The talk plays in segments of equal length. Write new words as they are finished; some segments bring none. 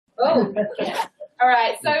Oh, yeah. All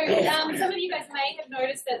right. So some of you guys may have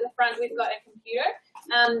noticed at the front we've got a computer.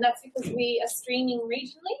 That's because we are streaming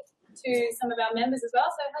regionally to some of our members as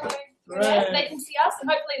well. So hello. Right. They can see us and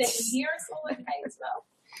hopefully they can hear us all okay as well.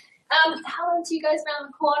 Hello to you guys around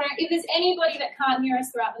the corner. If there's anybody that can't hear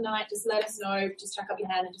us throughout the night, just let us know. Just chuck up your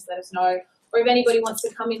hand and just let us know. Or if anybody wants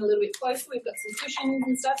to come in a little bit closer, we've got some cushions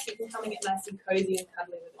and stuff, so you can come and get nice and cozy and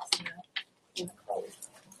cuddly with us in the cold.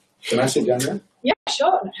 Can I sit down there? Yeah,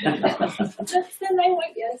 sure. Then they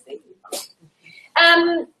won't be able to see you.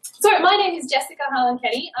 So my name is Jessica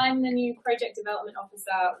Harlan-Kenny. I'm the new Project Development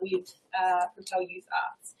Officer with Propel Youth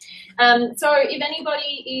Arts. So if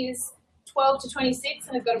anybody is 12 to 26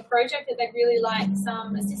 and have got a project that they'd really like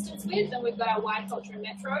some assistance with, then we've got our Y Culture and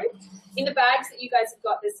Metro. In the bags that you guys have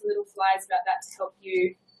got, there's some little flyers about that to help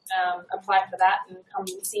you apply for that and come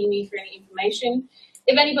and see me for any information.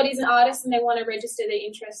 If anybody's an artist and they want to register their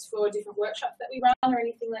interest for different workshops that we run or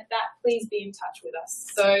anything like that, please be in touch with us.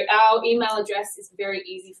 So our email address is very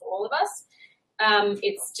easy for all of us.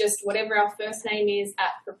 It's just whatever our first name is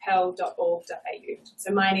at propel.org.au.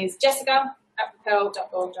 So mine is Jessica at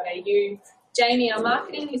propel.org.au. Jamie, our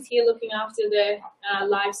marketing, is here looking after the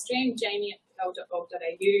live stream, jamie at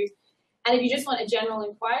propel.org.au. And if you just want a general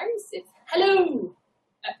inquiries, it's hello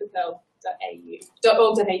at propel.org.au.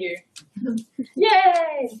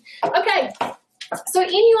 Yay! Okay, so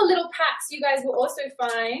in your little packs, you guys will also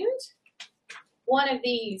find one of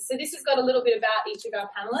these. So this has got a little bit about each of our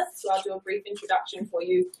panelists, so I'll do a brief introduction for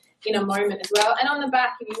you in a moment as well. And on the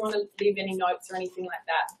back, if you want to leave any notes or anything like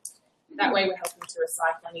that, that way we're helping to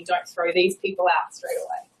recycle and you don't throw these people out straight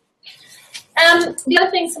away. The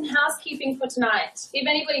other thing, some housekeeping for tonight. If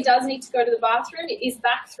anybody does need to go to the bathroom, it is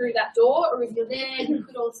back through that door, or if you're there, you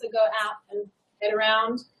could also go out and head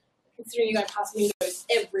around. Considering you go past windows,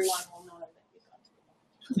 everyone will know that you've gone to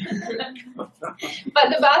the bathroom. But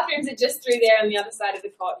the bathrooms are just through there on the other side of the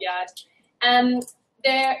courtyard.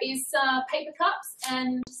 There is paper cups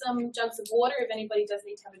and some jugs of water if anybody does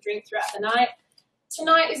need to have a drink throughout the night.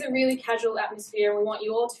 Tonight is a really casual atmosphere and we want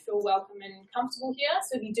you all to feel welcome and comfortable here.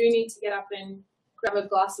 So if you do need to get up and grab a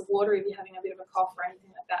glass of water if you're having a bit of a cough or anything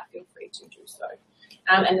like that, feel free to do so.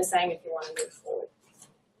 And the same if you want to move forward.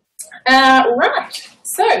 Right,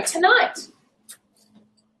 so tonight,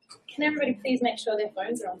 can everybody please make sure their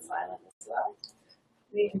phones are on silent as well?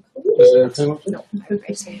 Yeah,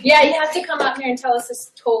 you have to come up here and tell us a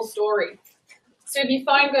tall story. So if your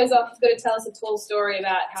phone goes off, you've got to tell us a tall story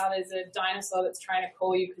about how there's a dinosaur that's trying to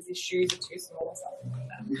call you because his shoes are too small or something like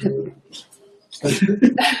that.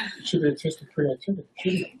 It should be a test of creativity,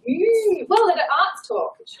 shouldn't it? Well, at an arts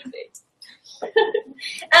talk, it should be.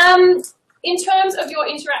 In terms of your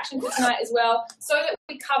interaction for tonight as well, so that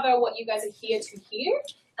we cover what you guys are here to hear,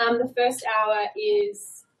 the first hour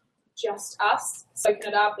is just us soaking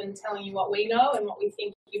it up and telling you what we know and what we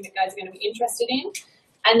think you guys are going to be interested in.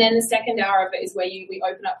 And then the second hour of it is where we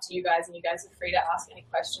open up to you guys and you guys are free to ask any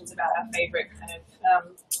questions about our favourite kind of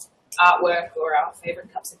artwork or our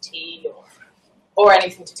favourite cups of tea or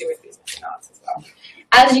anything to do with business and arts as well.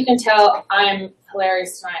 As you can tell, I'm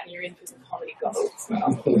hilarious tonight and you're in for some comedy gold as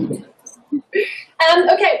well.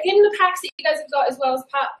 Okay, in the packs that you guys have got as well as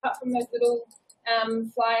apart from those little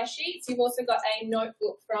flyer sheets, you've also got a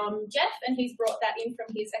notebook from Jeff, and he's brought that in from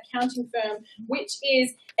his accounting firm, which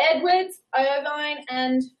is Edwards, Irvine,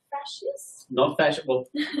 and Fascist. Not fascist, well,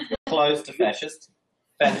 close to fascist.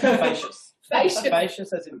 Fascist.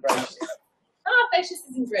 Fascist as in gracious. Fascist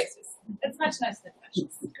as in gracious. It's much nicer than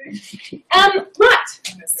fascist. Right,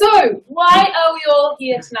 so why are we all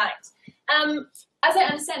here tonight? As I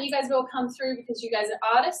understand, you guys have all come through because you guys are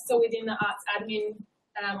artists, or within the arts admin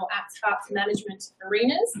or arts management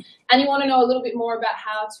arenas, and you want to know a little bit more about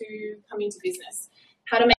how to come into business,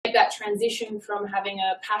 how to make that transition from having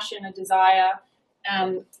a passion, a desire,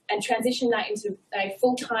 and transition that into a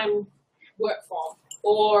full-time work form,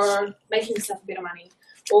 or making yourself a bit of money,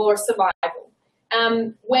 or survival.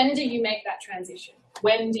 When do you make that transition?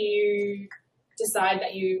 When do you decide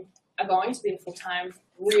that you are going to be a full-time,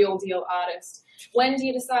 real deal artist? When do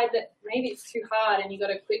you decide that maybe it's too hard and you've got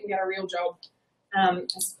to quit and get a real job?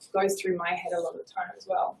 This goes through my head a lot of the time as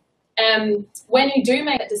well. When you do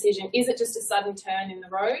make that decision, is it just a sudden turn in the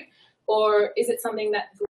road, or is it something that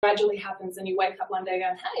gradually happens and you wake up one day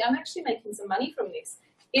going, hey, I'm actually making some money from this?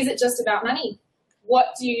 Is it just about money?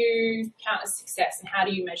 What do you count as success and how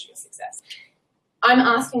do you measure your success? I'm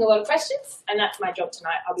asking a lot of questions, and that's my job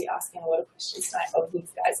tonight. I'll be asking a lot of questions tonight of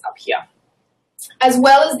these guys up here. As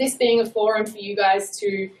well as this being a forum for you guys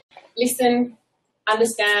to listen,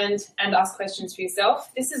 understand, and ask questions for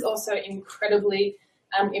yourself, this is also an incredibly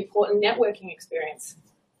important networking experience.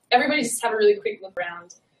 Everybody just have a really quick look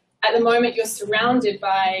around. at the moment you're surrounded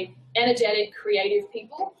by energetic, creative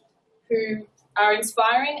people who are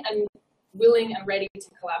inspiring and willing and ready to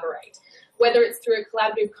collaborate, whether it's through a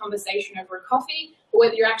collaborative conversation over a coffee or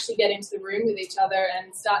whether you actually get into the room with each other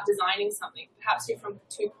and start designing something. Perhaps you're from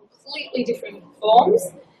two completely different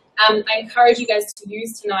forms. I encourage you guys to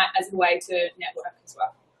use tonight as a way to network as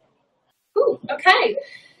well. Ooh, okay,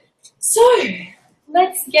 so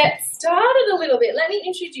let's get started a little bit. Let me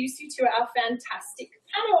introduce you to our fantastic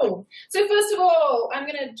panel. So first of all, I'm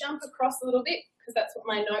going to jump across a little bit because that's what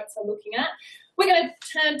my notes are looking at. We're going to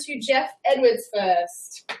turn to Jeff Edwards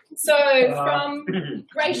first. So from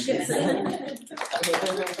Gracious. So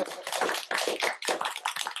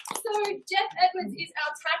Jeff Edwards is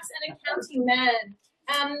our tax and accounting man.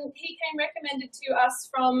 He came recommended to us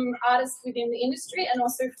from artists within the industry and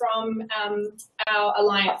also from our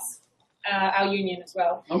alliance, our union as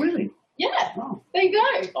well. Oh, really? Yeah. Oh. There you go.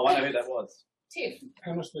 Oh, I know who that was. Tiff.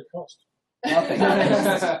 How much did it cost? Nothing.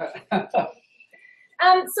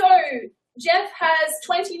 So Jeff has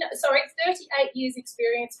 38 years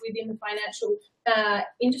experience within the financial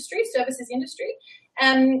services industry.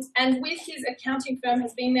 And with his accounting firm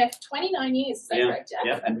has been there for 29 years. Is that correct, Jeff?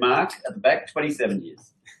 Yeah, and Mark at the back, 27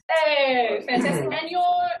 years. Hey, fantastic. And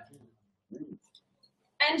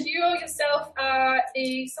you yourself are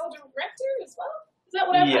the sole director as well? Is that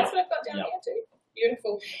what I've got down here too?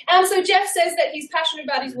 Beautiful. So Jeff says that he's passionate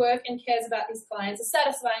about his work and cares about his clients. A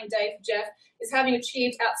satisfying day for Jeff is having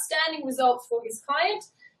achieved outstanding results for his client.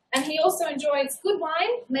 And he also enjoys good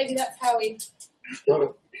wine. Maybe that's how he...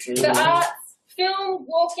 the arts, film,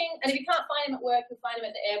 walking, and if you can't find him at work, you'll find him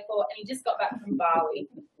at the airport, and he just got back from Bali.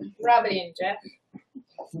 Rub it in, Jeff.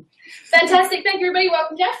 Fantastic. Thank you, everybody.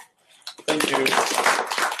 Welcome, Jeff. Thank you. Okay,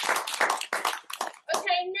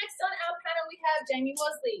 next on our panel we have Jamie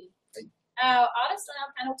Wosley, our artist on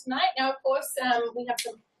our panel tonight. Now, of course, we have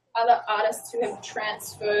some other artists who have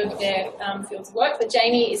transferred their fields of work, but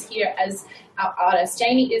Jamie is here as our artist.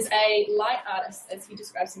 Jamie is a light artist, as he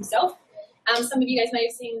describes himself. Some of you guys may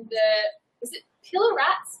have seen is it Pillar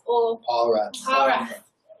Rats or Pile Rats? Pile Rats.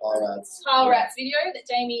 Pile Rats. Pile Rats video that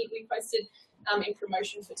we posted in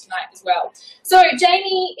promotion for tonight as well. So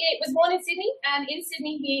Jamie was born in Sydney, and in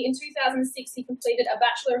Sydney here in 2006 he completed a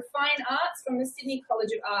Bachelor of Fine Arts from the Sydney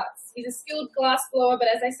College of Arts. He's a skilled glass blower, but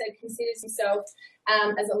as I said, considers himself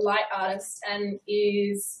as a light artist and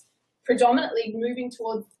is predominantly moving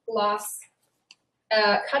towards glass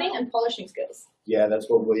cutting and polishing skills. Yeah, that's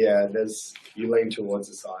what you lean towards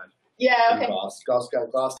the side. Yeah, okay. Glass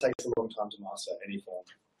takes a long time to master any form,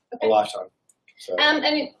 Okay. a lifetime. So. And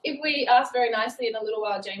if we ask very nicely in a little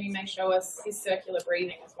while, Jamie may show us his circular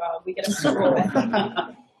breathing as well. We get a straw.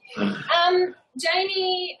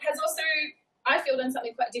 Jamie has also, I feel, done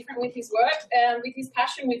something quite different with his work, with his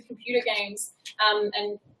passion with computer games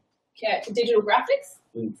and digital graphics.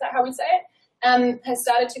 Is that how we say it? Has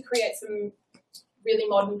started to create some really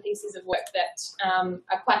modern pieces of work that are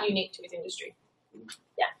quite unique to his industry.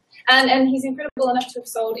 Yeah. And he's incredible enough to have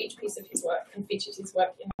sold each piece of his work and featured his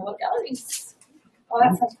work in a lot of galleries. Oh,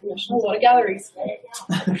 that sounds professional. A lot of galleries.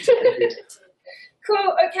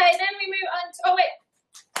 Cool. Okay, then we move on to... Oh, wait.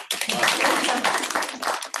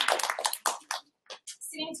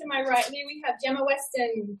 Sitting to my right here, we have Gemma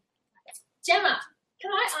Weston. Gemma,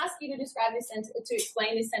 can I ask you to describe this sentence, to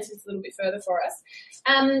explain this sentence a little bit further for us?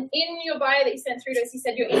 In your bio that you sent through to us, you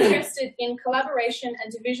said you're interested in collaboration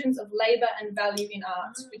and divisions of labour and value in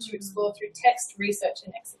art, which you explore through text, research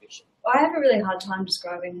and exhibition. I have a really hard time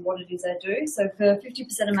describing what it is I do. So for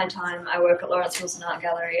 50% of my time, I work at Lawrence Wilson Art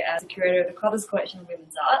Gallery as a curator of the Curators collection of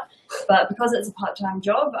women's art. But because it's a part-time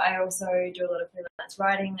job, I also do a lot of freelance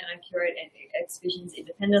writing and I curate exhibitions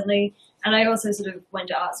independently. And I also sort of went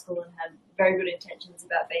to art school and had very good intentions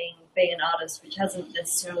about being an artist, which hasn't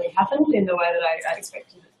necessarily happened in the way that I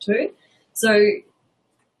expected it to. So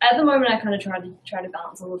at the moment, I kind of try to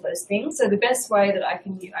balance all of those things. So the best way that I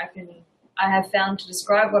have found to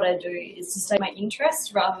describe what I do is to state my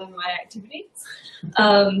interests rather than my activities.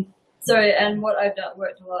 And what I've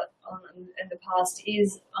worked a lot on in the past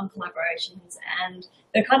is on collaborations and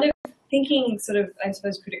the kind of thinking sort of, I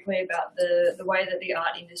suppose, critically about the way that the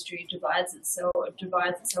art industry divides itself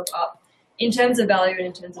up in terms of value and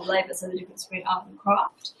in terms of labour. So the difference between art and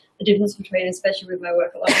craft, the difference between, especially with my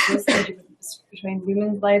work at Lawrence, the difference between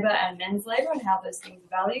women's labour and men's labour and how those things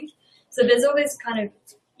are valued. So there's all this kind of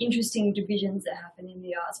interesting divisions that happen in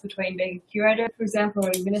the arts between being a curator, for example, or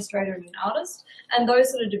an administrator and an artist, and those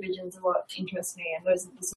sort of divisions are what interest me, and those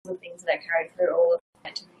are the sort of things that I carry through all of my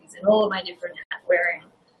activities and all of my different hat-wearing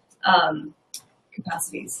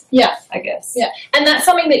capacities. Yeah. I guess. Yeah, and that's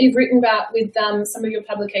something that you've written about with some of your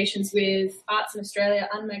publications with Arts in Australia,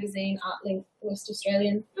 Magazine, ArtLink, West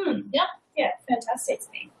Australian. Yeah, fantastic.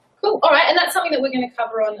 Cool. All right, and that's something that we're going to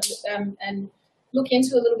cover on and look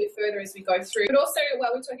into a little bit further as we go through. But also,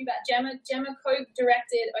 while we're talking about Gemma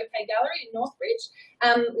co-directed OK Gallery in Northbridge,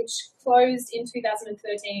 which closed in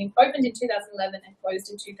 2013, opened in 2011 and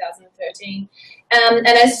closed in 2013. And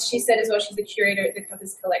as she said as well, she's the curator at the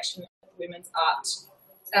Covers Collection of women's art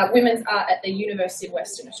at the University of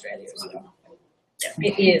Western Australia as well.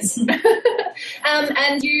 It is.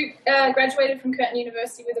 And you graduated from Curtin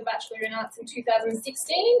University with a Bachelor in Arts in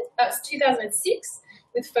 2016. That's 2006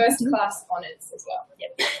 with first class honours as well.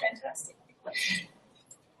 Yep, fantastic.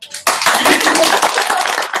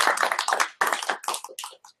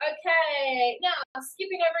 Okay, now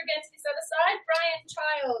skipping over again to this other side, Brian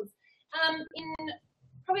Childs. In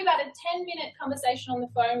probably about a 10-minute conversation on the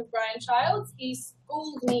phone with Brian Childs, he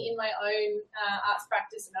schooled me in my own arts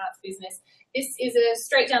practice and arts business. This is a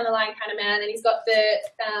straight down the line kind of man, and he's got the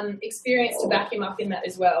experience to back him up in that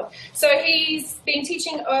as well. So he's been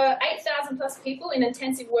teaching 8,000 plus people in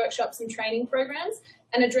intensive workshops and training programs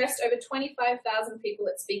and addressed over 25,000 people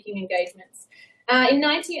at speaking engagements. In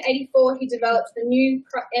 1984, he developed the new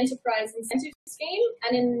Enterprise Incentive Scheme,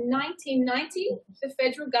 and in 1990, the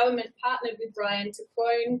federal government partnered with Brian to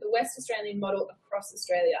clone the West Australian model across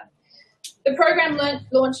Australia. The program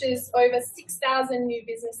launches over 6,000 new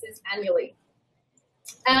businesses annually.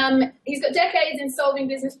 He's got decades in solving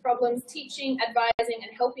business problems, teaching, advising,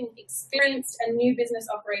 and helping experienced and new business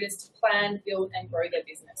operators to plan, build, and grow their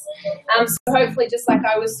business. So hopefully, just like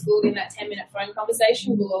I was schooled in that 10-minute phone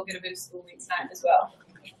conversation, we'll all get a bit of schooling tonight as well.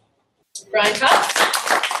 Brian Tubbs.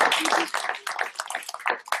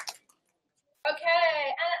 Okay,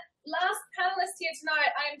 and last panelist here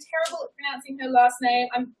tonight. I am terrible at pronouncing her last name.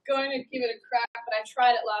 I'm going to give it a crack, but I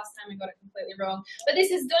tried it last time and got it completely wrong. But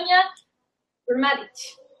this is Dunja Ramadic.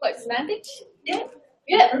 Close. Ramadic? Yeah.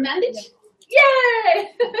 Yeah, Ramadic?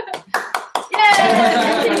 Yay!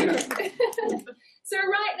 Yay! So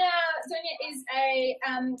right now, Dunja is a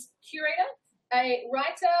curator, a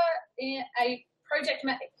writer, a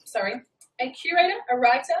curator, a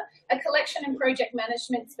writer, a collection and project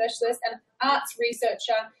management specialist, an arts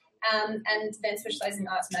researcher, and then specialising in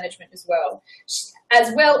arts management as well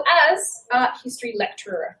as art history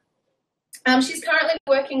lecturer. She's currently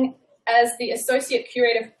working as the Associate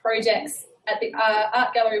Curator for Projects at the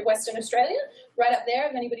Art Gallery of Western Australia, right up there.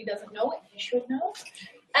 If anybody doesn't know it, you should know.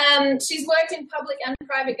 She's worked in public and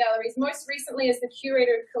private galleries, most recently as the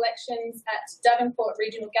Curator of Collections at Devonport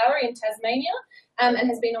Regional Gallery in Tasmania, and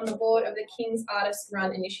has been on the board of the King's Artist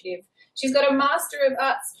Run initiative. She's got a Master of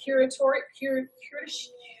Arts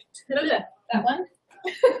that one,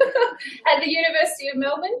 at the University of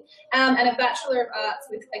Melbourne, and a Bachelor of Arts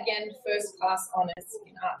with, again, first class honours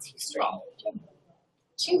in arts history.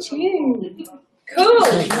 Ching ching. Cool.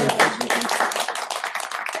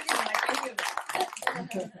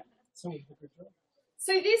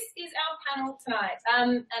 So this is our panel tonight,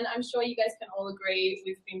 and I'm sure you guys can all agree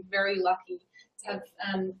we've been very lucky to have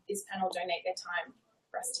this panel donate their time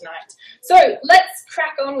for us tonight. So let's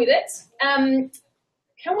crack on with it.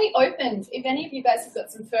 Can we open, if any of you guys have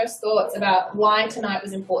got some first thoughts about why tonight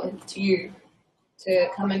was important to you to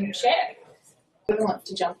come and share? Who wants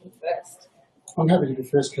to jump in first? I'm happy to be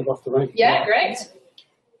first, kick off the rank. Yeah, great.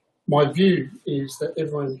 My view is that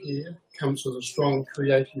everyone here comes with a strong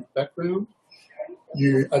creative background.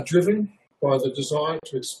 You are driven by the desire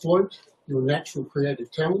to exploit your natural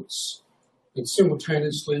creative talents, and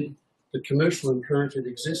simultaneously the commercial imperative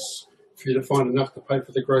exists for you to find enough to pay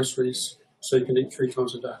for the groceries so you can eat 3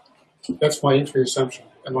 times a day. That's my entry assumption.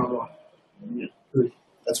 Am I right? Yeah. Good.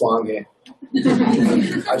 That's why I'm here.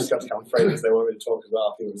 I just got to come free because they wanted me to talk as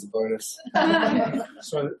well. I think it was a bonus.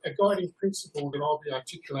 So a guiding principle that I'll be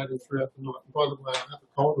articulating throughout the night, and by the way, I have a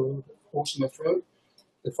cold, a little bit hoarse in my throat.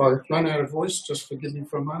 If I run out of voice, just forgive me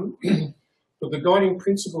for a moment. But the guiding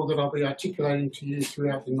principle that I'll be articulating to you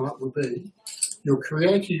throughout the night will be your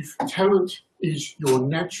creative talent is your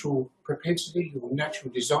natural propensity, your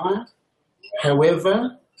natural desire.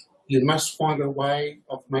 However, you must find a way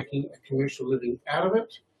of making a commercial living out of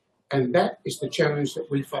it, and that is the challenge that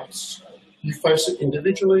we face. You face it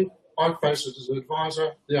individually, I face it as an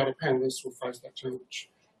advisor, the other panellists will face that challenge.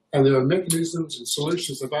 And there are mechanisms and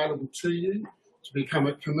solutions available to you to become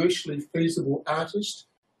a commercially feasible artist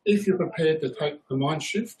if you're prepared to take the mind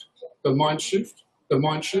shift. Did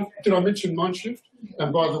I mention mind shift?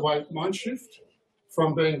 And by the way, mind shift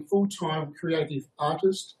from being full-time creative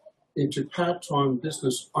artist into part-time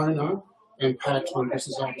business owner and part-time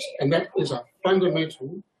business artist. And that is a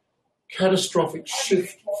fundamental catastrophic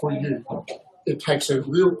shift for you. It takes a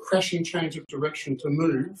real crashing change of direction to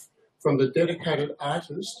move from the dedicated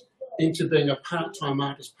artist into being a part-time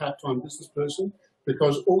artist, part-time business person,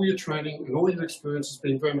 because all your training and all your experience has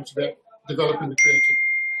been very much about developing the creativity.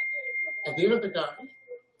 At the end of the day,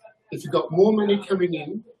 if you've got more money coming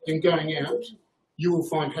in than going out, you will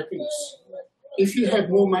find happiness. If you have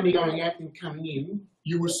more money going out than coming in,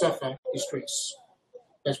 you will suffer distress.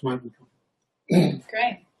 That's my opinion.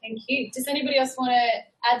 Great, thank you. Does anybody else want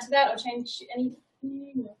to add to that or change anything?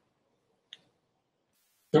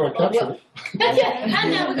 Do I capture it?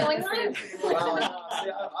 And now we're going live. Well,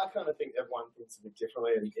 I kind of think everyone thinks a bit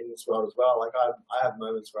differently in this world as well. Like I have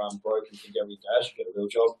moments where I'm broke and think every day I should get a real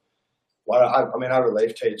job. Well, I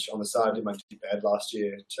relief teach on the side. I did my ed last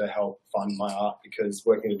year to help fund my art because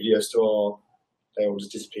working in a video store, they all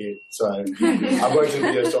just disappeared. So I've worked in a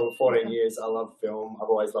video store for 14 years. I love film. I've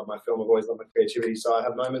always loved my film. I've always loved my creativity. So I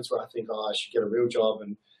have moments where I think, I should get a real job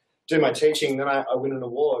and do my teaching. Then I win an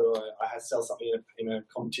award or I sell something in a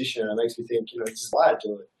competition, and it makes me think, this is why I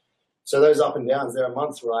do it. So those up and downs, there are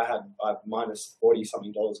months where I have minus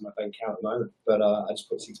 $40-something in my bank account at the moment, but I just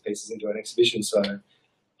put 6 pieces into an exhibition. So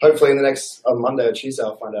hopefully in the next Monday or Tuesday,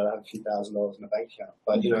 I'll find out I have a few $1,000s in my bank account.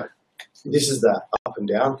 But, this is that up and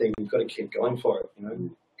down thing. You've got to keep going for it,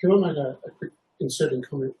 Can I make a quick inserting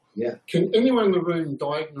comment? Yeah. Can anyone in the room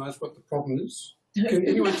diagnose what the problem is? Can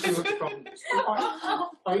anyone tell me what the problem is?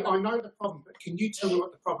 I know the problem, but can you tell me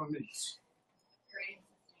what the problem is?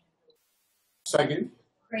 Say again?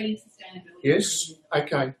 Creating sustainability. Yes?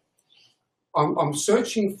 Okay. I'm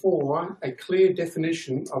searching for a clear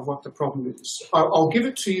definition of what the problem is. I'll give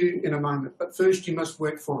it to you in a moment, but first you must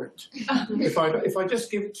work for it. If I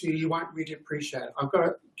just give it to you, you won't really appreciate it. I've got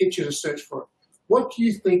to get you to search for it. What do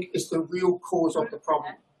you think is the real cause of the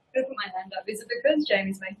problem? I'm going to put my hand up. Is it because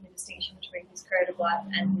Jamie's making a distinction between his creative life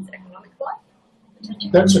and his economic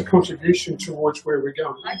life? That's a contribution towards where we're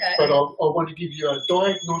going. Okay. But I want to give you a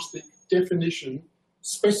diagnostic definition,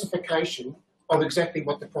 specification of exactly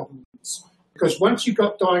what the problem is. Because once you've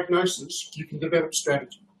got diagnosis, you can develop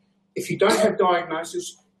strategy. If you don't have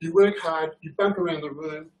diagnosis, you work hard, you bump around the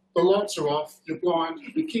room, the lights are off, you're blind,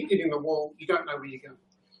 you keep hitting the wall, you don't know where you're going.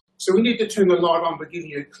 So we need to turn the light on by giving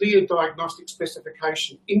you a clear diagnostic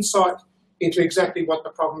specification, insight into exactly what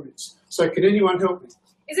the problem is. So can anyone help me?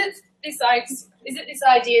 Is it this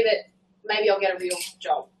idea that maybe I'll get a real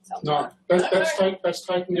job sometime? No, that's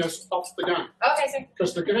taking us off the game. Okay, so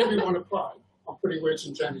Because the game we want to play, I'm putting words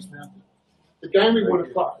in Jamie's mouth. The game we want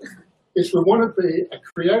to play is we want to be a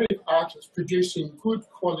creative artist producing good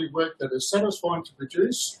quality work that is satisfying to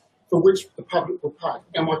produce, for which the public will pay.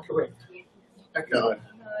 Am I correct? Okay. No.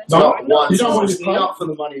 Not once. You don't want to be paid? Not for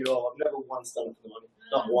the money at all. I've never once done it for the money.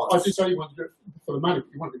 Not once. I did say you want to do it for the money,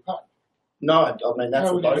 but you want to be paid. No, I mean, that's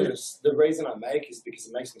How the would you do bonus. The reason I make is because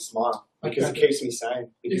it makes me smile. Because Okay. it keeps me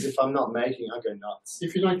sane. Because if I'm not making, I go nuts.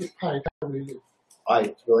 If you don't get paid, how will you live?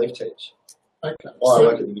 I relief teach. Okay. Or I So,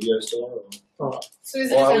 work at the video store. all right.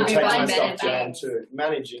 is it Or I would about take buying myself better down things? to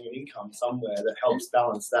managing an income somewhere that helps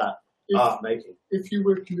balance that If, art making. if you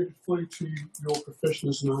were committed fully to your profession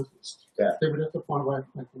as an artist, Yeah. they would have to find a way of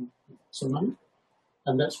making some money.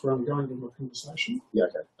 And that's where I'm going with my conversation. Yeah,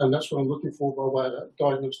 okay. And that's what I'm looking for by way of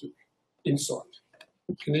diagnostic insight.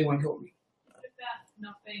 Can anyone help me? What about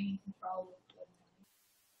not being in control of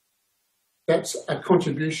the That's a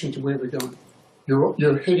contribution to where we're going.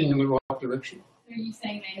 You're heading in the right direction. Are you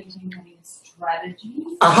saying managing money is strategy?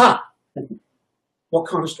 Aha! What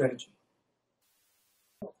kind of strategy?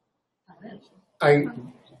 Okay,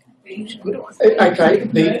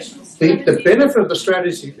 the benefit of the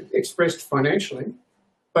strategy is expressed financially,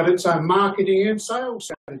 but it's a marketing and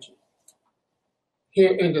sales strategy.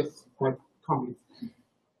 Here endeth my comment.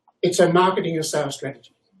 It's a marketing and sales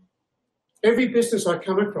strategy. Every business I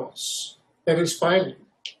come across that is failing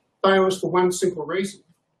fails for one simple reason: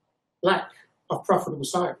 lack of profitable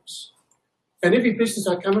sales. And every business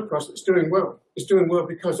I come across that's doing well is doing well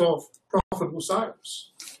because of profitable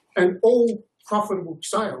sales. And all profitable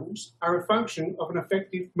sales are a function of an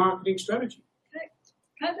effective marketing strategy.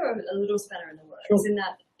 Can I throw a little spanner in the works? Sure. In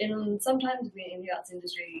that, sometimes in the arts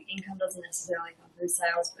industry, income doesn't necessarily come through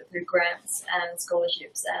sales, but through grants and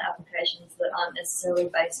scholarships and applications that aren't necessarily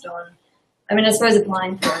based on. I mean, I suppose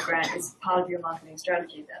applying for a grant is part of your marketing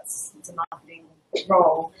strategy. It's a marketing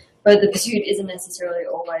role, but the pursuit isn't necessarily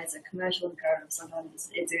always a commercial imperative.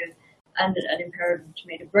 Sometimes it's an imperative to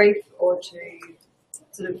meet a brief or to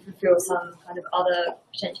sort of fulfill some kind of other,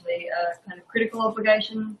 potentially kind of critical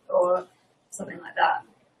obligation or something like that.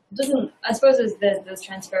 I suppose there's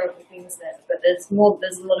transferable things there, but there's a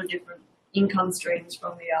lot of different income streams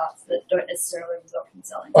from the arts that don't necessarily result in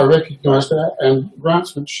selling. I recognise that, and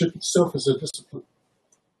grantsmanship itself is a discipline.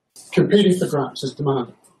 Competing for grants is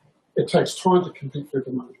demanding. It takes time to compete for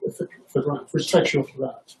grants, which takes you off your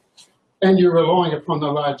art. And you're relying upon the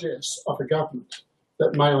largesse of a government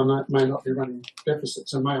that may or may not be running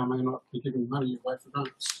deficits and may or may not be giving money away for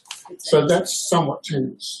grants. So that's somewhat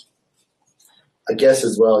tenuous. I guess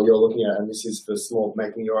as well, you're looking at, and this is for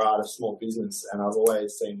making your art a small business, and I've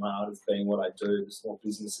always seen my art as being what I do. The small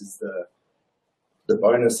business is the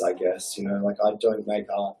bonus, I guess. You know, like I don't make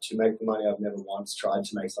art to make the money. I've never once tried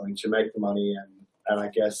to make something to make the money, and I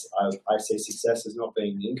guess I see success as not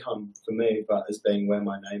being income for me, but as being where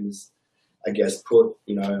my name is, I guess, put.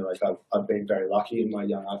 You know, like I've been very lucky in my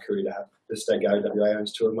young art career to have the State Gallery WA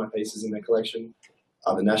owns 2 of my pieces in their collection.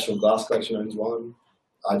 The National Glass Collection owns 1.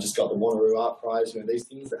 I just got the Wanneroo Art Prize. You know, these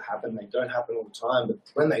things that happen, they don't happen all the time, but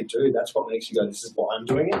when they do, that's what makes you go, this is why I'm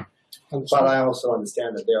doing it. But I also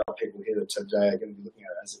understand that there are people here that today are going to be looking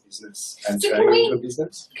at it as a business and turning it into a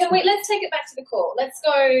business. Let's take it back to the core. Let's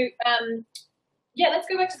go back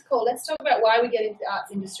to the core. Let's talk about why we get into the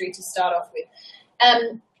arts industry to start off with.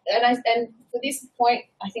 And for this point,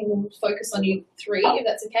 I think we'll focus on you 3, if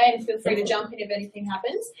that's okay, and feel free to jump in if anything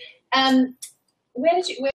happens. Where did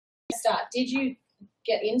you start? Did you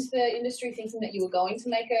get into the industry thinking that you were going to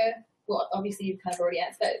make well, obviously you've kind of already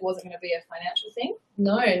answered that, it wasn't going to be a financial thing?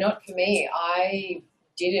 No, not for me. I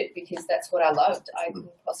did it because that's what I loved. I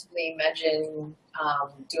couldn't possibly imagine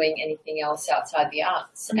doing anything else outside the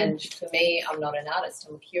arts. Mm-hmm. And for me, I'm not an artist,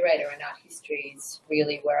 I'm a curator, and art history is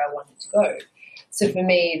really where I wanted to go. So for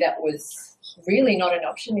me, that was really not an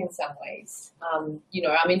option in some ways. You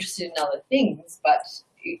know, I'm interested in other things, but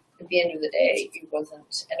at the end of the day, it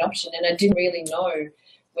wasn't an option, and I didn't really know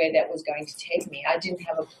where that was going to take me. I didn't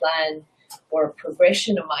have a plan or a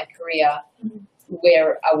progression of my career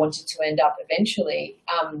where I wanted to end up eventually.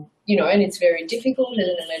 You know, and it's very difficult as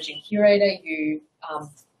an emerging curator. You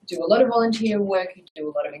do a lot of volunteer work, you do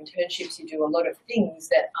a lot of internships, you do a lot of things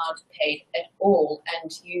that aren't paid at all,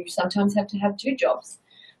 and you sometimes have to have 2 jobs,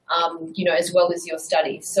 you know, as well as your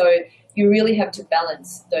studies. So you really have to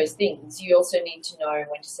balance those things. You also need to know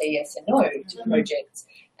when to say yes and no to projects,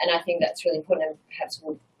 and I think that's really important, and perhaps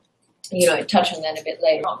we'll, you know, touch on that a bit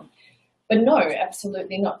later on. But no,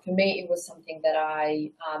 absolutely not. For me, it was something that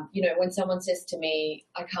I, you know, when someone says to me,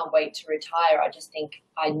 I can't wait to retire, I just think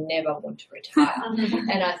I never want to retire.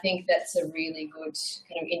 And I think that's a really good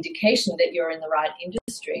kind of indication that you're in the right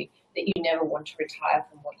industry, that you never want to retire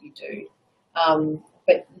from what you do.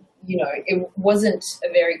 But you know, it wasn't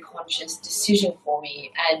a very conscious decision for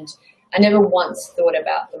me, and I never once thought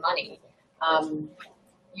about the money,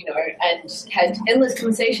 you know, and had endless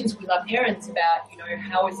conversations with our parents about, you know,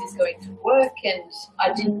 how is this going to work, and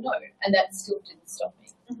I didn't know, and that still didn't stop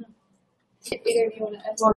me. Either of you want to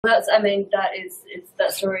add? Well,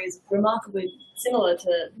 that story is remarkably similar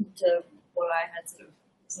to what I had sort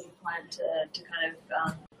of planned to kind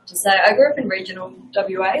of to say. I grew up in regional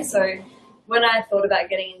WA, so when I thought about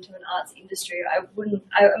getting into an arts industry, I wouldn't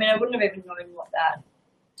have even known what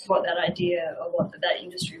that idea or what that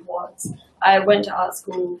industry was. I went to art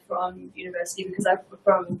school from university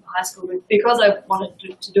from high school because I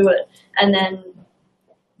wanted to do it, and then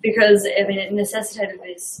because it necessitated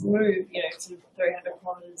this move, you know, sort of 300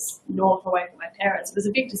 kilometres north away from my parents. It was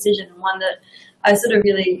a big decision, and one that I sort of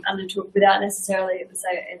really undertook without necessarily in the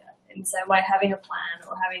same way having a plan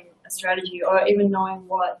or having a strategy or even knowing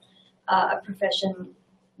what a profession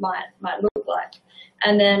might look like.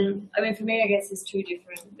 And then, I mean, for me, I guess there's two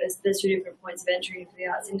different points of entry into the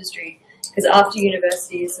arts industry. Because after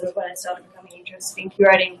university is sort of when I started becoming interested in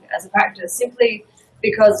curating as a practice, simply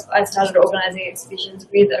because I started organising exhibitions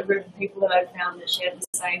with a group of people that I found that shared the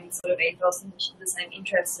same sort of ethos and the same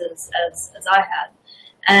interests as I had.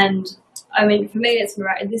 And I mean, for me, it's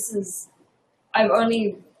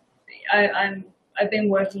I've been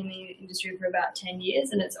working in the industry for about 10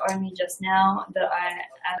 years, and it's only just now that I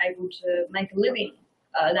am able to make a living,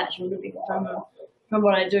 an actual living from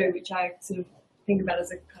what I do, which I sort of think about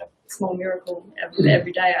as a kind of small miracle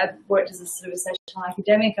every day. I've worked as a sort of a session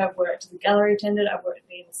academic, I've worked as a gallery attendant, I've worked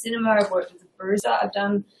in the cinema, I've worked as a barista. I've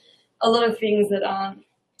done a lot of things that aren't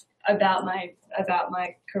about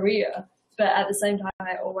my career, but at the same time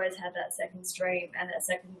I always had that second stream and that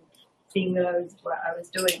second thing that I was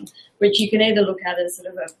doing, which you can either look at as sort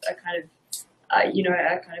of a kind of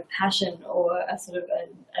a kind of passion or a sort of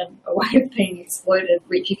a way of being exploited,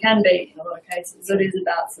 which you can be in a lot of cases. So it is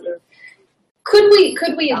about sort of. Could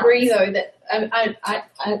we agree though that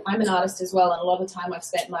I'm an artist as well, and a lot of the time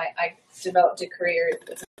I developed a career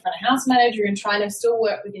as a front of house manager and trying to still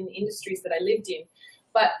work within the industries that I lived in,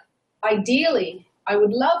 but ideally, I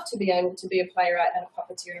would love to be able to be a playwright and a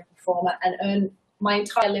puppeteer and a performer and earn my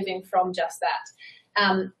entire living from just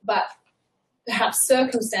that. But perhaps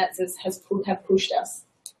circumstances have pushed us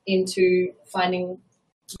into finding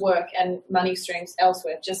work and money streams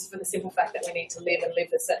elsewhere, just for the simple fact that we need to live and live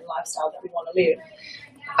a certain lifestyle that we want to live.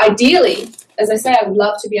 Ideally, as I say, I would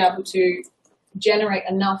love to be able to generate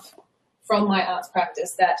enough from my arts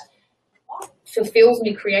practice that fulfills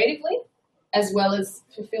me creatively as well as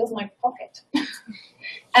fulfills my pocket.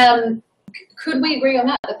 Could we agree on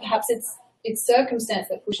that, that perhaps it's circumstance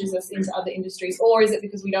that pushes us into other industries, or is it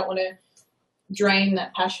because we don't want to drain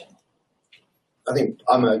that passion? I think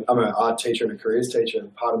I'm an art teacher and a careers teacher,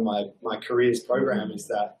 and part of my careers program is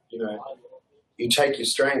that, you take your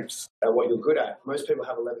strengths at what you're good at. Most people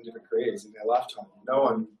have 11 different careers in their lifetime. No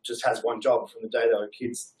one just has one job from the day they were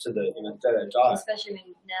kids to the day they die. Especially when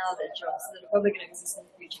now the jobs that are probably going to exist in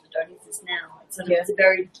the future but don't exist now. So it's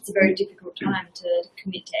a very difficult time to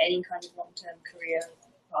commit to any kind of long-term career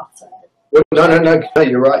path. So. Well, no,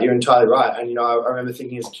 you're right. You're entirely right. And I remember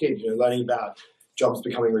thinking as a kid, learning about jobs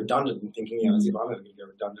becoming redundant and thinking, as if I'm going to go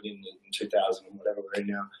redundant in 2000 or whatever we're in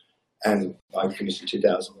now. And I finished in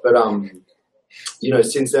 2000. But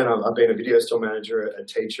since then I've been a video store manager, a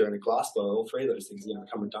teacher, and a glassblower. All three of those things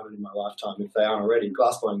become redundant in my lifetime if they aren't already.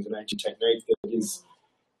 Glassblowing is an ancient technique that is.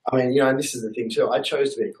 And this is the thing too. I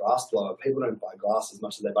chose to be a glassblower. People don't buy glass as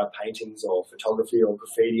much as they buy paintings or photography or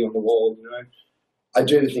graffiti on the wall. I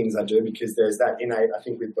do the things I do because there's that innate, I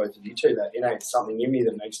think with both of you too, that innate something in me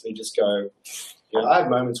that makes me just go, I have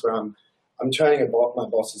moments where I'm turning my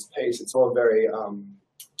boss's piece. It's all very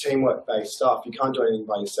teamwork based stuff. You can't do anything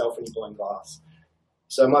by yourself when you're blowing glass.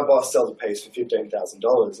 So my boss sells a piece for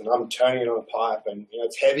 $15,000 and I'm turning it on a pipe and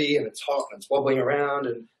it's heavy and it's hot and it's wobbling around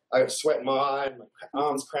and I got sweat in my eye and my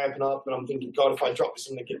arm's cramping up and I'm thinking, God, if I drop this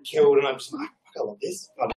I'm going to get killed, and I'm just like, I love this.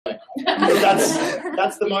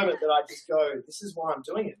 That's the moment that I just go, this is why I'm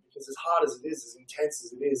doing it, because as hard as it is, as intense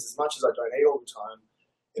as it is, as much as I don't eat all the time,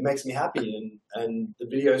 it makes me happy. And the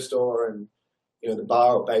video store and the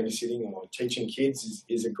bar or babysitting or teaching kids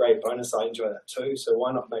is a great bonus. I enjoy that too. So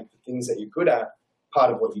why not make the things that you're good at part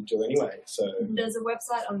of what you do anyway? So there's a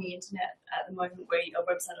website on the internet at the moment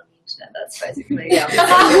that's basically I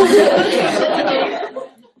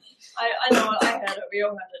know I had it, we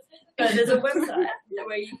all had it. But there's a website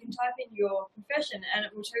where you can type in your profession and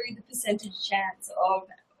it will show you the percentage chance of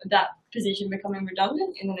that position becoming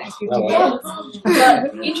redundant in the next 50 years.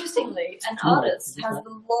 But interestingly, an artist has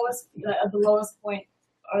the lowest point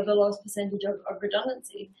or the lowest percentage of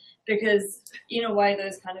redundancy, because in a way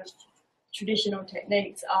those kind of traditional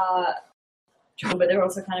techniques are true, but they're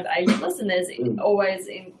also kind of ageless, and there's always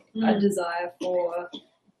a desire for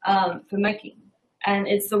making. And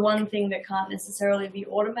it's the one thing that can't necessarily be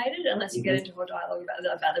automated unless you get into a dialogue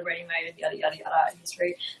about the ready-made and yada, yada, yada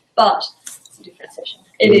industry. But it's a different session.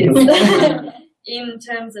 It is. In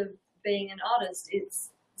terms of being an artist,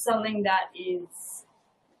 it's something that is,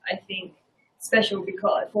 I think, special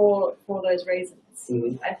because for those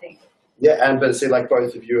reasons, I think. Yeah, but see, like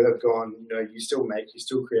both of you have gone, you still make, you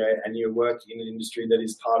still create, and you work in an industry that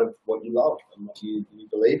is part of what you love and what you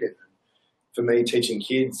believe in. And for me, teaching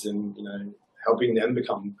kids and, helping them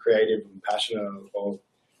become creative and passionate or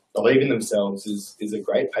believe in themselves is a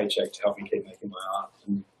great paycheck to help me keep making my art.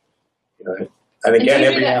 And, and again,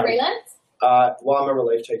 every now. Freelance? Well, I'm a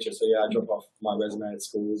relief teacher, so I drop off my resume at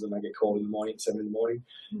schools and I get called in the morning at 7 in the morning.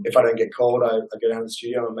 If I don't get called, I go down to the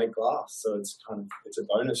studio and make glass. So it's a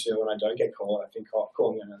bonus, when I don't get called, I think, oh,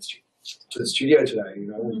 cool, I'm going to the studio today,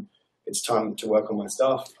 It's time to work on my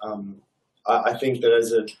stuff. I think that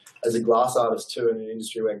as a glass artist too, in an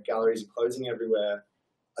industry where galleries are closing everywhere,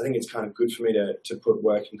 I think it's kind of good for me to put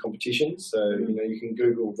work in competitions. So, you can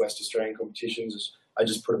Google West Australian competitions. I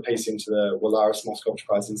just put a piece into the Wallara Small Sculpture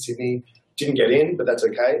Prize in Sydney. Didn't get in, but that's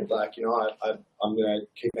okay. I'm going to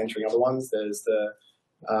keep entering other ones. There's the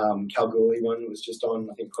Kalgoorlie one was just on,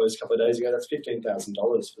 I think, closed a couple of days ago. That's $15,000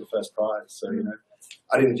 for the first prize. So,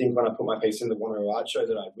 I didn't think when I put my piece in the Wanneroo Art Show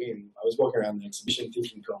that I'd win. I was walking around the exhibition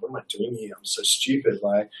thinking, God, what am I doing here? I'm so stupid.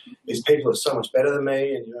 Like, these people are so much better than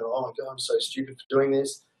me. And, oh my God, I'm so stupid for doing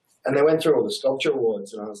this. And they went through all the sculpture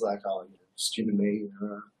awards and I was like, oh, stupid me.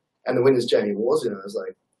 And the winner's Jamie Wars, I was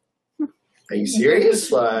like, are you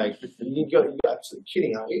serious? Like, you're absolutely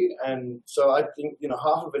kidding, aren't you? And so I think,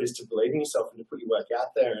 half of it is to believe in yourself and to put your work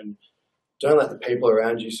out there, and don't let the people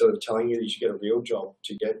around you sort of telling you that you should get a real job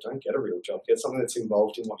don't get a real job. Get something that's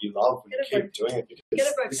involved in what you love and keep doing it,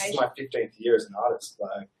 because this is my 15th year as an artist.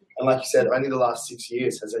 And like you said, only the last 6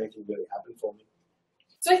 years has anything really happened for me.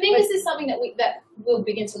 So I think this is something that we'll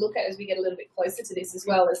begin to look at as we get a little bit closer to this as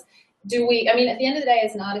well, do we? I mean, at the end of the day,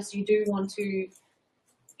 as an artist, you do want to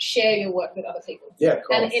share your work with other people. Yeah, of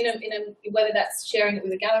course. And in a whether that's sharing it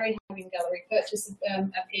with a gallery, having a gallery purchase a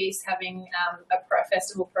piece, having a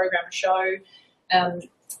festival program, a show.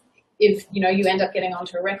 If you end up getting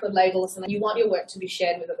onto a record label or something, you want your work to be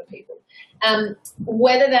shared with other people.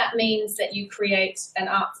 Whether that means that you create an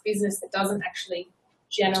arts business that doesn't actually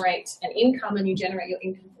generate an income and you generate your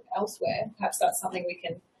income from elsewhere, perhaps that's something we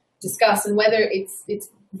can discuss. And whether it's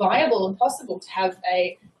viable and possible to have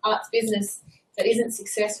a arts business that isn't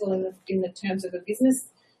successful in the terms of a business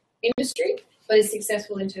industry, but is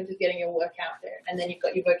successful in terms of getting your work out there, and then you've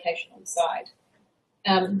got your vocation on the side.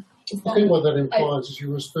 I think what that implies is you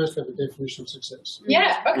must first have a definition of success.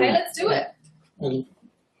 Yeah, okay, let's do it. And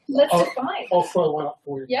Let's define. I'll throw one up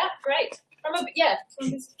for you. Yeah, great.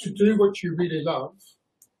 To do what you really love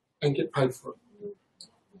and get paid for it.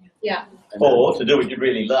 Yeah. Or to do what you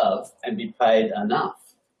really love and be paid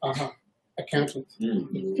enough. Accountant.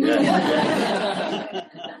 What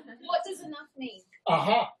does enough mean?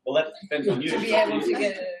 Well, that depends on you. To be able to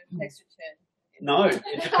get an extra turn. No,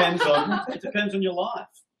 it depends on your life.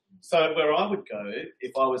 So where I would go,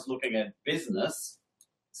 if I was looking at business,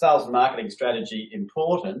 sales and marketing strategy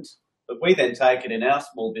important, but we then take it in our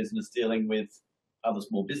small business dealing with other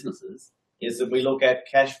small businesses, is that we look at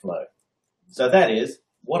cash flow. So that is,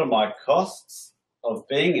 what are my costs of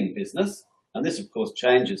being in business? And this, of course,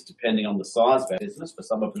 changes depending on the size of our business. For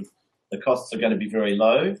some of us, the costs are going to be very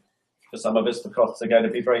low. For some of us, the costs are going to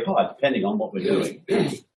be very high, depending on what we're doing.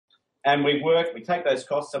 And we take those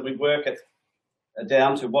costs and we work it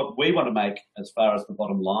down to what we want to make as far as the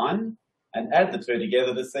bottom line and add the two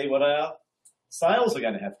together to see what our sales are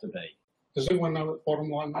going to have to be. Does anyone know what bottom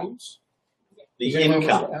line means? The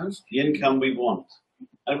income we want.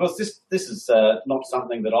 And of course, this is not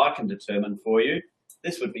something that I can determine for you.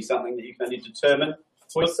 This would be something that you can only determine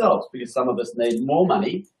for yourselves, because some of us need more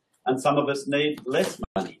money and some of us need less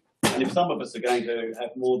money. And if some of us are going to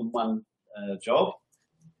have more than one job,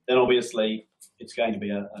 then obviously it's going to be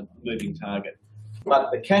a moving target.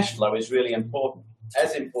 But the cash flow is really important,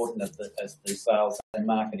 as important as the sales and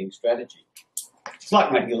marketing strategy. It's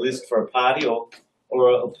like making a list for a party or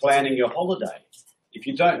planning your holiday. If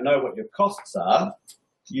you don't know what your costs are,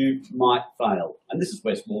 you might fail. And this is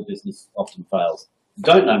where small business often fails.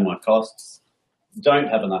 Don't know my costs, don't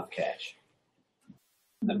have enough cash.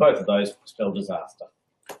 And both of those spell disaster.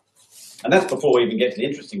 And that's before we even get to the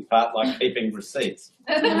interesting part, like keeping receipts.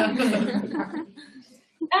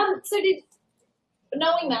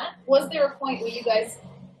 Knowing that, was there a point where you guys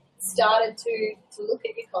started to look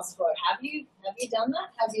at your cost flow? Have you done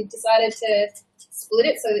that? Have you decided to split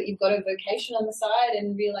it so that you've got a vocation on the side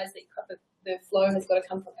and realise that the flow has got to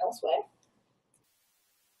come from elsewhere?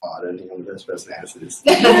 I don't think I'm the best person to answer this.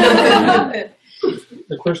 The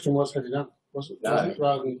question was, have you done it? Was it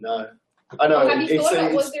rather than... No. I know. Have you thought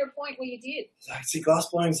about, was there a point where you did? See, glass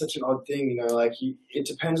blowing is such an odd thing, it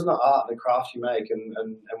depends on the art and the craft you make and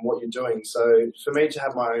what you're doing. So for me to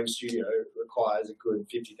have my own studio requires a good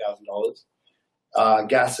 $50,000.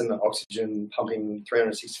 Gas and oxygen pumping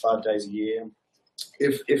 365 days a year.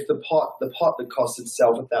 If the pot that costs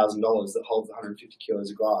itself $1,000 that holds 150 kilos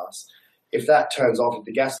of glass, if that turns off, if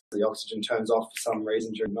the gas or the oxygen turns off for some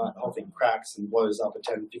reason during the night, the whole thing cracks and blows up a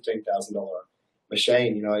 $15,000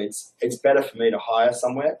 machine. It's better for me to hire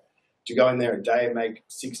somewhere to go in there a day and make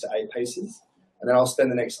 6 to 8 pieces, and then I'll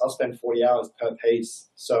spend 40 hours per piece.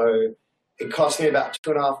 So it costs me about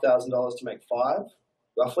 $2,500 to make 5,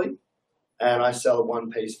 roughly, and I sell one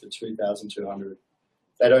piece for $2,200.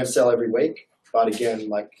 They don't sell every week, but again,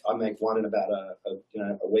 I make one in about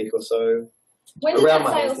a week or so. When did that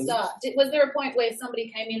sale start? Was there a point where somebody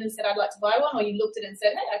came in and said, I'd like to buy one, or you looked at it and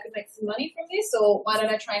said, hey, I could make some money from this, or why don't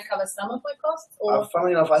I try and cover some of my costs?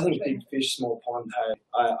 Funnily enough, I think big fish, small pond.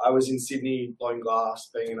 I was in Sydney blowing glass,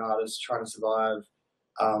 being an artist, trying to survive.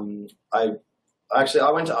 I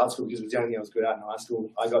went to art school because it was the only thing I was good at in high school.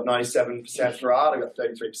 I got 97% for art, I got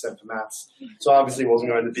 33% for maths. So I obviously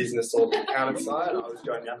wasn't going to business or the accounting side, I was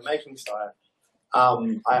going down the making side.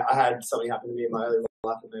 I had something happen to me in my early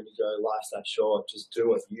life that made me go, life's that short, just do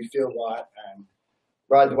what you feel right and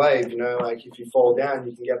ride the wave. If you fall down,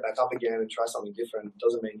 you can get back up again and try something different. It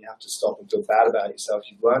doesn't mean you have to stop and feel bad about yourself.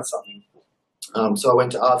 You've learned something. So I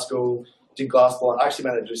went to art school, did glass blowing. I actually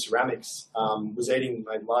managed to do ceramics. Was eating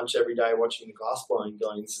my lunch every day, watching the glass blowing,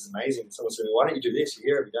 going, this is amazing. Someone said, why don't you do this?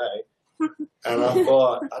 You're here every day. And I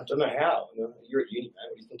thought, I don't know how. You're at uni, man.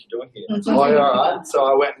 What do you think you're doing here? So all right. So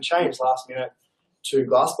I went and changed last minute to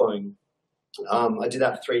glass blowing. I did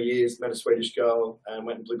that for 3 years, met a Swedish girl and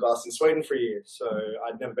went and blew glass in Sweden for a year. So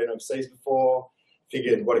I'd never been overseas before,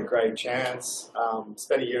 figured what a great chance.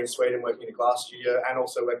 Spent a year in Sweden working in a glass studio and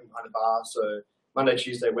also working behind a bar. So Monday,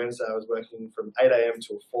 Tuesday, Wednesday, I was working from 8 a.m.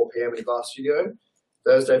 till 4 p.m. in a glass studio.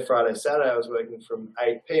 Thursday, Friday, Saturday, I was working from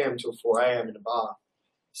 8 p.m. till 4 a.m. in a bar.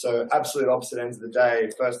 So absolute opposite ends of the day,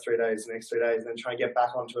 first 3 days, the next 3 days, and then try and get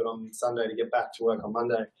back onto it on Sunday to get back to work on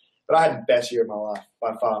Monday. But I had the best year of my life,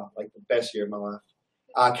 by far, like the best year of my life.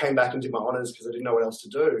 I came back and did my honours because I didn't know what else to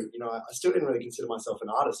do. You know, I still didn't really consider myself an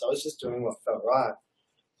artist. I was just doing what felt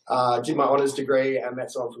right. Did my honours degree and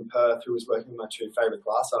met someone from Perth who was working with my two favourite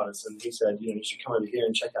glass artists, and he said, you should come over here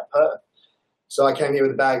and check out Perth. So I came here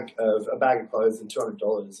with a bag of clothes and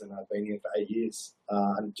 $200, and I've been here for 8 years.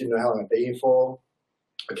 I didn't know how long I'd be here for.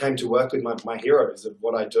 I came to work with my heroes of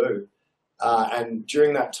what I do. And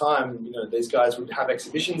during that time, these guys would have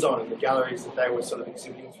exhibitions on in the galleries that they were sort of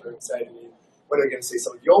exhibiting through and say to me, when are we going to see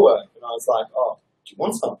some of your work? And I was like, oh, do you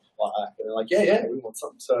want some? And they're like, yeah, we want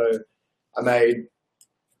some. So I made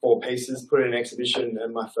 4 pieces, put it in an exhibition,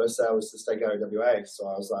 and my first sale was to State Gallery WA. So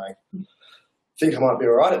I was like, I think I might be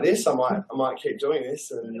all right at this. I might keep doing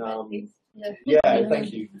this. And yeah,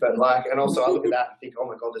 thank you. But and also I look at that and think, oh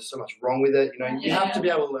my God, there's so much wrong with it. You have to be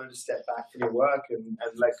able to learn to step back from your work and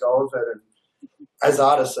let go of it. And as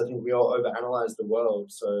artists, I think we all overanalyze the world.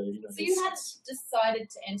 So you hadn't decided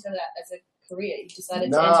to enter that as a career. You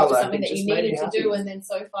decided to enter something that you needed to do, and then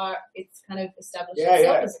so far it's kind of established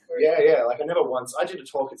itself as a career. Yeah. Like I did a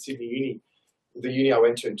talk at Sydney Uni. The uni I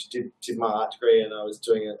went to and did my art degree, and I was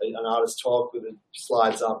doing an artist talk with the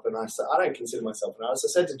slides up, and I said, I don't consider myself an artist.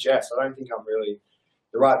 I said to Jess, I don't think I'm really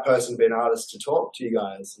the right person to be an artist to talk to you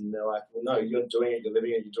guys. And they're like, well, no, you're doing it, you're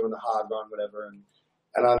living it, you're doing the hard run, whatever.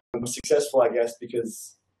 And I'm successful, I guess,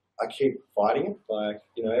 because I keep fighting it. Like,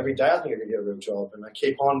 every day I think I can get a real job, and I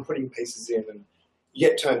keep on putting pieces in, and you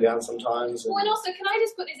get turned down sometimes. Well, and also, can I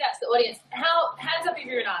just put this out to the audience? Hands up if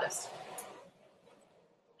you're an artist.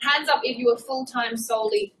 Hands up if you were full-time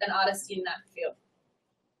solely an artist in that field.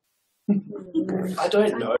 I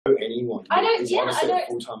don't know anyone who's honestly a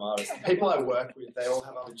full-time artist. The people I work with, they all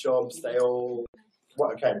have other jobs. They all...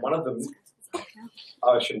 one of them...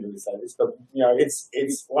 I shouldn't really say this, but,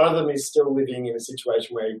 it's one of them is still living in a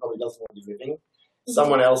situation where he probably doesn't want to be living.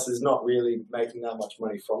 Someone else is not really making that much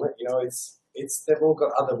money from it. They've all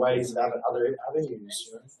got other ways, other avenues.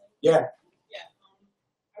 Yeah. I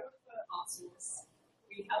work for artforms.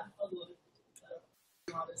 We have a lot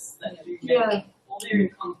of artists that do make all their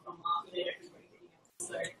income from art, but they don't do anything else.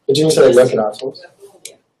 So, did you say they work at artforms?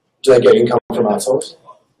 Do they get income from artforms?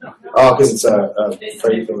 Oh, because it's a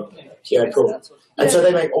free thing. Yeah, cool. And so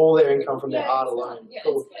they make all their income from their art alone. Yeah,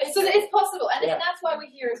 cool. So it's possible, and that's why we're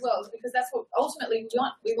here as well, is because that's what ultimately we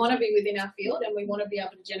want. We want to be within our field, and we want to be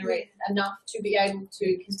able to generate enough to be able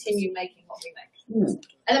to continue making what we make.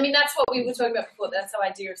 And I mean, that's what we were talking about before. That's our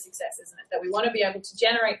idea of success, isn't it? That we want to be able to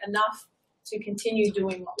generate enough to continue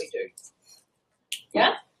doing what we do.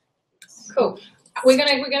 Yeah? Cool. We're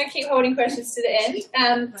gonna keep holding questions to the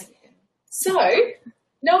end. So,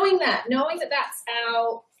 knowing that that's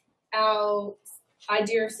our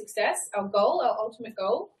idea of success, our goal, our ultimate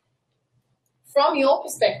goal, from your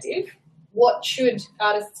perspective, what should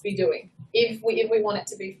artists be doing if we want it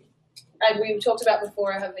to be? And we talked about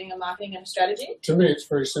before having a marketing and a strategy. To me, it's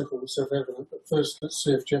very simple and self-evident. But first, let's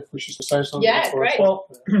see if Jeff wishes to say something. Yeah, great. Well,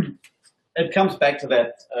 it comes back to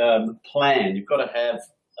that plan. You've got to have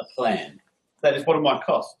a plan. That is, what are my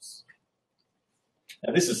costs?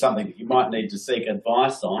 Now, this is something that you might need to seek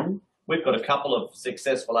advice on. We've got a couple of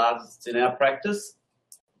successful artists in our practice.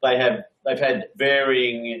 They've had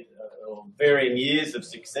varying years of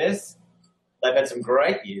success. They've had some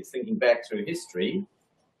great years, thinking back through history,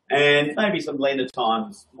 and maybe some leaner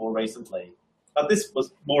times more recently. But this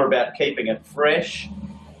was more about keeping it fresh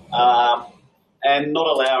and not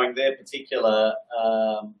allowing their particular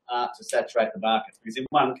art to saturate the market, because in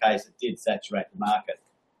one case it did saturate the market,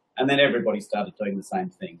 and then everybody started doing the same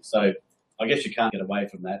thing. So I guess you can't get away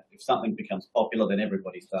from that. If something becomes popular, then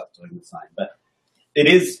everybody starts doing the same. But it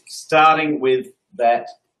is starting with that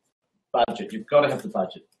budget. You've got to have the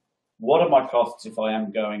budget. What are my costs if I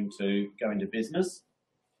am going to go into business?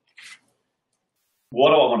 What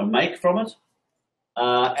do I want to make from it?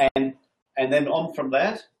 And then on from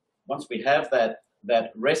that, once we have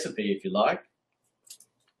that recipe, if you like,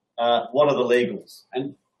 what are the legals?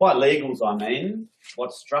 And by legals, I mean,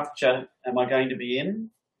 what structure am I going to be in?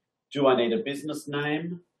 Do I need a business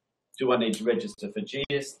name? Do I need to register for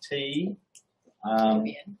GST?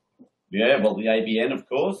 ABN. Yeah, well, the ABN, of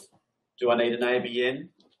course. Do I need an ABN?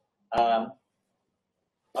 I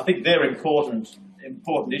think they're important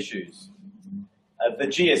issues. The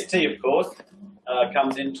GST, of course,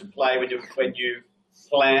 comes into play when you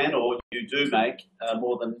plan or you do make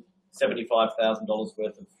more than $75,000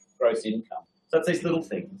 worth of gross income. So it's these little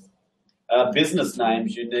things. Business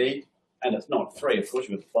names you need, and it's not free, of course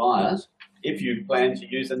you would buy it, if you plan to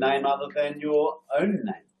use a name other than your own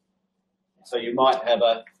name. So you might have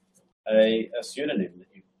a pseudonym that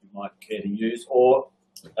you might care to use, or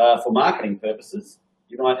for marketing purposes,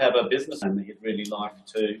 you might have a business name that you'd really like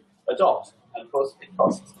to adopt. And of course it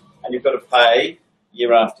costs. And you've got to pay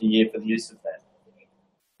year after year for the use of that.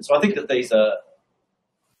 So I think that these are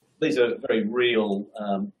very real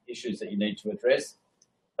issues that you need to address.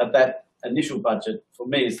 But that initial budget, for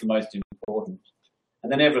me, is the most important.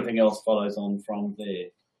 And then everything else follows on from there.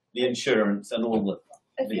 The insurance and all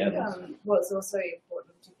the others. What's also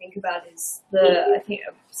important to think about is I think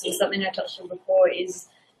something I touched on before is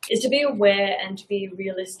to be aware and to be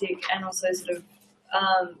realistic, and also sort of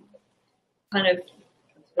kind of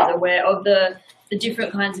aware of the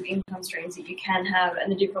different kinds of income streams that you can have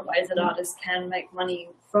and the different ways that artists can make money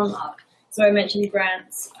from art. So I mentioned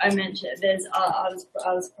grants. I mentioned there's artist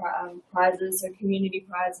prizes, so community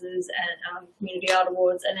prizes and community art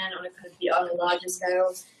awards, and then on a larger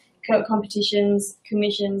scale, competitions,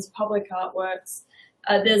 commissions, public artworks.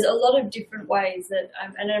 There's a lot of different ways that,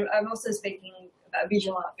 and I'm also speaking about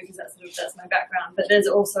visual art because that's my background. But there's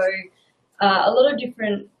also a lot of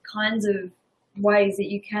different kinds of ways that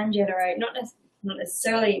you can generate not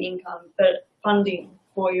necessarily an income, but funding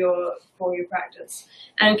for your practice.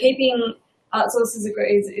 And keeping ArtSource is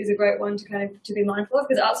a great one to be mindful of,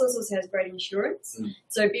 because ArtSource also has great insurance.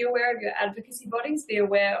 So be aware of your advocacy bodies, be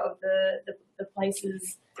aware of the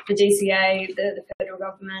places, the DCA, the federal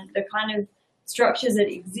government, the kind of structures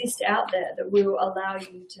that exist out there that will allow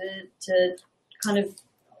you to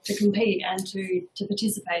compete and to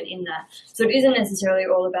participate in that. So it isn't necessarily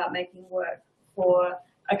all about making work for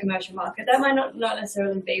a commercial market. That might not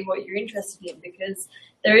necessarily be what you're interested in, because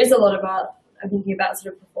there is a lot of art. I'm thinking about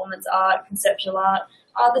sort of performance art, conceptual art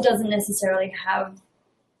that doesn't necessarily have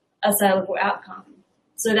a saleable outcome.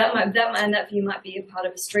 So that for you might be a part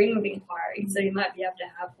of a stream of inquiry. So you might be able to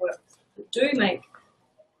have work that do make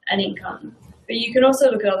an income, but you can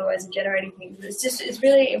also look at other ways of generating things. It's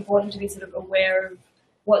really important to be sort of aware of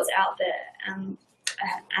what's out there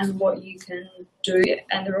and what you can do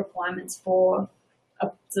and the requirements for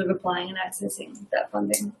sort of applying and accessing that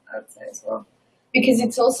funding, I would say, as well. Because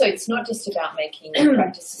it's not just about making your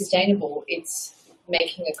practice sustainable, it's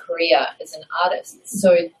making a career as an artist.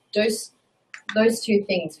 So those two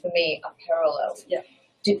things for me are parallel. Yeah.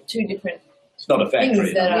 Two different it's not a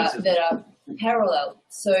factory, things that are parallel.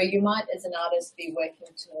 So you might, as an artist, be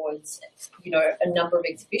working towards, a number of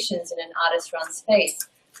exhibitions in an artist-run space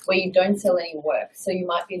where you don't sell any work. So you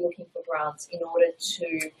might be looking for grants in order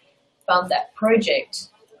to fund that project.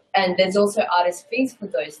 And there's also artist fees for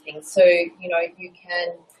those things. So, you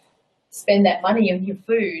can spend that money on your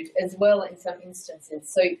food as well in some instances.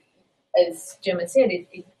 So, as Gemma said,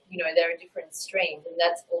 there are different streams, and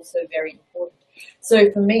that's also very important.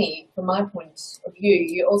 So for me, from my point of view,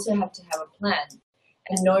 you also have to have a plan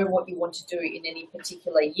and know what you want to do in any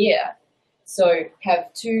particular year. So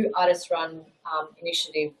have 2 artist-run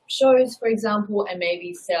initiative shows, for example, and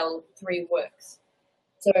maybe sell 3 works.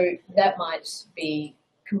 So that might be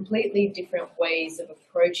completely different ways of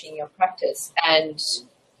approaching your practice and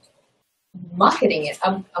marketing it.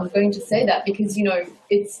 I'm going to say that because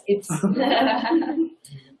it's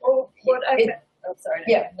Well, what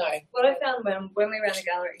I found when we ran the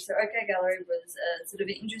gallery, so OK Gallery was sort of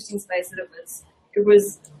an interesting space that it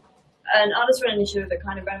was an artist-run initiative that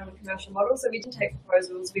kind of ran on a commercial model. So we didn't take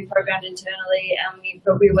proposals, we programmed internally,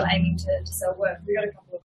 but we were aiming to sell work. We got a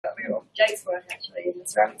couple of Jake's work actually in the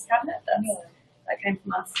ceramics cabinet. That came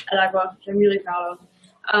from us at Agua, which I'm really proud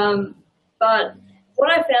of. But what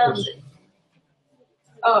I found,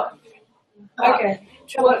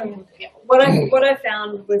 what I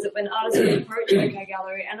found was that when artists would approach OK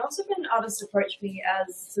Gallery, and also when artists approach me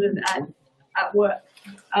as sort of at work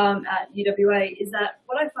at UWA, is that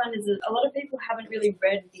what I find is that a lot of people haven't really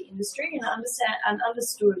read the industry and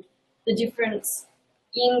understood the difference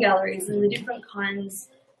in galleries and the different kinds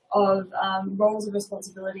of roles and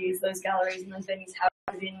responsibilities those galleries and those venues have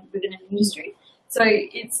within an industry. So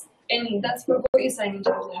and that's what you're saying in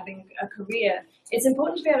terms of having a career. It's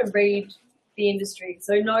important to be able to read the industry.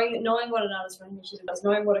 So knowing what an artist-run initiative does,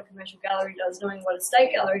 knowing what a commercial gallery does, knowing what a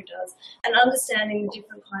state gallery does, and understanding the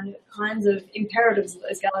different kinds of imperatives that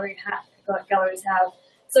those galleries have,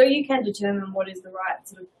 so you can determine what is the right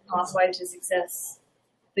sort of pathway to success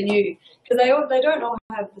for you. Because they don't all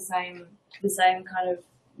have the same kind of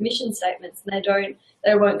mission statements, and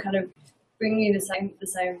they won't kind of bring you the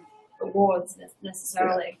same rewards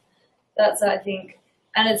necessarily. That's, I think,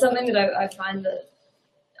 And it's something that I find that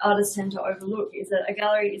artists tend to overlook, is that a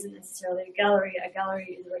gallery isn't necessarily a gallery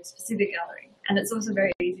is a very specific gallery. And it's also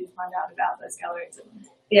very easy to find out about those galleries.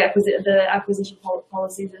 The acquisition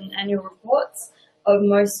policies and annual reports of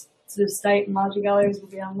most sort of state and larger galleries will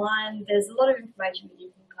be online. There's a lot of information that you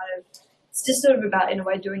can kind of, it's just sort of about, in a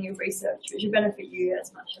way, doing your research, which will benefit you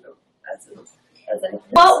as much as anything.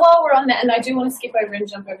 While we're on that, and I do want to skip over and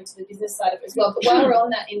jump over to the business side of it as well, but while we're on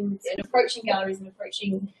that, in approaching galleries and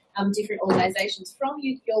approaching different organisations, from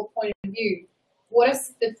your point of view, what are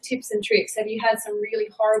the tips and tricks? Have you had some really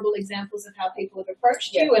horrible examples of how people have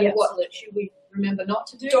approached you, and what should we remember not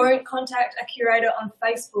to do? Don't contact a curator on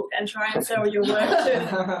Facebook and try and sell your work to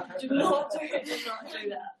them. Do not do that.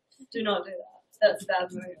 Do not do that. That's a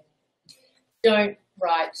bad move. Don't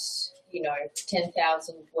write,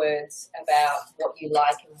 10,000 words about what you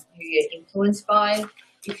like and who you're influenced by.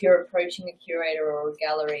 If you're approaching a curator or a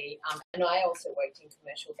gallery, and I also worked in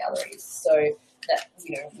commercial galleries, so that,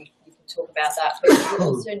 we can talk about that, but you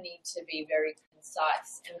also need to be very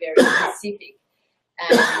concise and very specific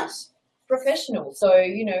and professional. So,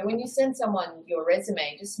 when you send someone your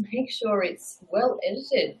resume, just make sure it's well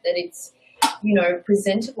edited, that it's,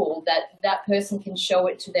 presentable, that person can show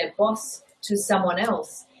it to their boss, to someone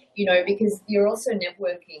else, because you're also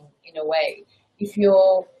networking in a way. If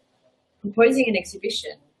you're proposing an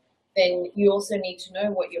exhibition, then you also need to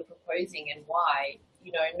know what you're proposing and why,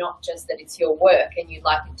 not just that it's your work and you'd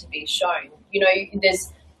like it to be shown.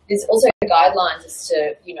 There's also guidelines as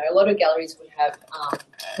to, a lot of galleries would have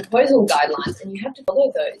proposal guidelines, and you have to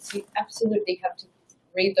follow those. You absolutely have to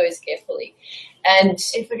read those carefully. And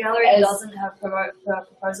if a gallery doesn't have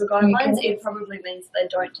proposal guidelines, it probably means they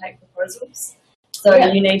don't take proposals. So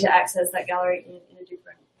you need to access that gallery in a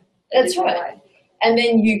different way. And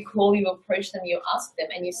then you approach them, you ask them,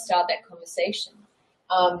 and you start that conversation.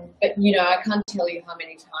 But, I can't tell you how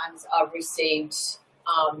many times I've received,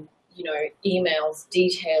 emails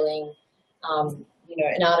detailing,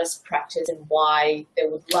 an artist's practice and why they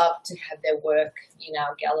would love to have their work in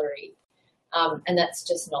our gallery. And that's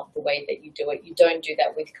just not the way that you do it. You don't do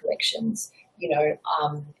that with collections.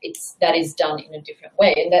 That is done in a different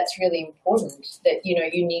way. And that's really important, that, you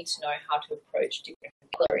need to know how to approach different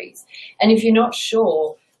galleries. And if you're not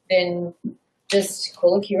sure, then just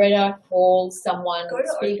call a curator, call someone, go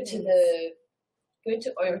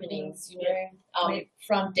to openings,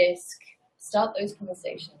 front desk, start those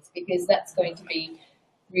conversations, because that's going to be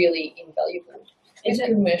really invaluable. In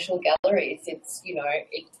commercial galleries, it's, it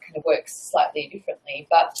kind of works slightly differently,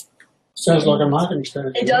 but... Sounds like a marketing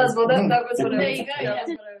strategy. It does. Well, that was what There you go. That's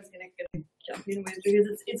what I was going to jump in with,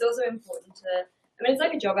 because it's also important to... it's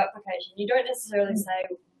like a job application. You don't necessarily say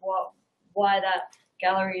why that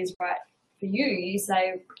gallery is right for you. You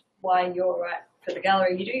say why you're right for the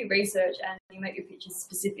gallery. You do your research and you make your pictures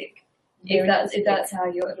specific. If that's how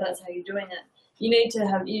you're doing it, you need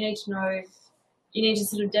to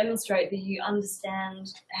sort of demonstrate that you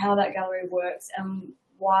understand how that gallery works and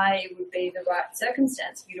why it would be the right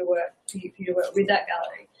circumstance for you to work with that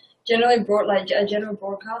gallery. Generally, a general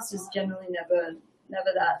broadcast is generally never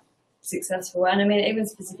that successful, and even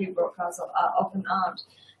specific broadcasts often aren't.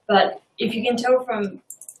 But if you can tell from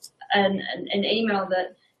an email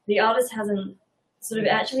that the artist hasn't sort of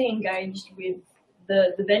actually engaged with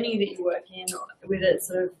the venue that you work in, with its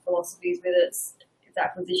sort of philosophies, with its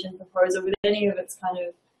acquisition proposal, with any of its kind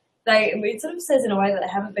of, it sort of says in a way that they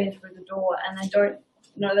haven't been through the door and they don't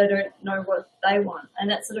know what they want, and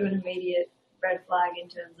that's sort of an immediate red flag in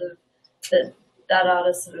terms of that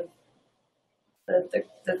artist sort of the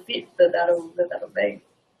fit that'll be.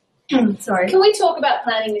 Sorry. Can we talk about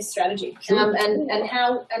planning this strategy? Sure. And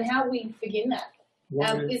how we begin that?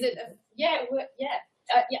 Is it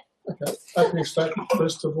Okay. Opening statement.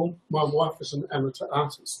 First of all, my wife is an amateur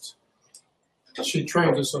artist. She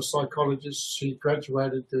trained as a psychologist. She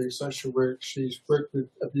graduated doing social work. She's worked with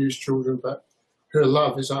abused children, but her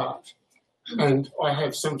love is art. And I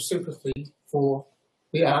have some sympathy for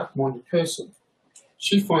the art-minded person.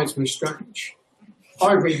 She finds me strange.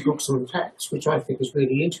 I read books on tax, which I think is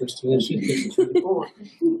really interesting, and she thinks it's really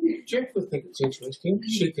boring. Jeff would think it's interesting.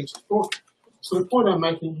 She thinks it's boring. So the point I'm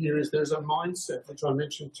making here is there's a mindset, which I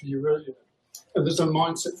mentioned to you earlier, and there's a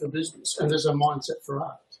mindset for business, and there's a mindset for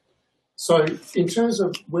art. So in terms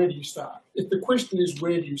of where do you start, if the question is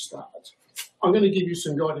where do you start, I'm going to give you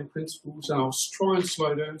some guiding principles, and I'll try and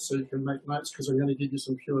slow down so you can make notes, because I'm going to give you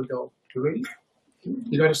some pure gold. You ready?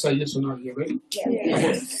 You're going to say yes or no. You ready?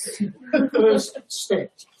 Yes. First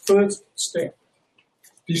step.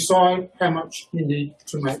 Decide how much you need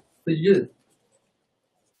to make for you.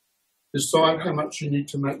 Decide how much you need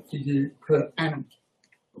to make for you per annum.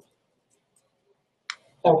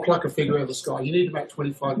 I'll pluck a figure out of the sky. You need to make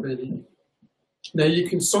 25 grand a year. Now, you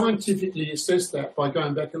can scientifically assess that by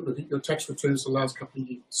going back and looking at your tax returns the last couple of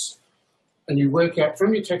years. And you work out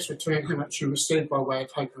from your tax return how much you received by way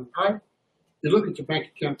of take-home pay. You look at your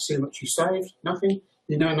bank account to see how much you saved, nothing.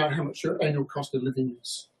 You now know how much your annual cost of living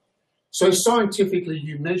is. So scientifically,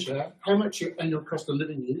 you measure how much your annual cost of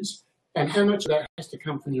living is and how much of that has to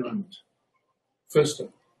come from your art. First step.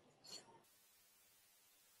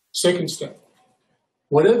 Second step.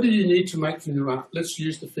 Whatever you need to make from your art, let's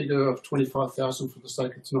use the figure of 25,000 for the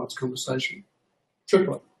sake of tonight's conversation.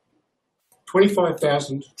 Triple it.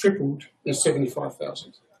 25,000 tripled is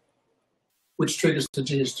 75,000, which triggers the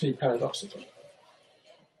GST paradoxically.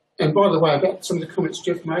 And by the way, about some of the comments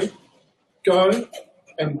Jeff made, go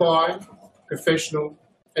and buy professional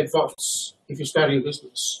advice if you're starting a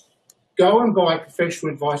business. Go and buy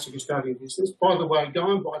professional advice if you're starting a business. By the way,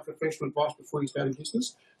 go and buy professional advice before you start a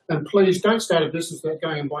business. And please don't start a business without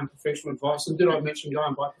going and buying professional advice. And did I mention go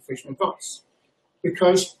and buy professional advice?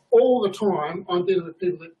 Because all the time I'm dealing with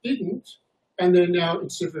people that didn't, and they're now in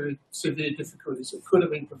severe difficulties. It could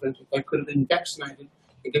have been prevented. They could have been vaccinated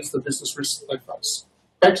against the business risks that they face.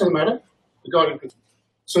 Back to the matter, the guiding principle.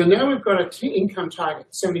 So now we've got a income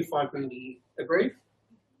target, 75 grand a year. Agreed?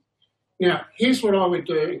 Now, here's what I would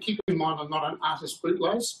do, and keep in mind I'm not an artist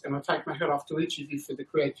bootlace, and I take my hat off to each of you for the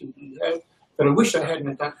creativity you have, but I wish I had and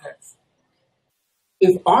I don't have.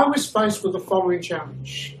 If I was faced with the following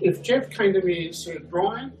challenge, if Jeff came to me and said,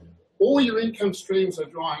 Brian, all your income streams are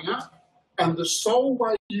drying up, and the sole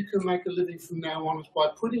way you can make a living from now on is by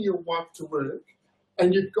putting your wife to work,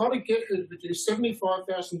 and you've got to get her to produce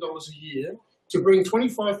 $75,000 a year to bring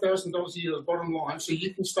 $25,000 a year to the bottom line so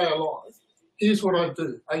you can stay alive, here's what I'd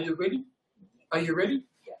do. Are you ready? Are you ready?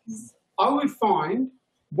 Yes. I would find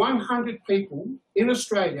 100 people in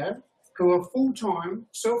Australia who are full-time,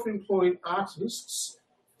 self-employed artists,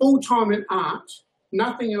 full-time in art,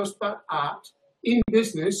 nothing else but art, in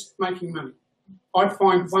business, making money. I'd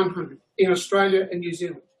find 100 in Australia and New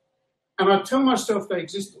Zealand. And I'd tell myself they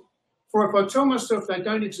existed. For if I tell myself they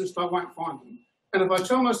don't exist, I won't find them. And if I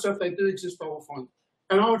tell myself they do exist, I will find them.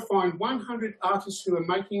 And I would find 100 artists who are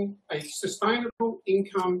making a sustainable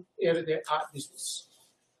income out of their art business.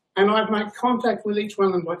 And I'd make contact with each one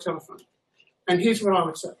of them by telephone. And here's what I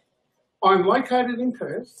would say. I'm located in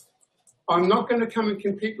Perth. I'm not going to come and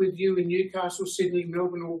compete with you in Newcastle, Sydney,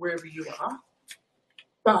 Melbourne, or wherever you are.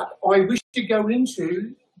 But I wish to go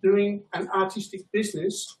into doing an artistic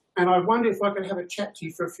business, and I wonder if I could have a chat to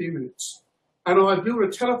you for a few minutes. And I build a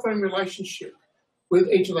telephone relationship with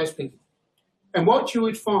each of those people. And what you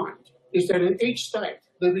would find is that in each state,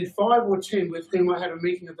 there'd be 5 or 10 with whom I had a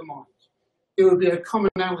meeting of the mind. There would be a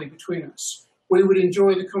commonality between us. We would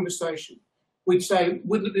enjoy the conversation. We'd say,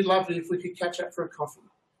 wouldn't it be lovely if we could catch up for a coffee?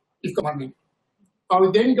 You've got my minute. I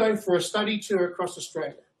would then go for a study tour across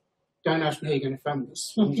Australia. Don't ask me how you're going to fund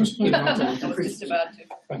this. I'm just getting on to it. I was just about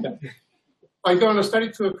to. Okay. I'd go on a study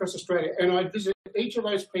tour across Australia and I'd visit each of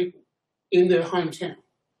those people in their hometown.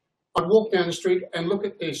 I'd walk down the street and look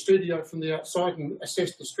at their studio from the outside and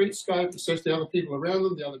assess the streetscape, assess the other people around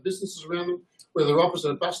them, the other businesses around them, whether they're opposite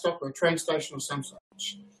a bus stop or a train station or some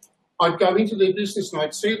such. I'd go into their business and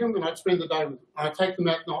I'd see them and I'd spend the day with them. I'd take them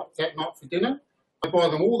that night for dinner. I'd buy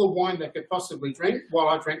them all the wine they could possibly drink while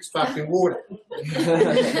I drank sparkling water.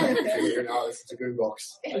 It's a good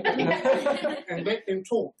box. And let them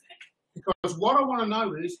talk. Because what I want to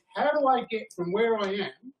know is, how do I get from where I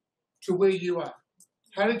am to where you are?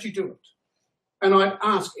 How did you do it? And I'd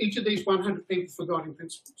ask each of these 100 people for guiding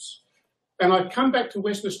principles. And I'd come back to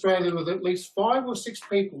Western Australia with at least 5 or 6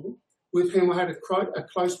 people with whom I had a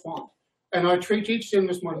close bond. And I treat each of them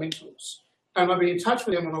as my mentors. And I'd be in touch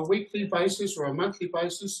with them on a weekly basis or a monthly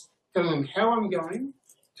basis, telling them how I'm going,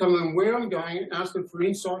 telling them where I'm going, and ask them for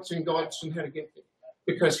insights and guidance on how to get there.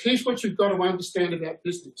 Because here's what you've got to understand about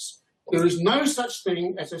business. There is no such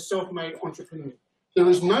thing as a self-made entrepreneur. There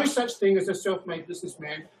is no such thing as a self-made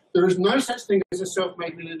businessman. There is no such thing as a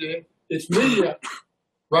self-made millionaire. It's media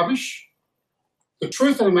rubbish. The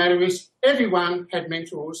truth of the matter is everyone had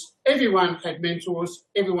mentors. Everyone had mentors.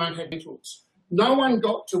 Everyone had mentors. No one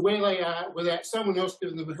got to where they are without someone else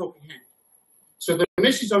giving them a helping hand. So the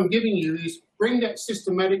message I'm giving you is bring that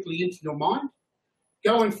systematically into your mind.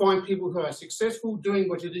 Go and find people who are successful doing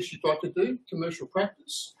what it is you'd like to do, commercial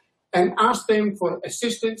practice, and ask them for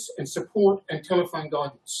assistance and support and telephone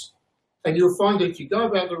guidance. And you'll find that if you go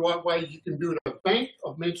about the right way, you can build a bank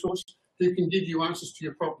of mentors who can give you answers to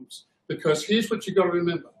your problems. Because here's what you've got to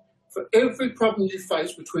remember. For every problem you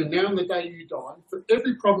face between now and the day you die, for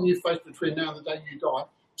every problem you face between now and the day you die,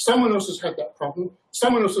 someone else has had that problem,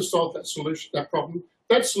 someone else has solved that solution, that problem,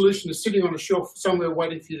 that solution is sitting on a shelf somewhere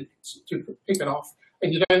waiting for you to pick it off,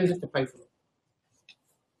 and you don't have to pay for it.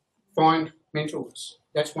 Find mentors.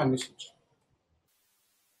 That's my message.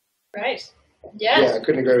 Right. Yeah. Yeah, I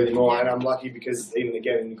couldn't agree with you more. And I'm lucky because even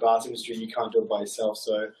again in the glass industry, you can't do it by yourself.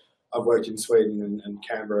 So I've worked in Sweden and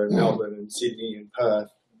Canberra and Melbourne and Sydney and Perth,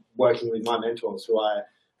 working with my mentors who I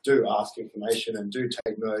do ask information and do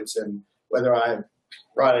take notes, and whether I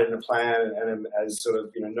write it in a plan and as sort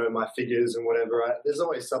of, know my figures and whatever, there's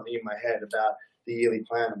always something in my head about the yearly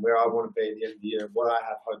plan and where I want to be at the end of the year, what I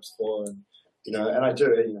have hopes for, and and I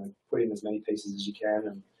do, put in as many pieces as you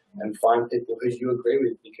can and find people who you agree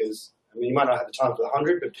with, because you might not have the time for the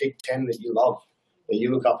 100, but pick 10 that you love, that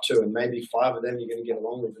you look up to, and maybe 5 of them you're going to get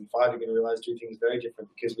along with, and 5 you're going to realise do things very different,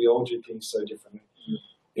 because we all do things so differently.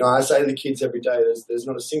 I say to the kids every day, there's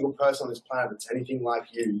not a single person on this planet that's anything like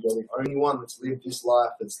you. You're the only one that's lived this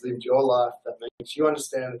life, that's lived your life, that makes you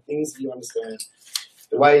understand the things that you understand.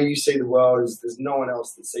 The way you see the world is there's no one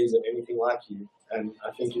else that sees it anything like you. And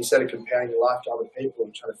I think instead of comparing your life to other people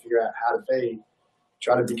and trying to figure out how to be,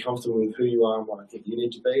 try to be comfortable with who you are and what I think you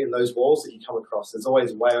need to be. And those walls that you come across, there's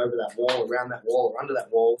always a way over that wall, around that wall, or under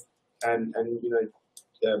that wall. And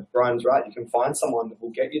Brian's right, you can find someone that will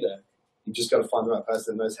get you there. You just got to find the right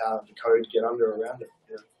person that knows how to code to get under or around it.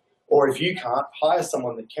 Or if you can't, hire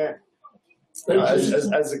someone that can.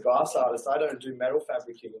 As a glass artist, I don't do metal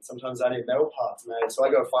fabricating, and sometimes I need metal parts made, so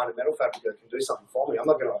I go find a metal fabricator that can do something for me. I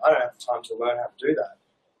don't have the time to learn how to do that.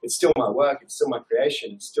 It's still my work, it's still my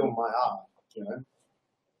creation, it's still my art.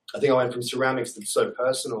 I think I went from ceramics that's so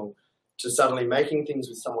personal to suddenly making things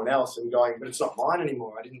with someone else and going, but it's not mine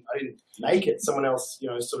anymore. I didn't make it. Someone else,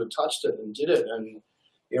 sort of touched it and did it. And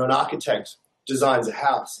an architect designs a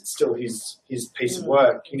house. It's still his piece of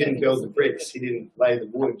work. He didn't build the bricks. He didn't lay the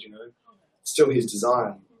wood. It's still his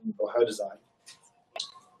design or her design.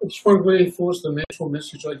 I just want to reinforce the mental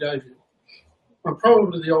message I gave you. I'm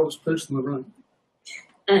probably the oldest person in the room,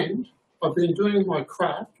 and I've been doing my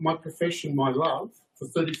craft, my profession, my love for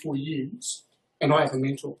 34 years, and I have a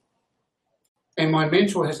mentor. And my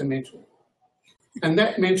mentor has a mentor. And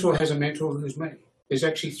that mentor has a mentor who's me. There's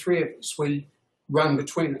actually 3 of us. We run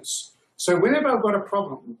between us. So whenever I've got a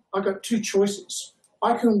problem, I've got 2 choices.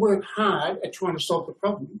 I can work hard at trying to solve the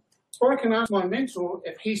problem, or I can ask my mentor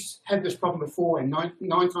if he's had this problem before, and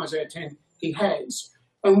 9 times out of 10 he has.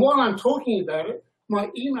 And while I'm talking about it, my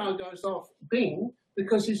email goes off Bing,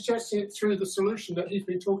 because he's just sent through the solution that he's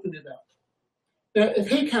been talking about. Now, if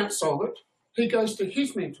he can't solve it, he goes to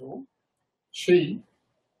his mentor.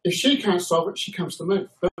 If she can't solve it, she comes to me.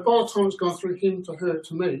 But by the time it's gone through him to her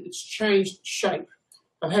to me, it's changed shape.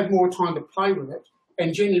 I've had more time to play with it,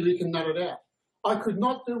 and Jenny, we can nut it out. I could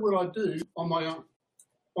not do what I do on my own.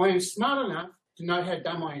 I am smart enough to know how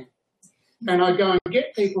dumb I am. And I go and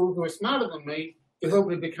get people who are smarter than me to help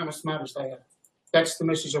me become as smart as they are. That's the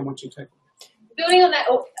message I want you to take. Building on that,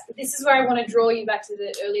 this is where I want to draw you back to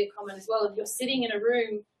the earlier comment as well. If you're sitting in a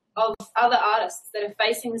room of other artists that are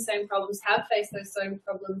facing the same problems, have faced those same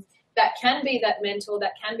problems, that can be that mentor,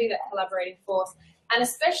 that can be that collaborating force. And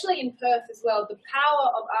especially in Perth as well, the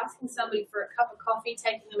power of asking somebody for a cup of coffee,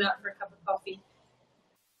 taking them out for a cup of coffee.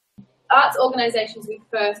 Arts organisations within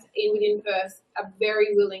Perth are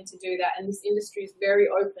very willing to do that, and this industry is very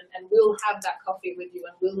open and will have that coffee with you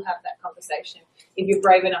and will have that conversation if you're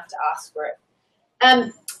brave enough to ask for it.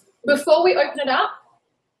 Before we open it up,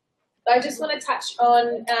 I just want to touch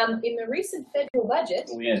on in the recent federal budget.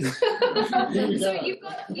 Oh, yes. So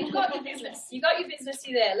you've got your business. You got your business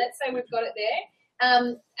there. Let's say we've got it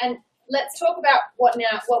there, and let's talk about what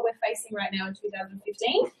we're facing right now in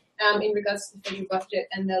 2015 in regards to the federal budget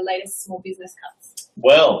and the latest small business cuts.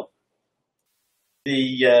 Well,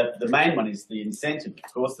 the main one is the incentive,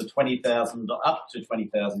 of course, the $20,000 up to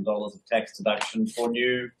 $20,000 of tax deduction for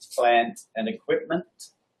new plant and equipment,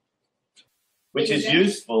 which is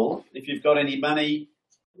useful if you've got any money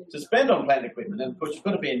to spend on plant and equipment. And of course, you've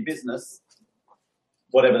got to be in business,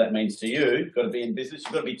 whatever that means to you. You've got to be in business.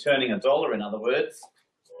 You've got to be turning a dollar, in other words,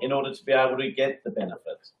 in order to be able to get the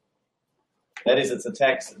benefit. That is, it's a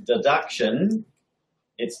tax deduction.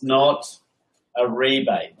 It's not a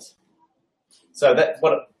rebate. So that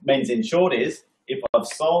what it means in short is, if I've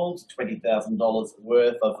sold $20,000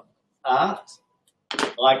 worth of art,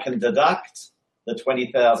 I can deduct the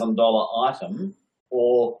 $20,000 item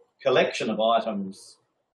or collection of items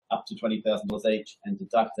up to $20,000 each and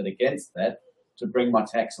deduct it against that to bring my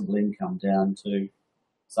taxable income down to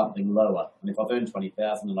something lower. And if I've earned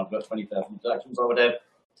 $20,000 and I've got 20,000 deductions, I would have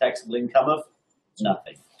taxable income of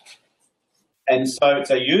nothing. And so it's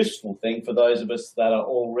a useful thing for those of us that are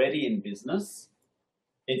already in business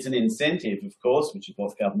It's an incentive, of course, which is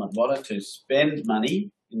what government wanted, to spend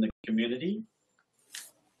money in the community.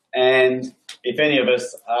 And if any of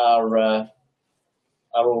us are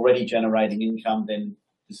already generating income, then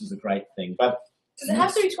this is a great thing. But does it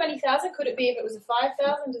have to be 20,000? Could it be if it was a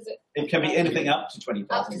 5,000? Does it? It can be anything up to Up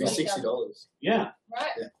 20,000. to It can be $60. Yeah,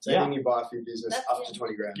 Right. Yeah. So anything you buy for your business That's up to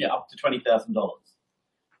 20 grand. yeah, up to $20,000.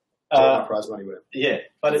 Prize money with it. Yeah,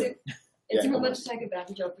 but It's Yeah. important to take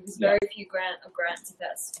advantage of because very few grants, if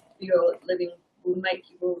that's your living, will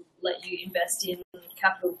let you invest in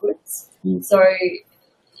capital goods. Mm. So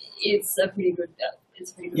it's a pretty good.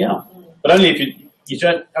 yeah, but only if you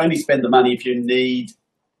don't only spend the money if you need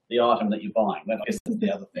the item that you're buying. That I guess is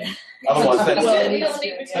the other thing. Otherwise, that's, Well, you don't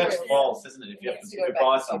need that's materials. false, isn't it? If you have to, if you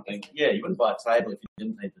buy something, yeah, you wouldn't buy a table if you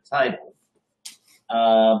didn't need the table.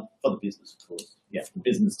 For the business, of course. Yeah, the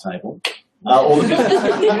business table. Or the business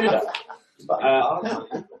computer.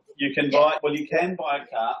 You can buy. Well, you can buy a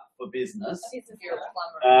car for business. If you're a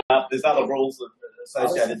plumber. There's other rules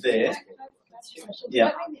associated there.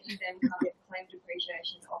 Yeah. Does that mean that you then can't get claim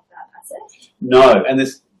depreciation off that asset? No, and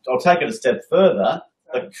this. I'll take it a step further.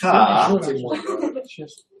 The car, you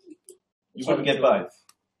wouldn't get both.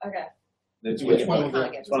 Okay. It's Yeah. one or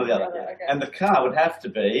the other. Okay. And the car would have to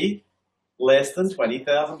be less than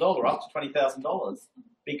 $20,000, up to $20,000,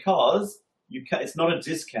 because it's not a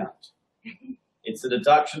discount. It's a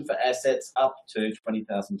deduction for assets up to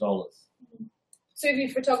 $20,000. So if you're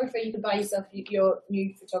a photographer, you could buy yourself your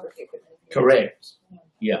new photography equipment. Correct.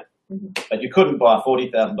 Yeah. But you couldn't buy a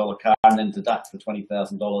 $40,000 car and then deduct for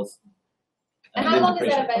 $20,000. And how long is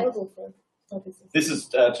that available for business? This is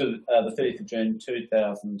to the 30th of June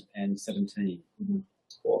 2017.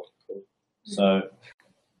 Cool. So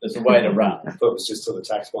there's a way to run. I thought it was just till the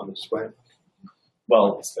tax one that just went.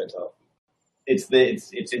 Well, It's spent up. it's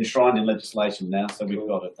enshrined in legislation now, so we've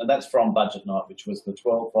got it. And that's from budget night, which was the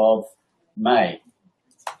 12th of May.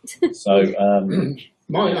 So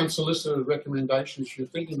My unsolicited recommendation, if you're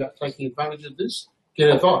thinking about taking advantage of this, get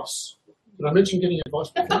advice. Did I mention getting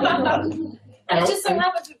advice before? And it just so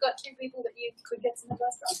happens we've got two people that you could get some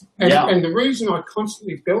advice from. And the reason I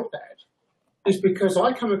constantly built that is because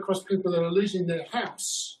I come across people that are losing their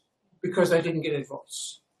house because they didn't get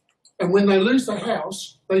advice. And when they lose the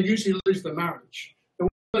house, they usually lose the marriage. And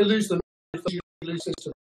when they lose the marriage, they usually lose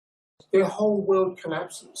their whole world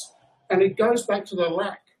collapses. And it goes back to the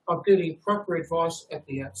lack of getting proper advice at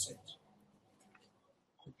the outset.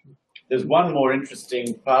 there's one more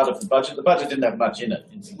interesting part of the budget. The budget didn't have much in it,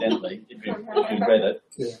 incidentally, if you read it.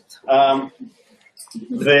 Yeah.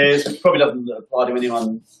 There's probably doesn't apply to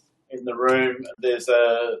anyone in the room. There's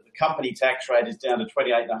the company tax rate is down to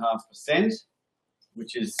 28.5%,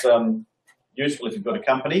 which is useful if you've got a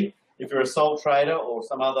company. If you're a sole trader or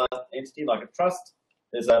some other entity like a trust,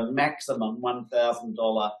 there's a maximum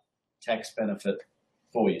 $1,000 tax benefit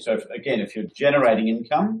for you. So if you're generating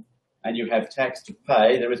income and you have tax to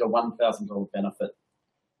pay, there is a $1,000 benefit.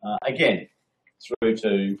 Again, through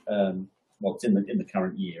to it's in the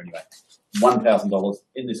current year anyway. $1,000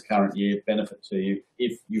 in this current year benefit to you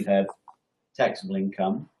if you have taxable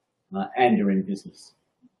income and you're in business.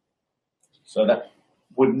 So that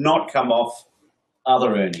would not come off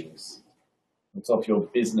other earnings. It's off your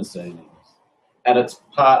business earnings, and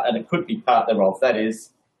it could be part thereof. That is,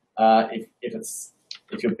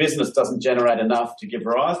 if your business doesn't generate enough to give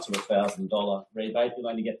rise to a $1,000 rebate, you'll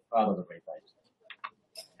only get part of the rebate.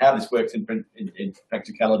 How this works in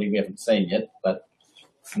practicality, we haven't seen yet, but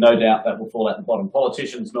no doubt that will fall at the bottom.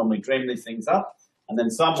 Politicians normally dream these things up, and then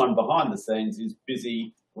someone behind the scenes is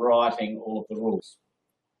busy writing all of the rules,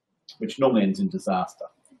 which normally ends in disaster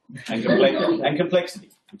and complexity,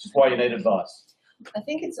 which is why you need advice. I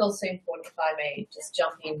think it's also important, if I may just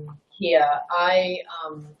jump in here. I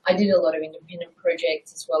did a lot of independent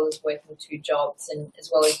projects as well as working 2 jobs and as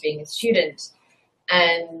well as being a student.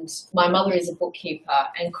 And my mother is a bookkeeper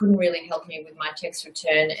and couldn't really help me with my tax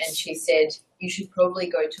return. And she said, you should probably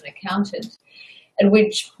go to an accountant. At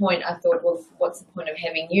which point I thought, well, what's the point of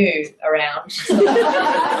having you around?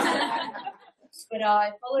 But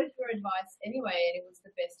I followed her advice anyway, and it was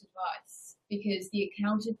the best advice because the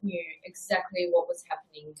accountant knew exactly what was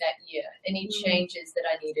happening that year, any changes that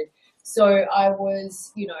I needed. So I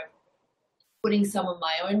was, putting some of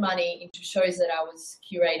my own money into shows that I was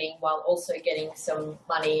curating while also getting some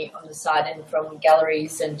money on the side and from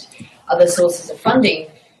galleries and other sources of funding.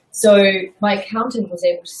 So my accountant was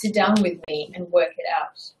able to sit down with me and work it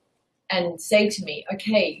out and say to me,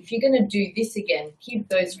 okay, if you're going to do this again, keep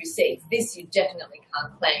those receipts. This you definitely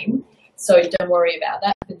can't claim, so don't worry about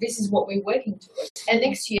that. But this is what we're working towards. And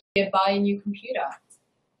next year, buy a new computer.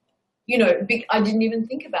 you know, I didn't even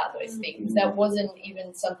think about those things. That wasn't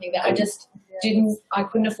even something that I just I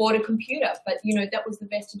couldn't afford a computer. But, you know, that was the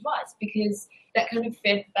best advice, because that kind of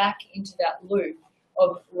fed back into that loop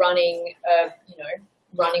of running, you know,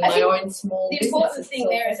 running my own small business. The important thing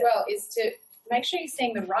there as well is to make sure you're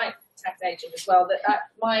seeing the right tax agent as well. That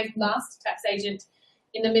my last tax agent,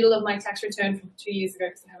 in the middle of my tax return from 2 years ago,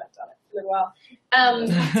 because I haven't done it for a little while,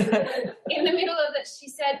 in the middle of it, she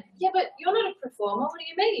said, "Yeah, but you're not a performer. What do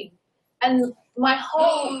you mean?" And my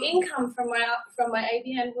whole income from my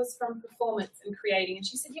ABN was from performance and creating. And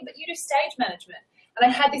she said, "Yeah, but you do stage management." And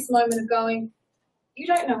I had this moment of going, "You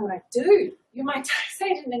don't know what I do. You're my tax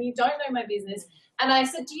agent and you don't know my business." And I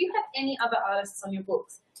said, "Do you have any other artists on your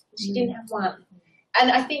books?" And she didn't have one. And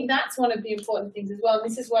I think that's one of the important things as well. And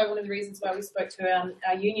this is why one of the reasons why we spoke to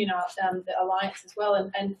our union, the Alliance as well,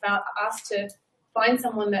 and asked to find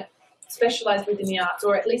someone that specialised within the arts,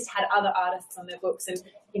 or at least had other artists on their books. And,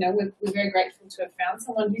 you know, we're very grateful to have found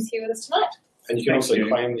someone who's here with us tonight. And you can also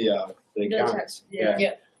claim the accounts.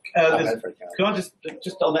 Yeah. Can I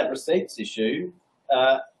just on that receipts issue,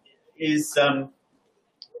 is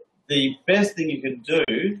the best thing you can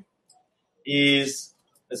do is,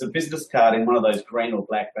 there's a business card in one of those green or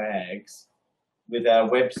black bags with our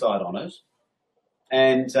website on it.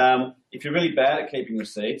 And if you're really bad at keeping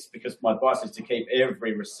receipts, because my advice is to keep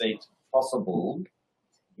every receipt possible,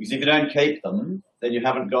 because if you don't keep them, then you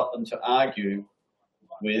haven't got them to argue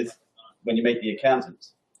with when you meet the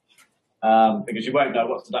accountant, because you won't know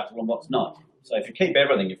what's deductible and what's not. So if you keep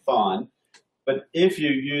everything, you're fine. But if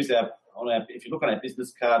you use if you look on our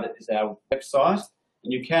business card, it is our website,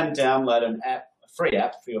 and you can download an app, free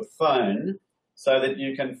app for your phone, so that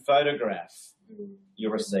you can photograph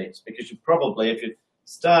your receipts, because you probably, if you're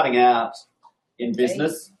starting out in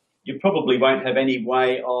business, you probably won't have any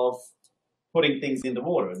way of putting things into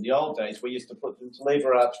order. In the old days, we used to put them to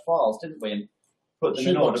lever arch files, didn't we, and put them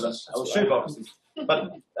in order. Shoeboxes.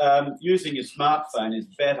 But using your smartphone is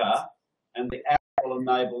better, and the app will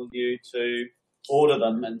enable you to order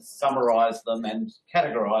them and summarise them and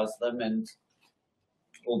categorise them and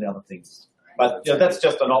all the other things. But you know, that's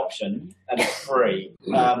just an option, and it's free.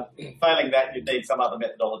 Failing that, you'd need some other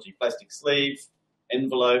methodology: plastic sleeve,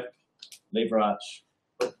 envelope, lever arch.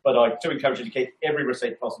 But I do encourage you to keep every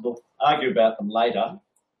receipt possible. Argue about them later,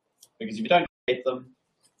 because if you don't keep them,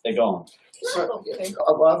 they're gone. So,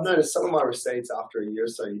 I've noticed some of my receipts after a year or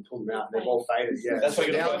so, you pull them out, and they've all faded. Yeah, that's why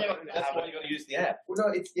you got to use the app. Well,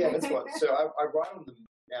 no, that's what. So I write on them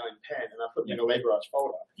now in pen, and I put them in a lever arch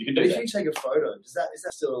folder. You can do that. If you take a photo, is that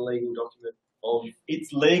still a legal document?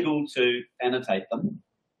 It's legal to annotate them.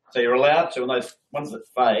 So you're allowed to, and those ones that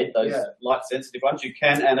fade, those light sensitive ones, you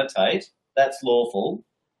can annotate. That's lawful,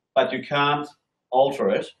 but you can't alter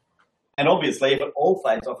it. And obviously, if it all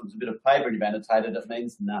fades off, it's a bit of paper and you've annotated, it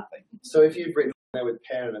means nothing. So if you've written there with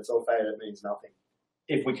pen and it's all faded, it means nothing.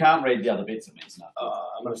 If we can't read the other bits, it means nothing.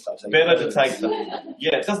 I'm going to start taking better to take them.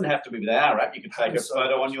 Yeah, it doesn't have to be with our app. You can take a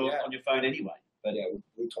photo on your phone anyway. But yeah,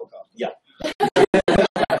 we'll talk after. Yeah.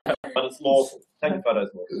 But it's lawful. Taking photos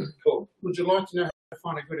is lawful. Cool. Would you like to know how to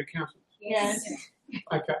find a good accountant? Yes.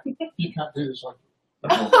 Okay. You can't do this.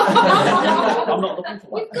 I'm not looking for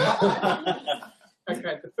one.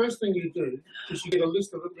 Okay, the first thing you do is you get a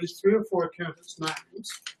list of at least 3 or 4 accountants' names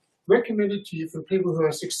recommended to you from people who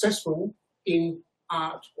are successful in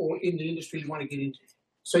art or in the industry you want to get into.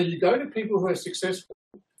 So you go to people who are successful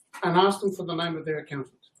and ask them for the name of their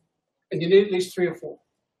accountant. And you need at least 3 or 4.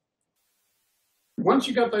 Once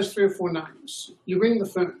you got those 3 or 4 names, you ring the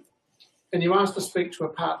firm and you ask to speak to a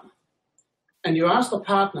partner. And you ask the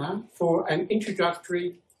partner for an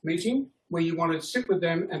introductory meeting where you want to sit with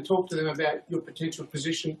them and talk to them about your potential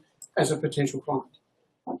position as a potential client.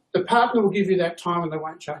 The partner will give you that time and they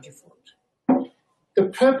won't charge you for it. The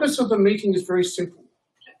purpose of the meeting is very simple.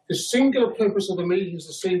 The singular purpose of the meeting is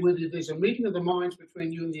to see whether there's a meeting of the minds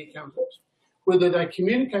between you and the accountant, whether they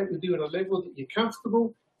communicate with you at a level that you're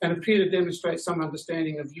comfortable and appear to demonstrate some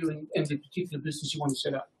understanding of you and the particular business you want to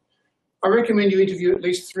set up. I recommend you interview at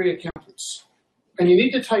least 3 accountants. And you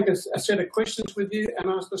need to take a set of questions with you and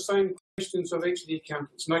ask the same questions of each of the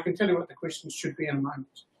accountants. And I can tell you what the questions should be in a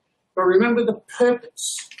moment. But remember, the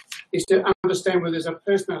purpose is to understand whether there's a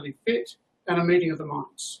personality fit and a meeting of the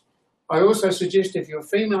minds. I also suggest if you're a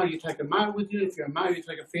female, you take a male with you. If you're a male, you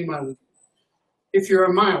take a female with you. If you're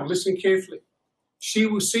a male, listen carefully. She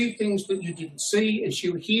will see things that you didn't see, and she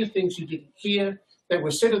will hear things you didn't hear that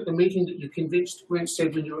were said at the meeting that you're convinced weren't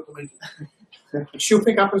said when you were at the meeting. She'll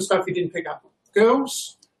pick up on stuff you didn't pick up on.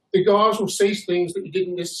 Girls, the guys will see things that you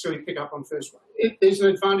didn't necessarily pick up on first. There's an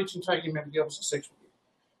advantage in taking a member of the opposite sex with you.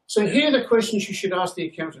 So here are the questions you should ask the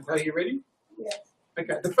accountant. Are you ready? Yes.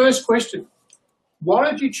 Okay, the first question. Why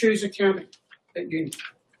did you choose accounting at uni?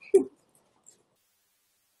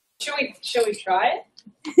 Shall we try it?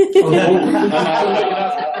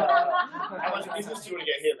 How much business do you want to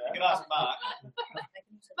get here, man? You can ask Mark.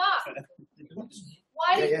 Mark,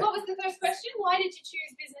 what was the first question? Why did you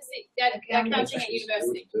choose business accounting at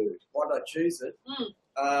university? Why did I choose it?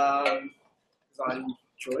 Because I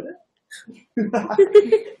enjoyed it.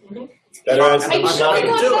 It's better as Are you sure I you can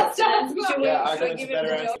want do that it. stuff? Yeah, I think it's a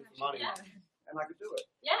better answer for money. Yeah. And I could do it.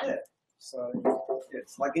 Yeah. So, yeah,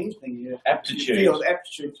 it's like anything. You Aptitude. feel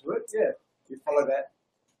aptitude to it. Yeah. You follow that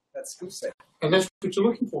skill set. And that's what you're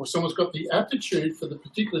looking for. Someone's got the aptitude for the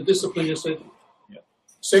particular discipline you're seeking. Yeah.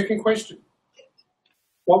 Second question.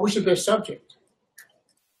 What was your best subject?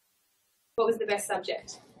 What was the best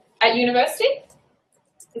subject? At university?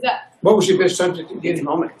 Is that? What was your best subject at uni?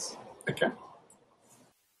 Economics. Okay.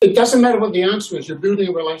 It doesn't matter what the answer is. You're building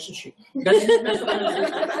a relationship. That's You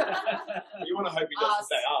want to hope he doesn't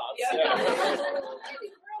say arts. Yeah.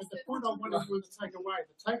 But the point I wanted you to take away,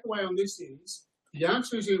 the takeaway on this is, the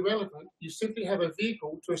answer is irrelevant. You simply have a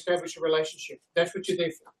vehicle to establish a relationship. That's what you're there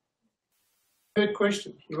for. Third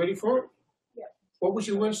question. You ready for it? Yeah. What was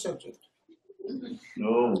your worst subject?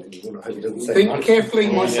 No. Think carefully,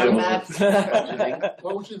 my son. Maths.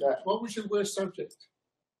 What was your worst subject?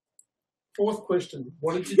 Fourth question.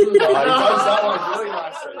 What did you do Oh, he about does that one really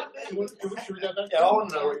nicely. it? Should we go back? Yeah, I want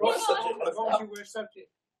to know what your What worst subject was. was your worst subject?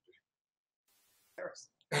 Paris.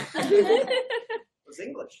 It was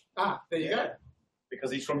English. Ah, there you go. Because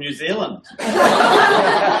he's from New Zealand. Okay,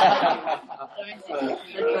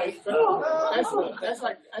 so as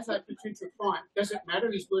a potential client, does it matter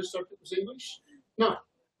his worst subject was English? No.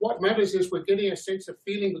 What matters is we're getting a sense of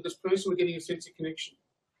feeling with this person, we're getting a sense of connection.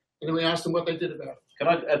 And then we ask them what they did about it. Can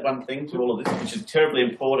I add one thing to all of this, which is terribly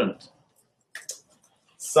important?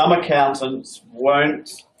 Some accountants won't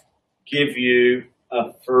give you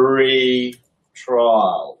a free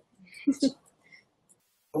trial. Of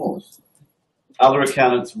course. Other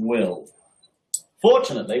accountants will.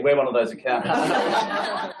 Fortunately, we're one of those accountants.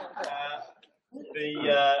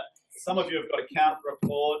 Some of you have got account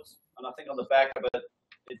reports, and I think on the back of it,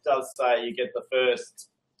 it does say you get the first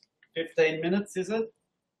 15 minutes, is it?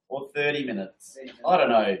 Or 30 minutes? I don't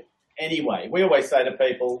know. Anyway, we always say to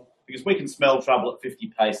people, because we can smell trouble at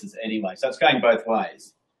 50 paces anyway, so it's going both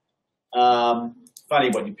ways. Funny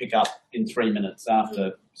what you pick up in 3 minutes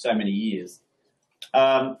after so many years.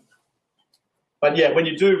 But yeah, when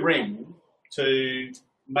you do ring to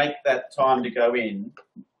make that time to go in,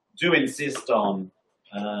 do insist on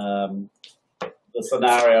the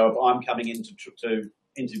scenario of I'm coming in to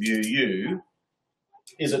interview you.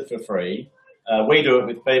 Is it for free? We do it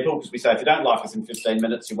with people because we say if you don't like us in 15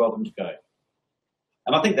 minutes, you're welcome to go.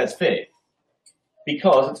 And I think that's fair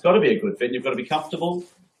because it's got to be a good fit and you've got to be comfortable.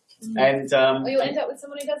 And Or you'll end up with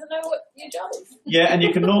someone who doesn't know what your job is. yeah, and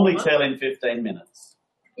you can normally tell in 15 minutes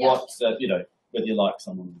Yeah. what, whether you like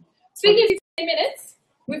someone. Speaking of 15 minutes,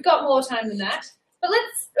 we've got more time than that. But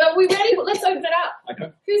are we ready? Let's open it up.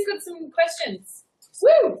 Okay. Who's got some questions?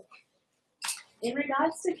 Woo! In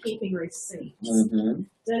regards to keeping receipts, Mm-hmm.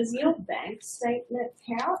 does your bank statement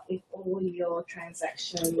count if all your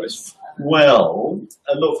transactions? Well,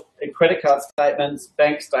 look, credit card statements,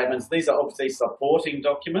 bank statements, these are obviously supporting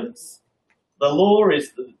documents. The law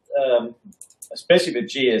is, especially with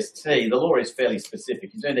GST, the law is fairly specific.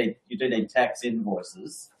 You do need tax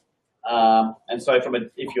invoices. And so if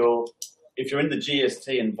you're in the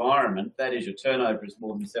GST environment, that is your turnover is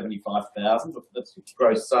more than 75,000, that's your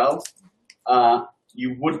gross sales.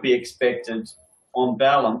 You would be expected, on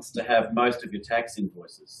balance, to have most of your tax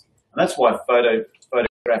invoices. And that's why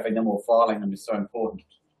photographing them or filing them is so important.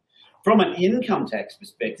 From an income tax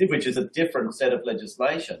perspective, which is a different set of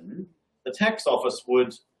legislation, the tax office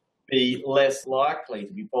would be less likely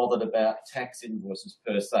to be bothered about tax invoices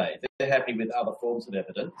per se. They're happy with other forms of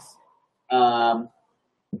evidence.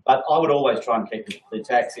 But I would always try and keep the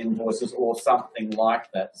tax invoices or something like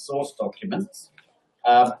that, source documents.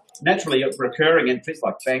 Naturally, recurring entries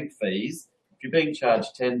like bank fees, if you're being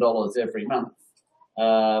charged $10 every month,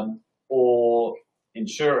 or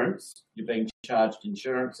insurance, you're being charged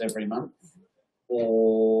insurance every month,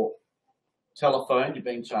 or telephone, you're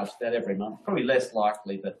being charged that every month, probably less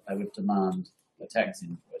likely that they would demand a tax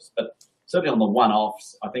invoice. But certainly on the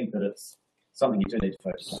one-offs, I think that it's something you do need to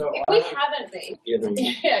focus on. So If we haven't been,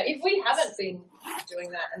 if we haven't been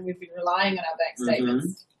doing that and we've been relying on our bank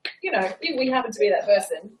statements, if we happen to be that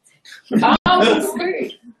person, are we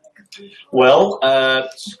screwed? Well,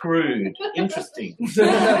 screwed. Interesting.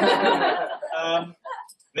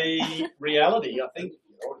 The reality, I think,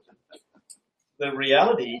 the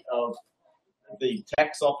reality of the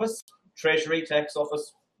tax office, Treasury, tax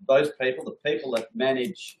office, those people, the people that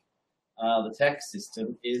manage the tax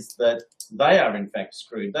system, is that they are in fact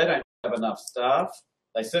screwed. They don't have enough staff.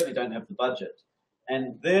 They certainly don't have the budget.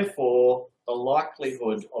 And therefore, the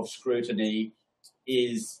likelihood of scrutiny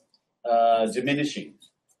is diminishing.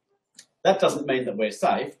 That doesn't mean that we're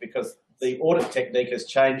safe, because the audit technique has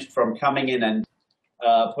changed from coming in and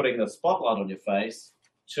putting the spotlight on your face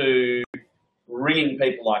to ringing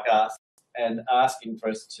people like us and asking for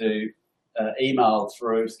us to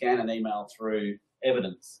scan and email through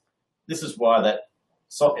evidence. This is why that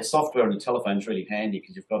software on the telephone is really handy,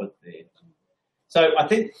 because you've got it there. So I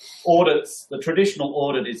think audits, the traditional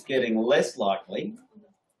audit, is getting less likely,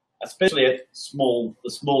 especially at the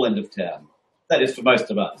small end of town. That is for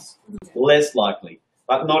most of us. Less likely,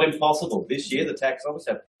 but not impossible. This year, the tax office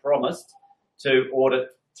have promised to audit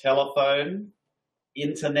telephone,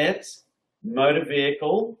 internet, motor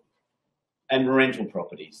vehicle, and rental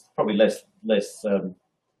properties. Probably less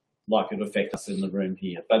likely to affect us in the room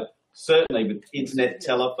here, but certainly with internet,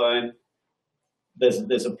 telephone,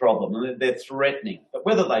 there's a problem, and they're threatening. But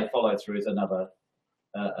whether they follow through is another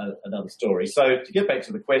story. So to get back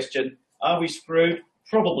to the question, are we screwed?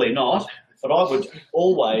 Probably not, but I would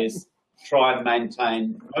always try and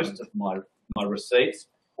maintain most of my receipts,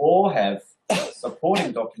 or have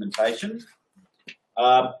supporting documentation.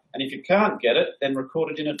 And if you can't get it, then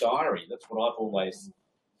record it in a diary. That's what I've always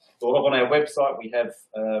thought of. On our website, we have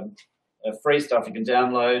free stuff you can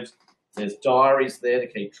download. There's diaries there to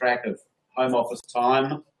keep track of home office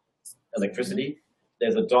time, electricity.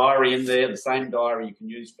 There's a diary in there, the same diary you can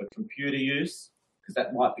use for computer use, because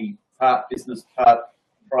that might be part business, part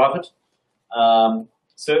private.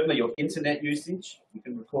 Certainly your internet usage, you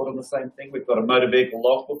can record on the same thing. We've got a motor vehicle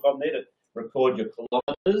logbook on there to record your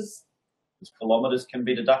kilometres, because kilometres can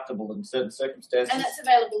be deductible in certain circumstances. And that's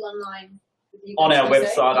available online? On our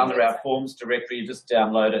website, under our forms directory, you just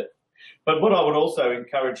download it. But what I would also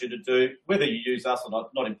encourage you to do, whether you use us or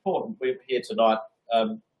not important, we're here tonight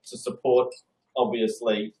to support,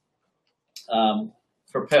 obviously,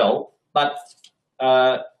 Propel. But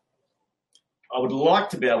I would like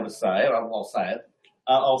to be able to say,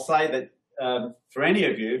 I'll say that for any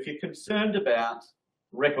of you, if you're concerned about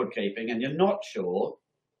record keeping and you're not sure,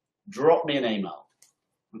 drop me an email,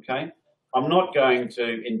 okay? I'm not going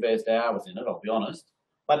to invest hours in it, I'll be honest,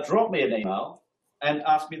 but drop me an email and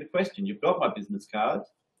ask me the question. You've got my business card.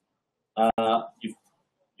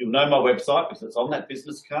 You'll know my website because it's on that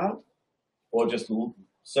business card, or just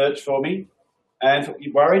search for me. And if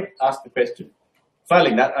you're worried, ask the question.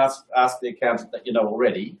 Failing that, ask the accountant that you know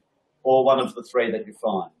already, or one of the three that you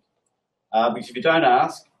find. Because if you don't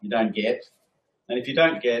ask, you don't get. And if you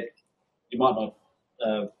don't get, you might not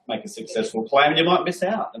make a successful claim, and you might miss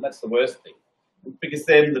out. And that's the worst thing, because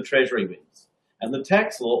then the Treasury wins. And the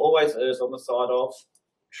tax law always errs on the side of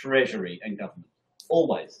Treasury and government.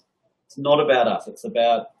 Always. It's not about us, it's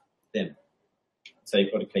about them. So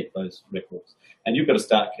you've got to keep those records. And you've got to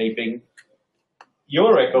start keeping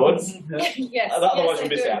your records. Yes. Otherwise yes, you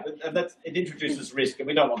miss out. And it introduces risk, and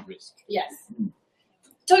we don't want risk. Yes.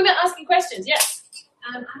 Talking about asking questions, yes.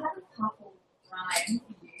 I have a couple, Ryan,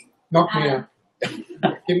 for you. Knock me out.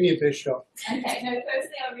 Give me a best shot. Okay, no,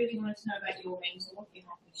 firstly, I really wanted to know about your mentor, if you're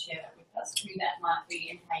happy to share that with us, who that might be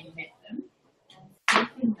and how you met them. And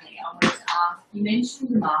secondly, I wanted to ask, you mentioned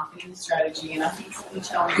the marketing strategy, and I think the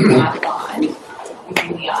challenge you outlined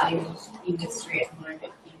within the art industry at the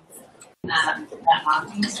moment is that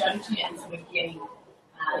marketing strategy and sort of getting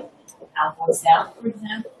our voice out, for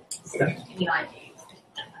example. So, any ideas?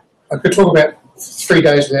 I could talk about 3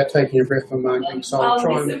 days without taking a breath on marketing, so I'll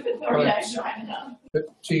try and...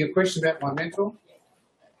 But to your question about my mentor,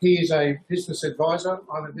 he is a business advisor.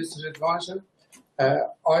 I'm a business advisor.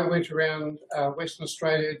 I went around Western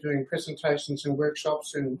Australia doing presentations and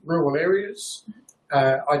workshops in rural areas.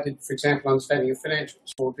 I did, for example, understanding of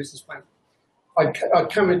financials or business planning. I'd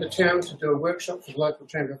come into town to do a workshop for the local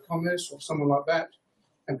Chamber of Commerce or someone like that,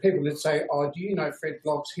 and people would say, oh, do you know Fred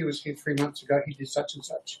Bloggs? He was here 3 months ago, he did such and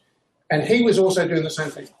such. And he was also doing the same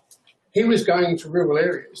thing. He was going to rural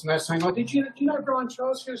areas, and they were saying, oh, do you know Brian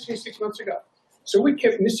Charles? He was here 6 months ago. So we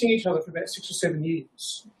kept missing each other for about 6 or 7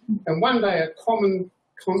 years. And one day a common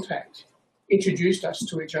contact introduced us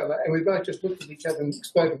to each other, and we both just looked at each other and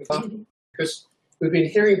exploded with laughter, because we've been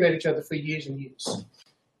hearing about each other for years and years.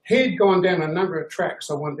 He'd gone down a number of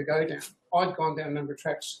tracks I wanted to go down. I'd gone down a number of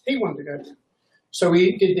tracks he wanted to go down. So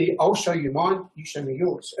we did the I'll show you mine, you show me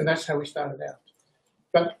yours, and that's how we started out.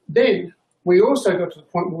 But then we also got to the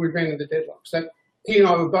point where we ran into deadlocks, that he and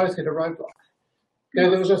I were both at a roadblock. Now,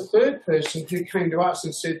 there was a third person who came to us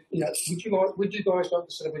and said, you know, would you guys like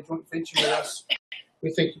to set up a joint venture with us?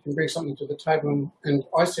 We think you can bring something to the table. And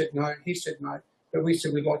I said no, he said no, but we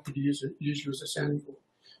said we'd like to use you as a sounding board.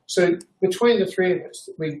 So between the three of us,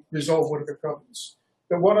 we resolved whatever problems.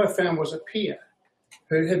 But what I found was a peer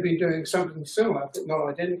who had been doing something similar, but not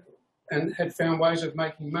identical, and had found ways of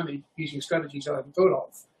making money using strategies I hadn't thought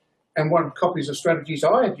of, and wanted copies of strategies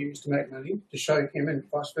I had used to make money to show him, and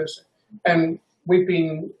vice versa. And we've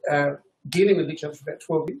been dealing with each other for about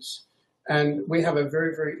 12 years, and we have a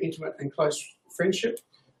very, very intimate and close friendship.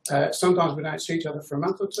 Sometimes we don't see each other for a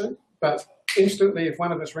month or two, but instantly, if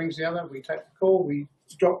one of us rings the other, we take the call, we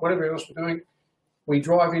drop whatever else we're doing, we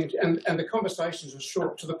drive in, and the conversations are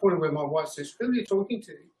short to the point where my wife says, "Who are you talking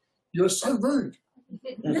to? You're so rude."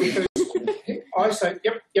 Because I say,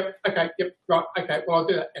 yep, okay, yep, right, okay, well, I'll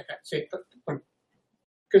do that, okay, see,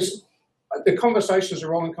 because the conversations are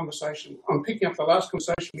rolling conversation. I'm picking up the last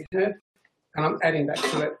conversation we had, and I'm adding back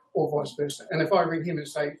to it, or vice versa. And if I ring him and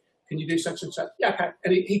say, "Can you do such and such?" Yeah, okay,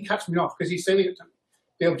 and he cuts me off because he's sending it to me.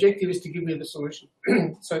 The objective is to give me the solution.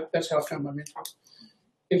 So that's how I found my mentor.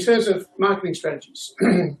 In terms of marketing strategies,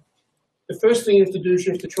 the first thing you have to do is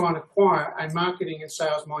you have to try and acquire a marketing and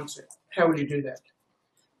sales mindset. How will you do that?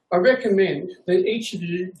 I recommend that each of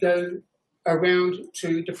you go around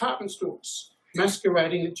to department stores,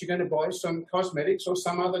 masquerading that you're going to buy some cosmetics or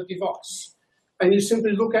some other device. And you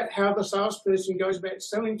simply look at how the salesperson goes about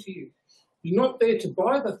selling to you. You're not there to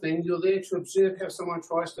buy the thing, you're there to observe how someone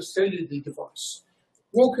tries to sell you the device.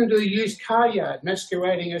 Walk into a used car yard,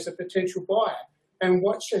 masquerading as a potential buyer, and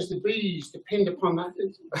watch as the bees descend upon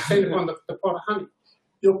the pot of honey.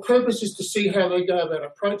 Your purpose is to see how they go about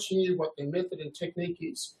approaching you, what their method and technique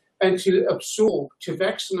is, and to absorb, to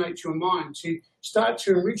vaccinate your mind, to start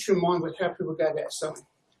to enrich your mind with how people go about selling.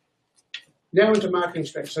 Now into marketing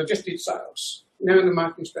strategies. I just did sales. Now into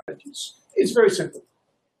marketing strategies. It's very simple.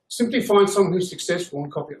 Simply find someone who's successful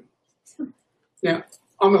and copy them. Now,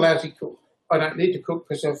 I'm a lousy cook. I don't need to cook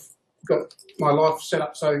because I've got my life set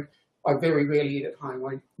up so I very rarely eat at home.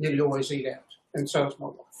 I nearly always eat out, and so is my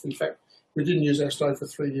wife. In fact, we didn't use our stove for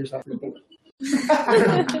 3 years after we bought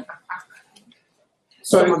it.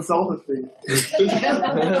 Someone sold it for you. If I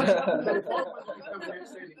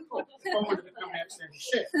wanted to become an outstanding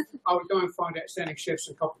chef, I would go and find outstanding chefs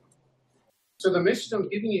and copy them. So the message I'm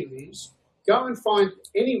giving you is, go and find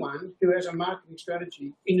anyone who has a marketing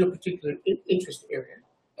strategy in your particular interest area.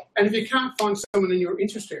 And if you can't find someone in your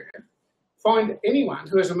interest area, find anyone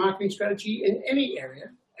who has a marketing strategy in any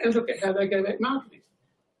area and look at how they go about marketing.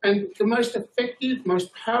 And the most effective,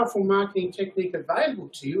 most powerful marketing technique available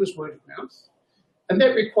to you is word of mouth. And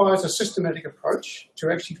that requires a systematic approach to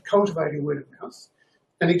actually cultivating word of mouth.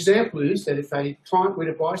 An example is that if a client were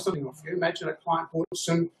to buy something off you, imagine a client bought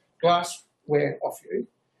some glassware off you,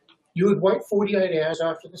 you would wait 48 hours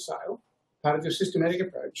after the sale, part of your systematic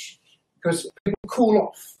approach, because people cool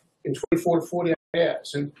off in 24 to 48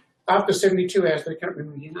 hours. And after 72 hours, they can't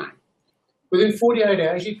remember your name. Within 48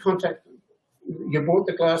 hours, you contact them. You bought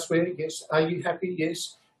the glassware, yes. Are you happy?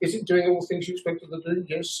 Yes. Is it doing all the things you expected to do?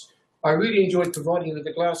 Yes. I really enjoyed providing you with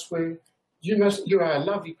the glassware. You are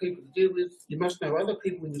lovely people to deal with. You must know other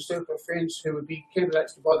people in your circle of friends who would be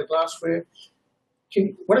candidates to buy the glassware.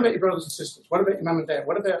 What about your brothers and sisters? What about your mum and dad?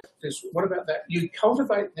 What about this? What about that? You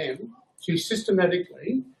cultivate them to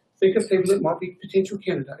systematically think of people that might be potential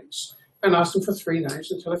candidates and ask them for 3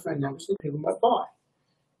 names and telephone numbers that people might buy.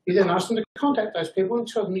 You then ask them to contact those people and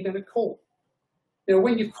tell them you're going to call. Now,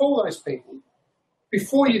 when you call those people,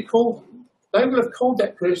 before you call them, they will have called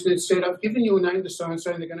that person and said, I've given you a name to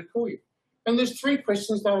so-and-so and they're going to call you. And there's 3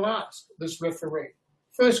 questions they'll ask this referee.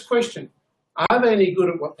 First question, are they any good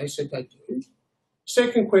at what they said they do?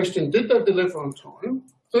 Second question, did they deliver on time?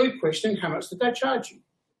 Third question, how much did they charge you?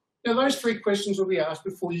 Now, those 3 questions will be asked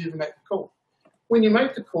before you even make the call. When you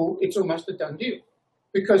make the call, it's almost a done deal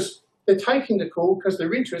because they're taking the call because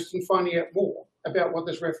they're interested in finding out more about what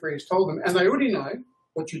this referee has told them. And they already know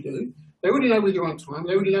what you do. They already know whether you're on time.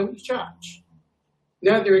 They already know what you charge.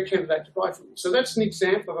 Now they're a candidate to buy from you. So that's an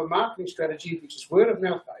example of a marketing strategy which is word of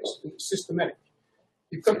mouth based and it's systematic.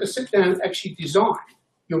 You've got to sit down and actually design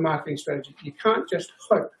your marketing strategy. You can't just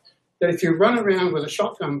hope that if you run around with a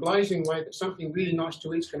shotgun blazing away that something really nice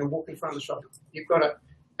to eat is going to walk in front of the shotgun. You've got to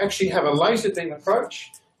actually have a laser beam approach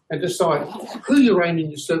and decide who you're aiming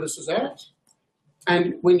your services at.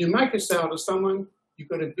 And when you make a sale to someone, you've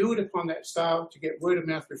got to build upon that sale to get word of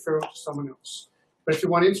mouth referral to someone else. But if you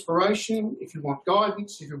want inspiration, if you want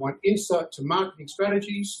guidance, if you want insight to marketing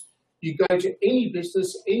strategies, you go to any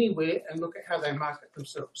business, anywhere, and look at how they market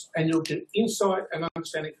themselves. And you'll get insight and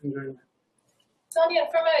understanding from doing that. Sonia,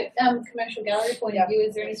 from a commercial gallery point of view,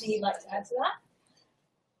 is there anything you'd like to add to that?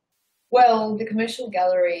 Well, the commercial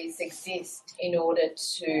galleries exist in order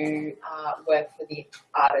to work for the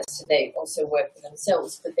artists. They also work for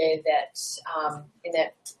themselves, but they're that in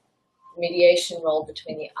that mediation role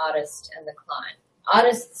between the artist and the client.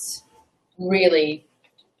 Artists really,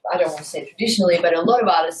 I don't want to say traditionally, but a lot of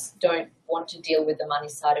artists don't want to deal with the money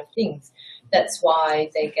side of things. That's why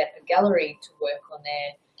they get a gallery to work on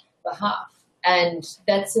their behalf. And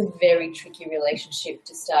that's a very tricky relationship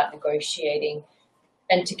to start negotiating.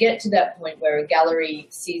 And to get to that point where a gallery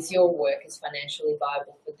sees your work as financially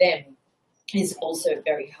viable for them is also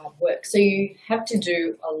very hard work. So you have to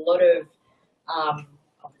do a lot of, I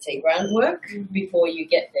would say, groundwork before you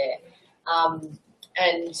get there.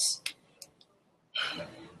 And,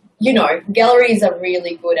 you know, galleries are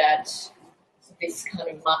really good at this kind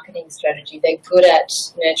of marketing strategy. They're good at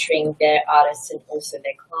nurturing their artists and also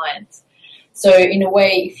their clients. So in a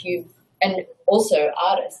way, and also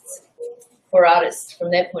artists, for artists,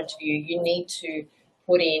 from their point of view, you need to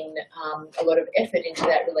put in a lot of effort into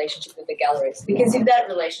that relationship with the galleries. Because if that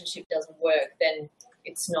relationship doesn't work, then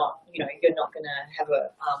it's not, you know, you're not going to have a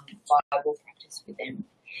viable practice with them.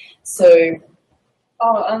 So,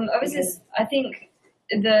 I think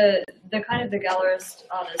the kind of the gallerist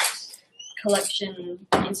artist collection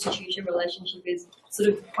institution relationship is sort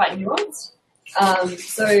of quite nuanced.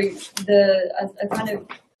 So a kind of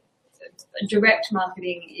direct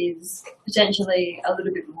marketing is potentially a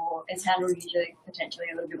little bit more, it's handled usually potentially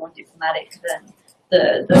a little bit more diplomatic than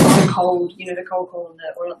the cold, you know, the cold call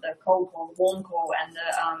the warm call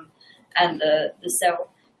and the sell.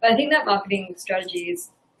 But I think that marketing strategy is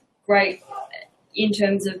great in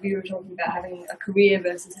terms of, you were talking about having a career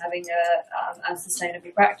versus having a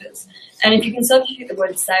sustainable practice. And if you can substitute the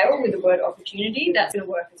word sale with the word opportunity, that's going to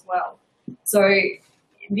work as well. So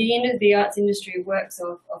the arts industry works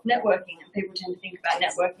off networking, and people tend to think about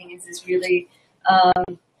networking as this really a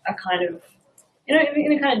kind of, you know,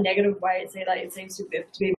 in a kind of negative way. It seems to be a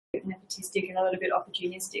bit nepotistic and a little bit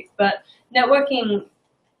opportunistic. But networking,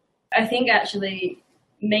 I think, actually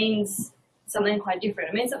means something quite different.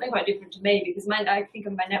 It means something quite different to me because I think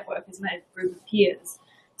of my network as my group of peers.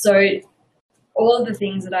 So all of the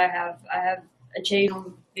things that I have achieved,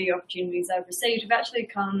 all the opportunities I've received have actually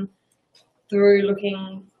come through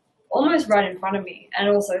looking almost right in front of me, and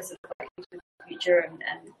also sort of like into the future and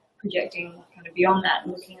projecting kind of beyond that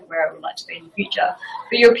and looking at where I would like to be in the future.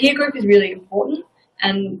 But your peer group is really important,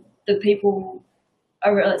 and the people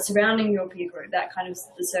surrounding your peer group, that kind of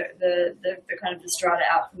the kind of the strata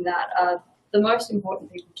out from that, are the most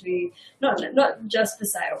important people to you, not just for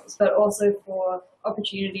sales, but also for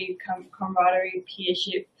opportunity, camaraderie,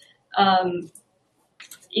 peership,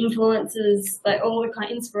 influences, like all the kind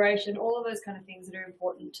of inspiration, all of those kind of things that are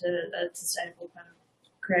important to a sustainable kind of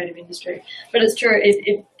creative industry. But it's true,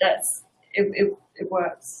 it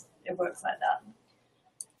works. It works like that.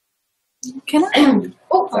 Can I?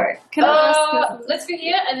 Oh, sorry. Can I ask? Let's go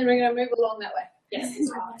here, and then we're going to move along that way. Yes.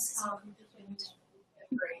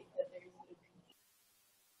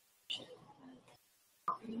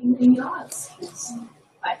 In the arts,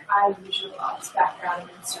 like I have a visual arts background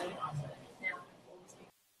and so now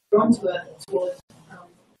drawn towards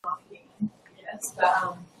marketing, yes, but a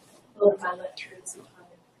lot of my lecturers have kind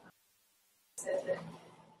of said that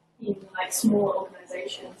in like small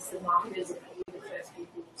organisations, the marketers are probably the first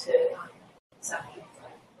people to start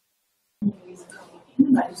new ways of coming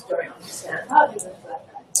in. I just don't understand how it is like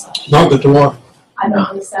that. Neither do I. I don't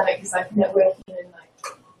understand it because like networking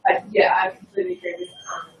and yeah, I completely agree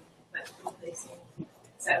with replacing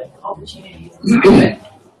opportunities and stuff, but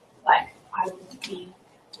like I wouldn't be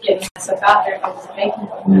getting myself out there if I wasn't making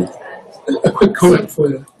them. A quick comment for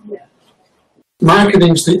you. Yeah.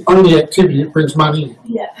 Marketing's the only activity that brings money in.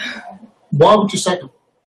 Yeah. Why would you sack them?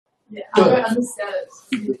 Yeah, I don't understand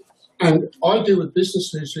it. And I deal with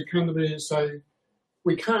businesses who come to me and say,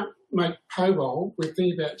 we can't make payroll, we're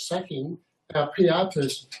thinking about sacking our PR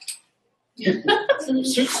person.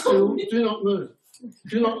 Sit still, do not move.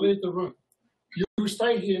 Do not leave the room. You will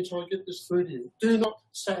stay here until I get this through to you. Do not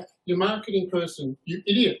sack your marketing person, you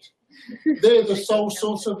idiot. They're the sole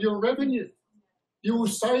source of your revenue. You will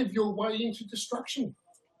save your way into destruction.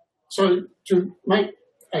 So to make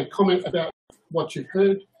a comment about what you've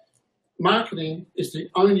heard, marketing is the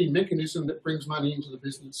only mechanism that brings money into the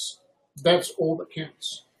business. That's all that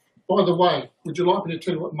counts. By the way, would you like me to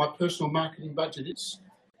tell you what my personal marketing budget is?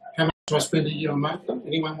 How much do I spend a year on marketing?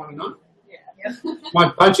 Anyone want to know? Yeah. My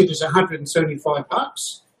budget is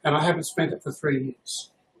 $175 and I haven't spent it for 3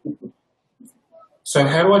 years. So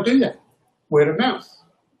how do I do that? Word of mouth.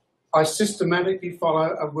 I systematically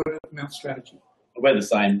follow a word of mouth strategy. we're the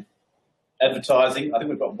same. Advertising, I think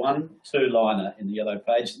we've got 1 2-liner in the yellow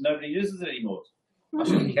page. Nobody uses it anymore. I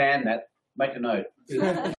should can that. Make a note.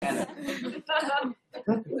 Yeah.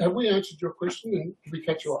 Have we answered your question and did we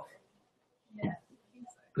cut you off? Yeah.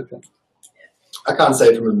 Okay. I can't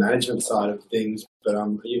say from a management side of things, but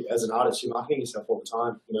as an artist, you're marketing yourself all the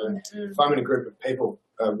time. If I'm in a group of people,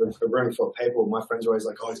 a room full of people, my friends are always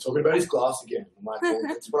like, "Oh, he's talking about his glass again." I'm like, "Well,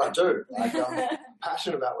 that's what I do. Like, I'm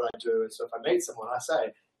passionate about what I do." And so if I meet someone, I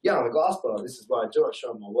say, "Yeah, I'm a glass blower. This is what I do. I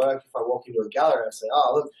show them my work." If I walk into a gallery, I say,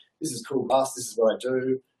 "Oh, look, this is cool glass. This is what I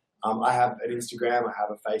do." I have an Instagram, I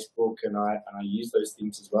have a Facebook, and I use those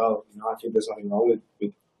things as well. I think there's nothing wrong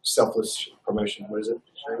with selfless promotion. What is it?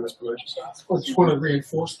 Shameless promotion. I just want to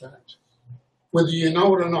reinforce that. Whether you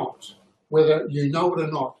know it or not,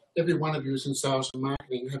 every one of you is in sales and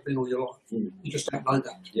marketing, have been all your life. You just don't know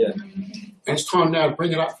that. Yeah. And it's time now to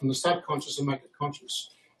bring it up from the subconscious and make it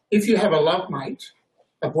conscious. If you have a love mate,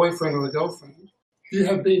 a boyfriend or a girlfriend, you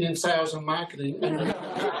have been in sales and marketing and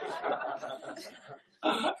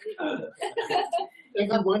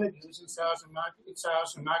every one of you is in sales and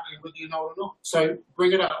marketing, whether you know it or not. So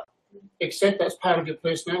bring it up. Accept that's part of your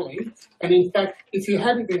personality. And in fact, if you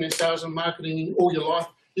hadn't been in sales and marketing all your life,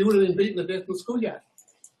 you would have been beaten to death in the schoolyard.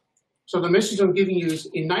 So the message I'm giving you is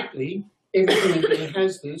innately, every human being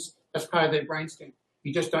has this as part of their brainstem.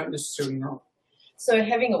 You just don't necessarily know it. So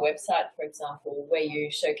having a website, for example, where you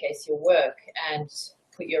showcase your work and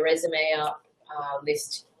put your resume up,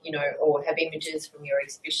 list, or have images from your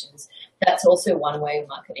exhibitions, that's also one way of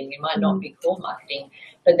marketing. It might not be called marketing,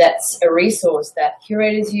 but that's a resource that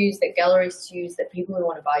curators use, that gallerists use, that people who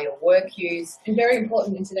want to buy your work use. And very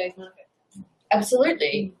important in today's market.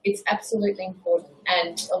 Absolutely. It's absolutely important.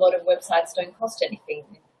 And a lot of websites don't cost anything.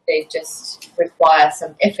 They just require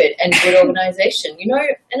some effort and good organisation,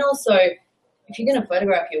 and also if you're going to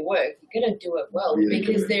photograph your work, you're going to do it well,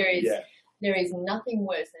 because there is nothing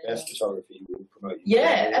worse than best photography will promote you.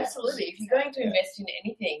 Yeah, absolutely. If you're going to invest in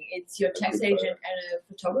anything, it's your tax agent and a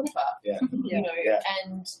photographer. Yeah.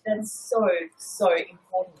 And that's so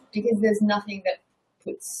important, because there's nothing that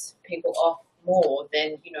puts people off more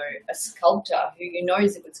than a sculptor who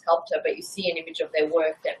is a good sculptor, but you see an image of their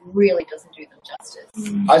work that really doesn't do them justice.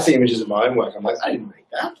 I see images of my own work. I'm like, I didn't make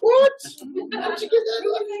that. What? How did you get that?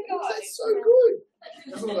 That's so good.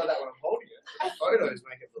 It doesn't look like that when I'm holding it. The photos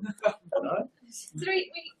make it look. So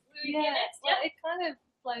we next. Well, it kind of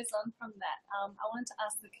flows on from that. I wanted to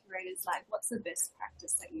ask the curators, what's the best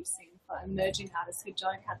practice that you've seen for emerging artists who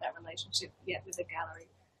don't have that relationship yet with a gallery,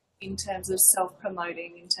 in terms of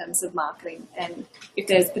self-promoting, in terms of marketing, and if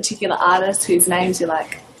there's particular artists whose names you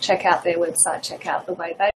like, check out their website, check out the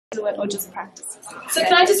way they do it, or just practice. So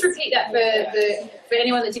can I just repeat that for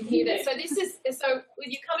anyone that didn't hear that? So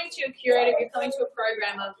when you're coming to a curator, you're coming to a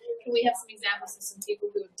programmer, can we have some examples of some people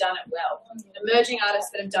who have done it well? Emerging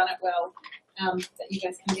artists that have done it well, that you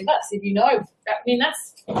guys can give us, if you know.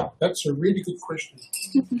 That's a really good question.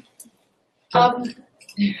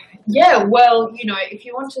 Yeah, well, if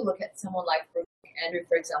you want to look at someone like Andrew,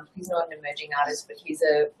 for example, he's not an emerging artist, but he's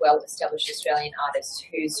a well-established Australian artist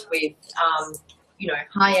who's with,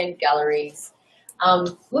 high-end galleries.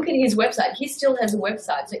 Look at his website. He still has a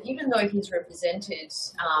website. So even though he's represented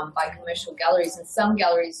by commercial galleries, and some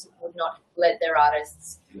galleries would not let their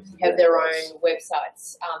artists have their own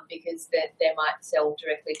websites because they might sell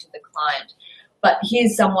directly to the client. But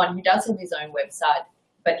here's someone who does have his own website,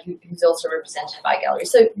 but who's also represented by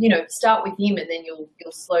galleries. So, start with him, and then you'll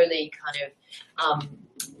slowly kind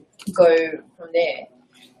of go from there.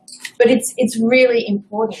 But it's really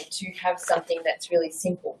important to have something that's really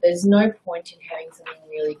simple. There's no point in having something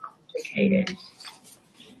really complicated.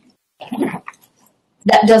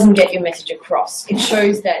 That doesn't get your message across. It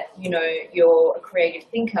shows that, you're a creative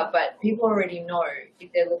thinker, but people already know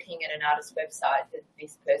if they're looking at an artist's website that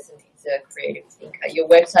this person is a creative thinker. Your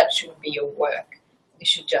website shouldn't be your work. It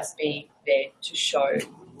should just be there to show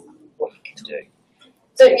what you can do.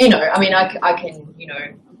 So, I can,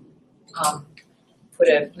 put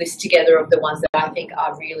a list together of the ones that I think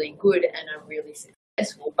are really good and are really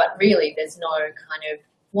successful, but really there's no kind of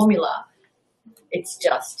formula. It's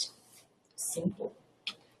just simple.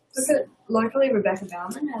 Look at locally, Rebecca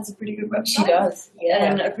Bauman has a pretty good website. She does, yeah.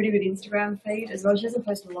 And a pretty good Instagram feed as well. She doesn't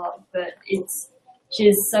post a lot, but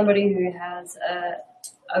she's somebody who has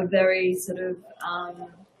a very sort of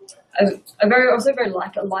very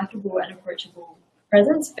likable and approachable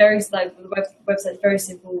presence. The website's very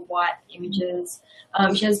simple, white images.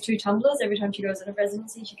 She has 2 Tumblrs. Every time she goes on a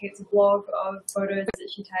residency, she keeps a blog of photos that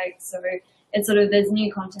she takes. So it's there's new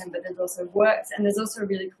content, but there's also works, and there's also a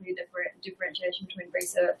really clear differentiation between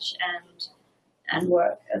research and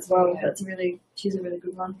work as well. Yeah. She's a really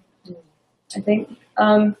good one, I think.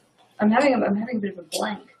 I'm having a bit of a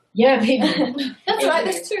blank. Yeah, that's right.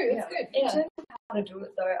 That's true. That's good. In terms of how to do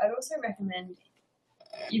it, though, I'd also recommend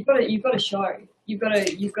you've got to show.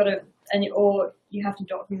 Or you have to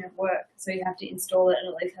document work, so you have to install it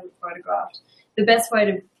and at least have it photographed. The best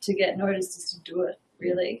way to get noticed is to do it.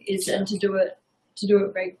 Really, and to do it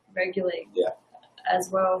regularly. Yeah. As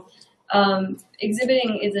well.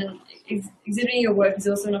 Exhibiting your work is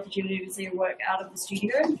also an opportunity to see your work out of the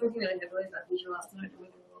studio. I'm talking really heavily about visual arts. I don't know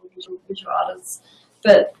whether we're all visual artists,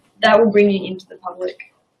 but that will bring you into the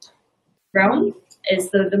public realm. Is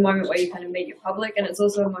the moment where you kind of meet your public, and it's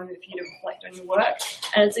also a moment for you to reflect on your work.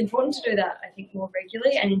 And it's important to do that, I think, more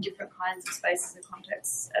regularly and in different kinds of spaces and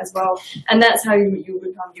contexts as well. And that's how you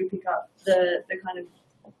pick up the kind of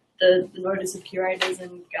the notice of curators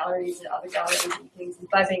and galleries and other galleries and things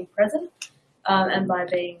by being present and by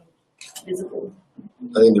being visible.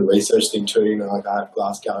 I think the research thing too, like I have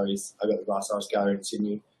glass galleries. I got the Glass Artist Gallery in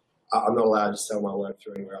Sydney. I'm not allowed to sell my work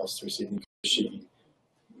through anywhere else through Sydney. She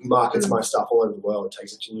markets my stuff all over the world,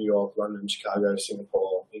 takes it to New York, London, Chicago,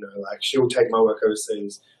 Singapore. She'll take my work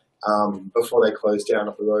overseas. Before they closed down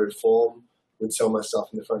up the road, Form would sell my stuff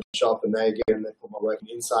in the front shop, and they put my work in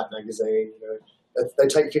Insight magazine. They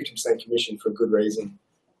take 50% commission for a good reason.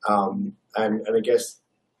 And I guess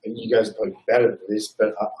you guys are probably better at this,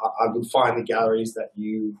 but I would find the galleries that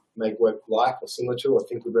you make work like or similar to or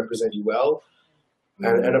think would represent you well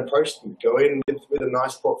and approach them. Go in with a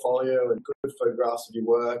nice portfolio and good photographs of your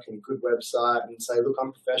work and a good website and say, look,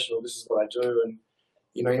 I'm professional, this is what I do. And,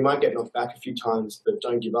 you might get knocked back a few times, but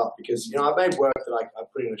don't give up because, I've made work that I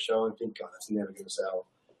put in a show and think, God, that's never going to sell.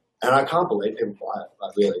 And I can't believe people buy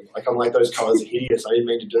it, really. I'm like, those colours are hideous. I didn't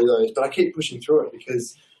mean to do those. But I keep pushing through it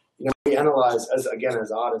because, we analyse, as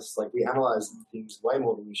artists, we analyse things way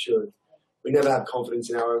more than we should. We never have confidence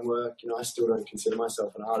in our own work. I still don't consider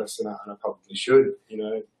myself an artist, and I probably should,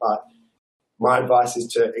 But my advice is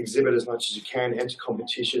to exhibit as much as you can, enter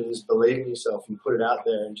competitions, believe in yourself and put it out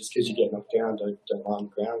there. And just because you get knocked down, don't lie on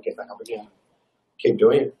the ground, get back up again. Keep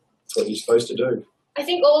doing it. It's what you're supposed to do. I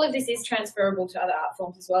think all of this is transferable to other art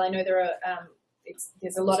forms as well. I know there are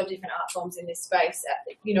there's a lot of different art forms in this space.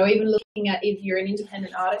 Even looking at if you're an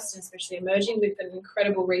independent artist, and especially emerging, with an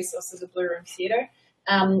incredible resource of the Blue Room Theatre,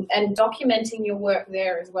 and documenting your work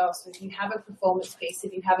there as well. So if you have a performance piece,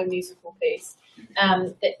 if you have a musical piece,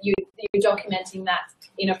 that you're documenting that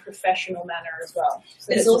in a professional manner as well.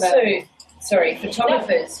 So there's also,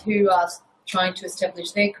 photographers who are trying to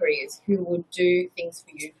establish their careers who would do things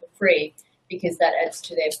for you for free, because that adds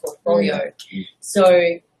to their portfolio. Mm-hmm.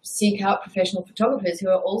 So seek out professional photographers who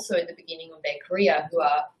are also at the beginning of their career, who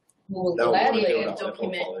will gladly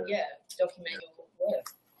document your work.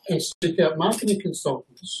 And seek out marketing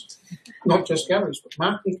consultants, not just galleries, but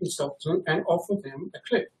marketing consultants, and offer them a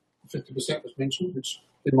clip. 50% was mentioned, which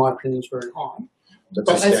in my opinion is very high.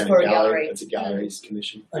 That's for a gallery. It's a gallery's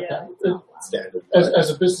commission. Okay. Yeah. Standard. As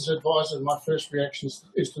a business advisor, my first reaction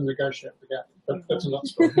is to negotiate the gallery. But that's another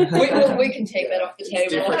story. we can take that off the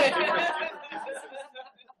table.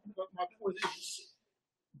 But my point is,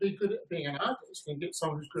 be good at being an artist and get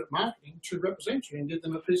someone who's good at marketing to represent you and give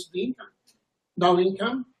them a piece of the income. No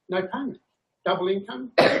income, no payment. Double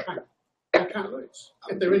income, no payment. They can't lose.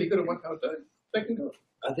 If they're really good at what they'll do, they can do it.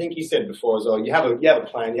 I think you said before as well, you have a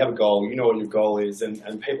plan, you have a goal, you know what your goal is,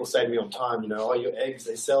 and people say to me all the time, your eggs,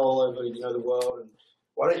 they sell all over, the world, and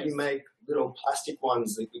why don't you make little plastic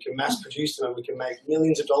ones that we can mass produce them and we can make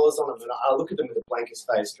millions of dollars on them? And I look at them with a blank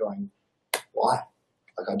face going, why?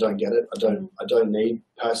 I don't get it. I don't need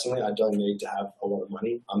to have a lot of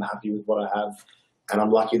money. I'm happy with what I have, and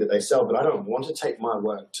I'm lucky that they sell, but I don't want to take my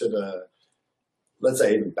work to the, let's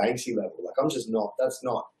say, even Banksy level. I'm just not,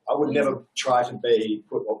 I would never try to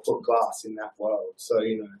put glass in that world. So,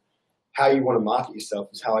 how you want to market yourself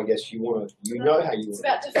is how I guess you want to, how you want to. It's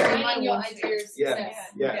about defining your ideas. Yeah,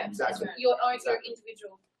 exactly. Your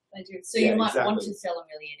individual ideas. So you might want to sell 1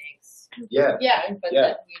 million eggs. Yeah. But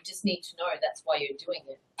you just need to know that's why you're doing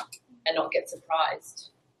it and not get surprised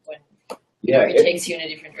when it takes you in a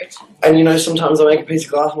different direction. And sometimes I make a piece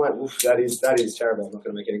of glass, I'm like, oof, that is terrible. I'm not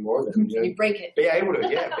going to make any more of it. You break it. Be able to go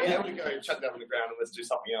and chuck that on the ground and let's do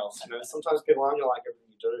something else. Sometimes people aren't like everything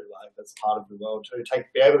you do. That's part of the world too.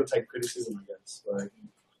 Be able to take criticism, I guess.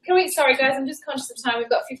 Sorry guys, I'm just conscious of time. We've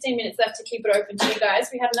got 15 minutes left to keep it open to you guys.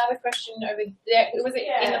 We had another question over there. Was it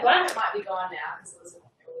in the black? It might be gone now because it was a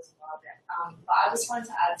while back. But I just wanted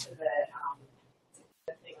to add to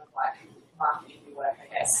the thing of marketing your work, I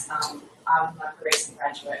guess. I'm a recent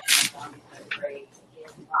graduate and I've done a degree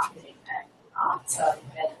in marketing and art, so I've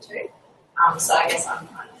compared the two. So I guess I'm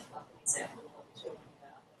kind of like an example of the two.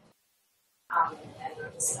 and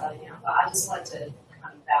I'm just starting out. But I just wanted to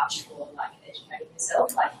kind of vouch for like educating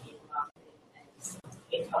yourself, like in marketing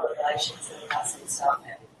and in public relations and all that sort of stuff.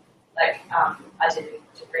 And like I did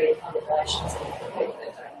a degree in public relations, and for people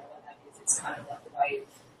that don't know what that is, it's kind of like the way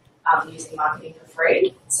of using marketing for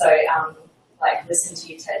free. So like listen to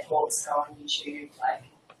your TED Talks, go on YouTube, like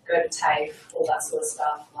go to TAFE, all that sort of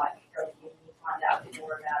stuff. Like go to uni, find out a bit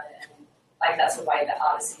more about it, and like that's a way that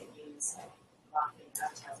artists can use like marketing,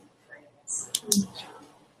 advertising for free. I guess.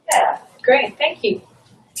 Yeah, Great, thank you.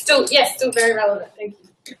 Still very relevant. Thank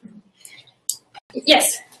you.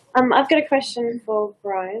 Yes. I've got a question for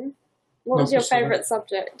Brian. What was your Not favourite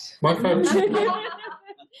subject? My favourite subject?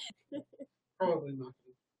 Probably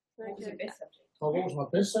marketing. What was your best subject? Oh, what was my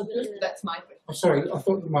best subject? That's my question. Oh, sorry, I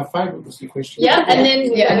thought that my favourite was the question. Yeah, and then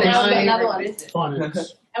and now then we've got another one.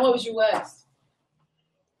 Finance. And what was your worst?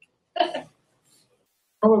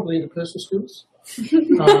 Probably interpersonal skills.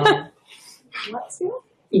 What's your?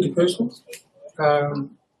 Interpersonal.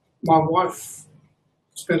 My wife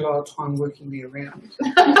spent a lot of time working me around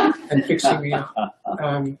and fixing me up.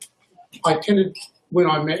 I tended, when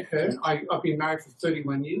I met her, I've been married for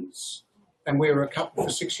 31 years, and we were a couple for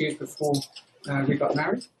 6 years before we got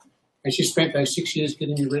married. And she spent those 6 years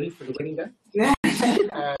getting me ready for the wedding day.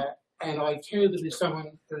 And I tended to be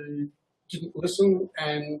someone who didn't listen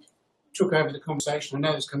and took over the conversation. I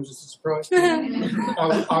know this comes as a surprise to you.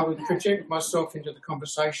 I would project myself into the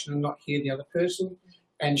conversation and not hear the other person.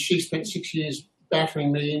 And she spent 6 years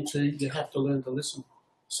battering me into, you have to learn to listen.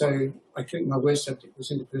 So I think my worst subject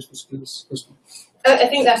was interpersonal skills, listening. I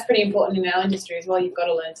think that's pretty important in our industry as well. You've got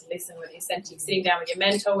to learn to listen, whether you're sitting down with your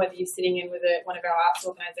mentor, whether you're sitting in with one of our arts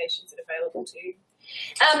organisations that are available to you.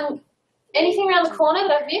 Anything around the corner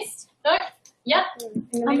that I've missed? No? Yeah?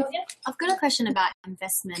 I've got a question about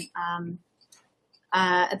investment,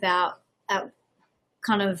 about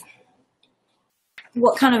kind of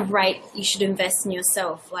what kind of rate you should invest in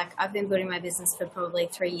yourself. Like, I've been building my business for probably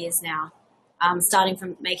 3 years now, starting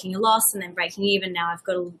from making a loss and then breaking even. Now I've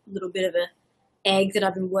got a little bit of a egg that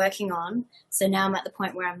I've been working on. So now I'm at the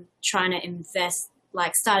point where I'm trying to invest,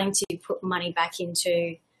 like starting to put money back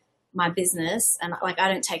into my business. And like, I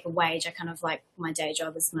don't take a wage. I kind of like my day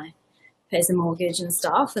job is pays the mortgage and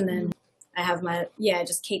stuff. And then I have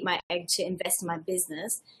just keep my egg to invest in my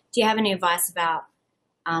business. Do you have any advice about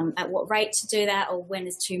at what rate to do that, or when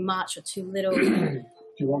is too much or too little? Do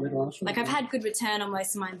you want me to answer? Like, I've had good return on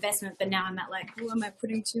most of my investment, but now I'm at like, oh, am I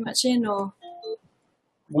putting too much in? Or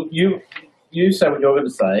Well, you say what you're going to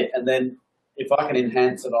say, and then if I can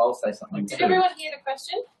enhance it, I'll say something too. Did everyone hear the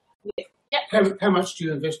question? Yeah. How much do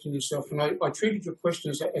you invest in yourself? And I treated your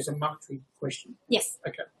question as a monetary question. Yes.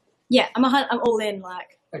 Okay. Yeah, I'm all in.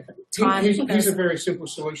 Like, okay. Time. Here's a very simple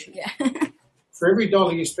solution. Yeah. For every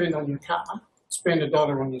 $1 you spend on your car, spend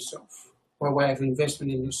 $1 on yourself by way of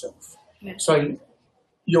investment in yourself. Yeah. So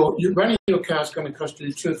you're running your car is going to cost you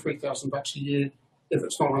 $2,000 or $3,000 a year if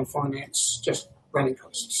it's not on finance, just running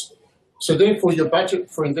costs. So therefore, your budget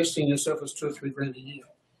for investing in yourself is $2,000 or $3,000 a year.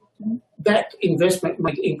 Mm-hmm. That investment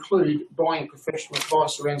may include buying professional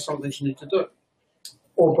advice around some of the things you need to do,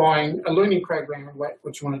 or buying a learning program on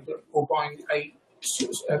what you want to do, or buying a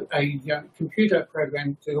computer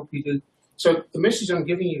program to help you do. So the message I'm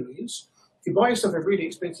giving you is, if you buy yourself a really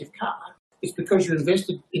expensive car, it's because you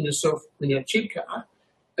invested in yourself in a cheap car,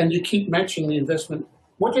 and you keep matching the investment.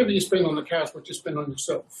 Whatever you spend on the car is what you spend on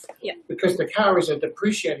yourself. Yeah. Because the car is a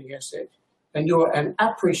depreciating asset, and you're an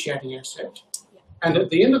appreciating asset. Yeah. And at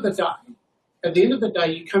the end of the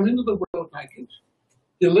day, you come into the world naked.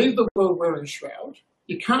 You leave the world wearing a shroud.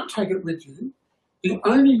 You can't take it with you. The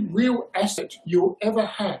only real asset you'll ever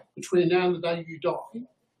have between now and the day you die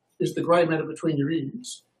is the grey matter between your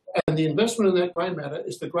ears. And the investment in that grey matter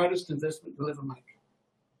is the greatest investment you'll ever make.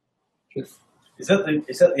 Jeff. Is that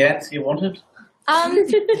the answer you wanted?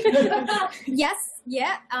 Yes.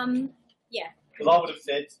 Yeah. Yeah. Because I would have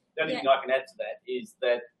said, the only thing I can add to that is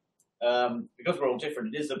that because we're all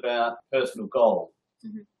different, it is about personal goal.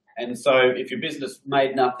 Mm-hmm. And so if your business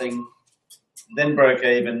made nothing, then broke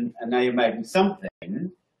even, and now you're making something,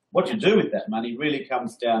 what you do with that money really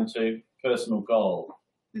comes down to personal goal.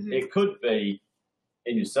 Mm-hmm. It could be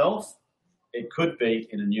in yourself, it could be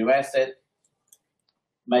in a new asset,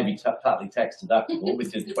 maybe partly tax deductible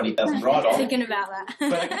with your 20,000 write-off. Thinking about that.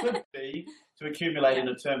 But it could be to accumulate in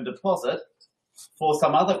a term deposit for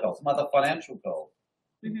some other goal, some other financial goal,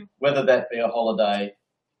 mm-hmm. whether that be a holiday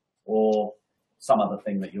or some other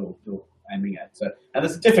thing that you're aiming at. So, and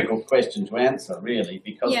it's a difficult question to answer, really,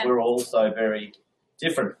 because we're all so very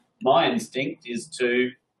different. My instinct is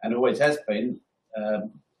to, and always has been,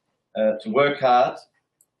 to work hard,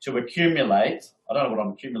 to accumulate. I don't know what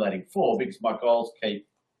I'm accumulating for because my goals keep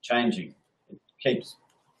changing. It keeps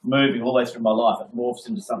moving all the way through my life. It morphs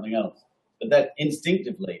into something else. But that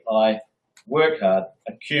instinctively, I work hard,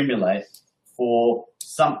 accumulate for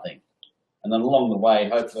something. And then along the way,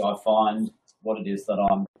 hopefully I find what it is that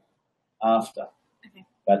I'm after. Okay.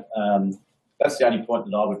 But that's the only point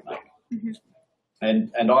that I would make.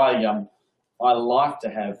 And I like to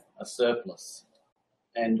have a surplus.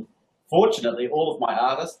 And fortunately, all of my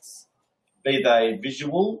artists, be they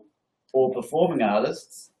visual or performing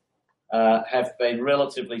artists, have been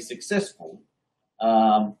relatively successful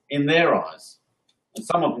in their eyes. And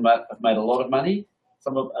some of them have made a lot of money.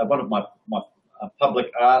 Some of one of my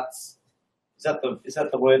public arts, is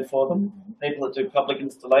that the word for them? People that do public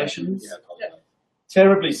installations. Yeah, probably.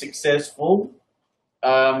 Terribly successful.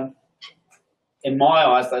 In my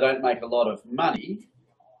eyes, they don't make a lot of money,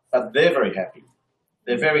 but they're very happy.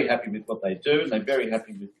 They're very happy with what they do, and they're very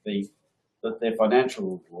happy with their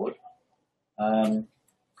financial reward.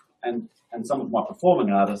 And some of my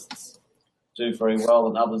performing artists do very well,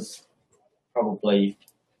 and others probably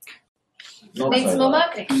not Need so some more well.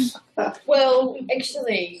 marketing. Well,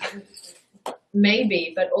 actually,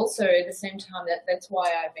 maybe, but also at the same time, that's why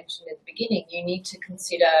I mentioned at the beginning, you need to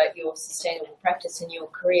consider your sustainable practice and your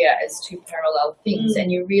career as two parallel things,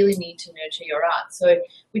 and you really need to nurture your art. So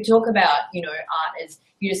we talk about, art as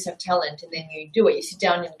you just have talent and then you do it. You sit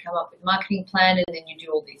down and come up with a marketing plan and then you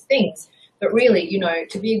do all these things. But really,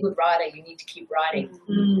 to be a good writer, you need to keep writing.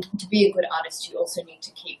 To be a good artist, you also need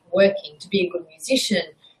to keep working. To be a good musician,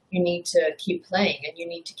 you need to keep playing and you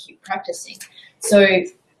need to keep practicing. So,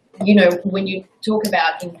 when you talk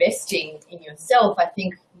about investing in yourself, I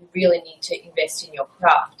think you really need to invest in your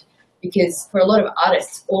craft, because for a lot of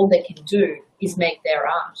artists, all they can do is make their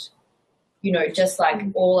art. Just like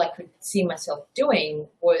all I could see myself doing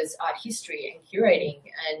was art history and curating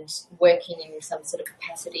and working in some sort of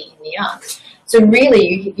capacity in the arts. So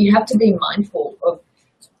really, you have to be mindful of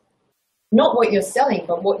not what you're selling,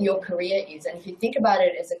 but what your career is. And if you think about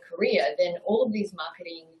it as a career, then all of these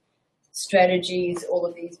marketing strategies, all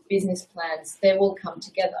of these business plans, they will come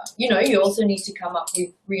together. You also need to come up with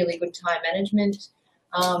really good time management,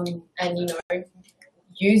 and,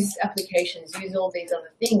 use applications, use all these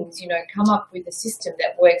other things, come up with a system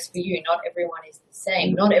that works for you. Not everyone is the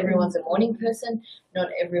same. Not everyone's a morning person. Not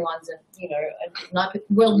everyone's a night.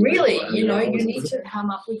 Well, really, you need to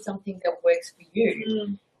come up with something that works for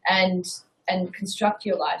you, and construct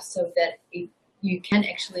your life so that you can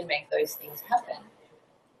actually make those things happen.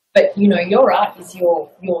 But, your art is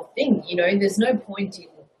your thing. There's no point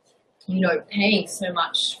in, paying so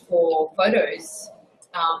much for photos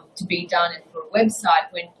to be done and for a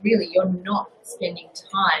website when really you're not spending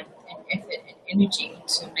time and effort and energy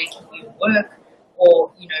into making your work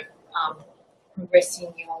or,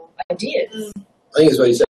 progressing your ideas. I think it's what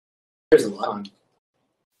you said. There's a lifetime.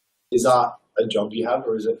 Is art a job you have,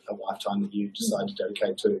 or is it a lifetime that you decide to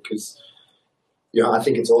dedicate to? Because, I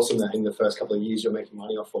think it's awesome that in the first couple of years you're making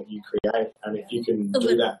money off what you create, and if you can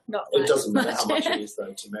do that, it doesn't matter how much it is,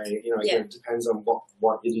 though. To me, it depends on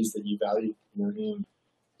what it is that you value.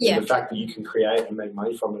 The fact that you can create and make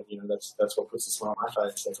money from it, that's what puts a smile on my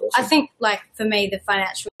face. That's awesome. I think, for me, the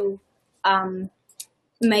financial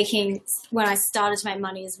making, when I started to make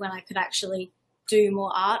money, is when I could actually do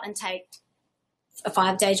more art and take a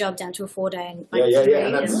 5-day job down to a 4-day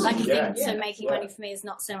and So making money for me is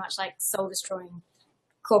not so much like soul destroying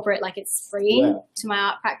corporate, it's freeing to my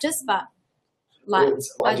art practice, but I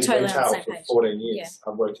totally on the same page. For 14 years,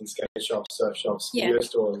 I've worked in skate shops, surf shops, video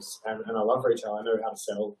stores, and I love retail. I know how to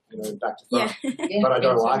sell, back to front, but I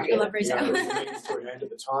don't like it. I love retail. It was the means to an end at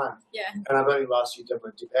the time. Yeah. And I've only last year done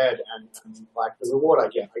my dip ed, and the reward I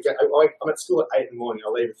get, I'm at school at 8 in the morning. I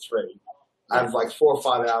leave at 3. I have 4 or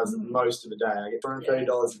 5 hours most of the day. I get $230 a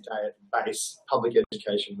day at the base public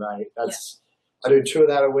education rate. I do 2 of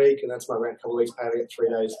that a week, and that's my rent. A couple of weeks paid. I get 3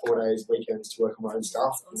 days, 4 days, weekends to work on my own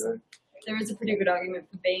stuff. There is a pretty good argument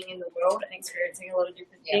for being in the world and experiencing a lot of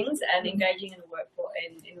different things, and engaging in the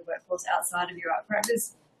workforce outside of your art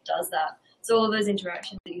practice does that. So all of those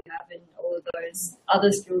interactions that you have and all of those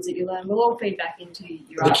other skills that you learn will all feed back into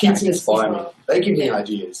your art practice. The kids inspire me. They give me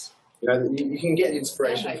ideas. You can get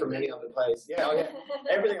inspiration from many other places.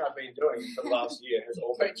 Everything I've been doing for the last year has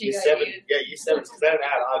all been year 7. Year 7, because they don't know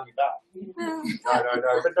how to argue back. No.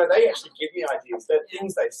 But no, they actually give me ideas. They're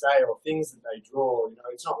things they say or things that they draw.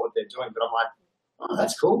 It's not what they're doing, but I'm like, oh,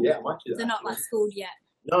 that's cool. Yeah, I might do that. They're not schooled yet.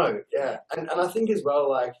 No, yeah. And I think as well,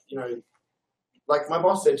 my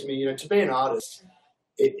boss said to me, to be an artist,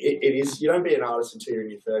 it is, you don't be an artist until you're in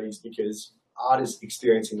your 30s, because art is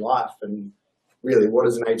experiencing life. And really, what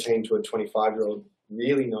does an 18 to a 25-year-old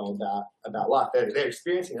really know about life. They're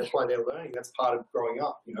experiencing. That's why they're learning. That's part of growing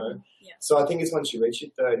up, you know. Yeah. So I think it's once you reach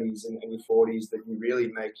your 30s and your 40s that you really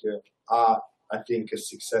make your art, I think, a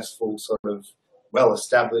successful sort of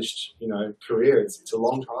well-established, you know, career. It's a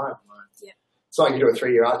long time. Right? Yeah. So I can do a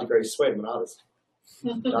 3-year art degree. Sweet, I'm an artist.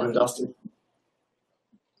 Done and dusted.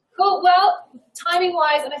 Cool. Well,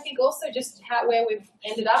 timing-wise, and I think also just where we've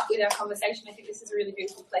ended up with our conversation, I think this is a really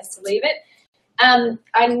beautiful place to leave it.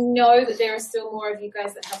 I know that there are still more of you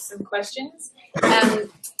guys that have some questions. I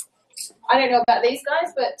don't know about these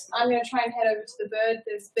guys, but I'm going to try and head over to the bird.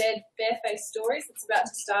 There's Barefaced Stories. It's about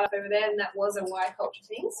to start up over there, and that was a Y Culture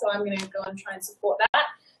thing, so I'm going to go and try and support that.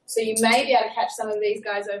 So you may be able to catch some of these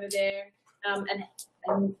guys over there and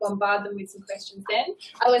bombard them with some questions then.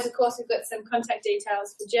 Otherwise, of course, we've got some contact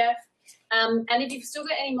details for Jeff. And if you've still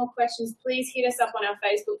got any more questions, please hit us up on our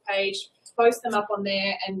Facebook page, post them up on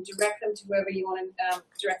there and direct them to whoever you want to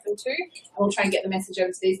direct them to. And we'll try and get the message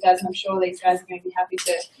over to these guys, and I'm sure these guys are going to be happy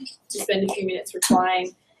to spend a few minutes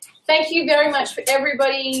replying. Thank you very much for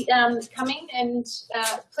everybody coming, and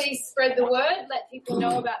please spread the word. Let people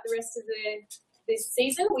know about the rest of this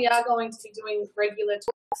season. We are going to be doing regular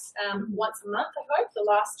talks once a month, I hope, the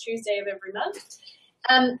last Tuesday of every month.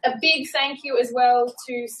 A big thank you as well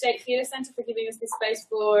to State Theatre Centre for giving us this space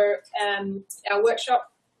for our workshop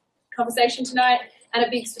conversation tonight, and a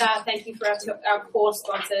big thank you for our core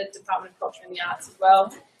sponsor, Department of Culture and the Arts as well.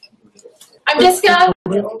 I'm Jessica.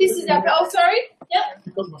 This is our... Oh, sorry. Yep.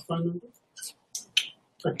 You've got my phone number?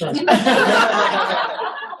 Okay.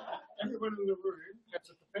 Everyone in the room has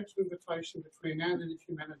a perpetual invitation between now and the end of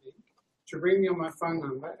humanity to ring me on my phone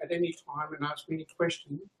number at any time and ask me any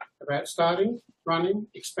question about starting, running,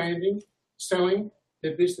 expanding, selling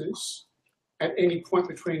their business at any point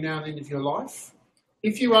between now and the end of your life.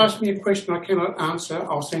 If you ask me a question I cannot answer,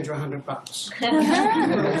 I'll send you $100. So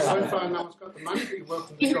far, no one's got the money,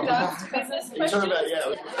 but you're welcome to try. You're talking about,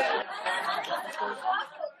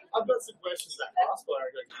 I've got some questions that last one.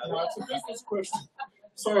 No, it's a business question.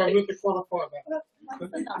 Sorry, I need to qualify that.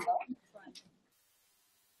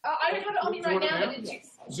 I don't have it on me right now, did you?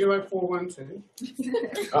 0412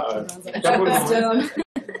 Uh-oh.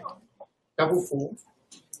 44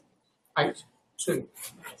 82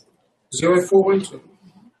 0412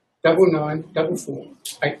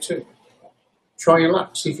 994482. Try your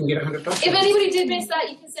luck, see if you can get $100. If anybody did miss that,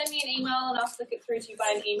 you can send me an email and I'll flick it through to you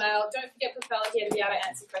by an email. Don't forget Propel here to be able to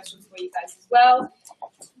answer questions for you guys as well.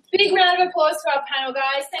 Big round of applause to our panel,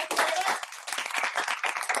 guys. Thank you very much.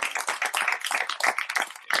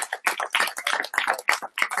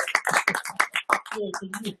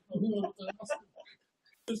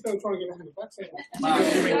 Just go try and get $100 out.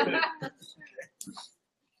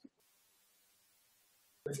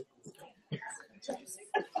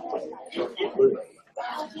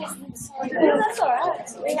 That's all right.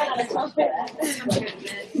 We got a trumpet.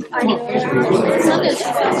 I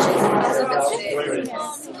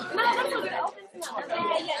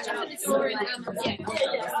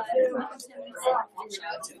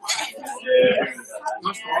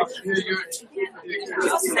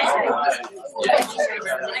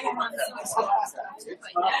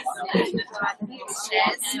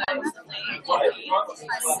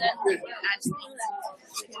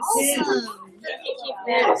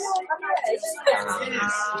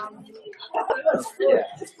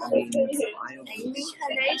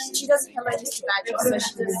She does hello just magic, so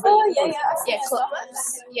she does. Oh yeah. Yeah,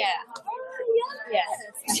 clips. Yeah. Yeah.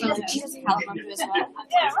 She does California as well.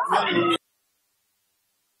 Yeah, right.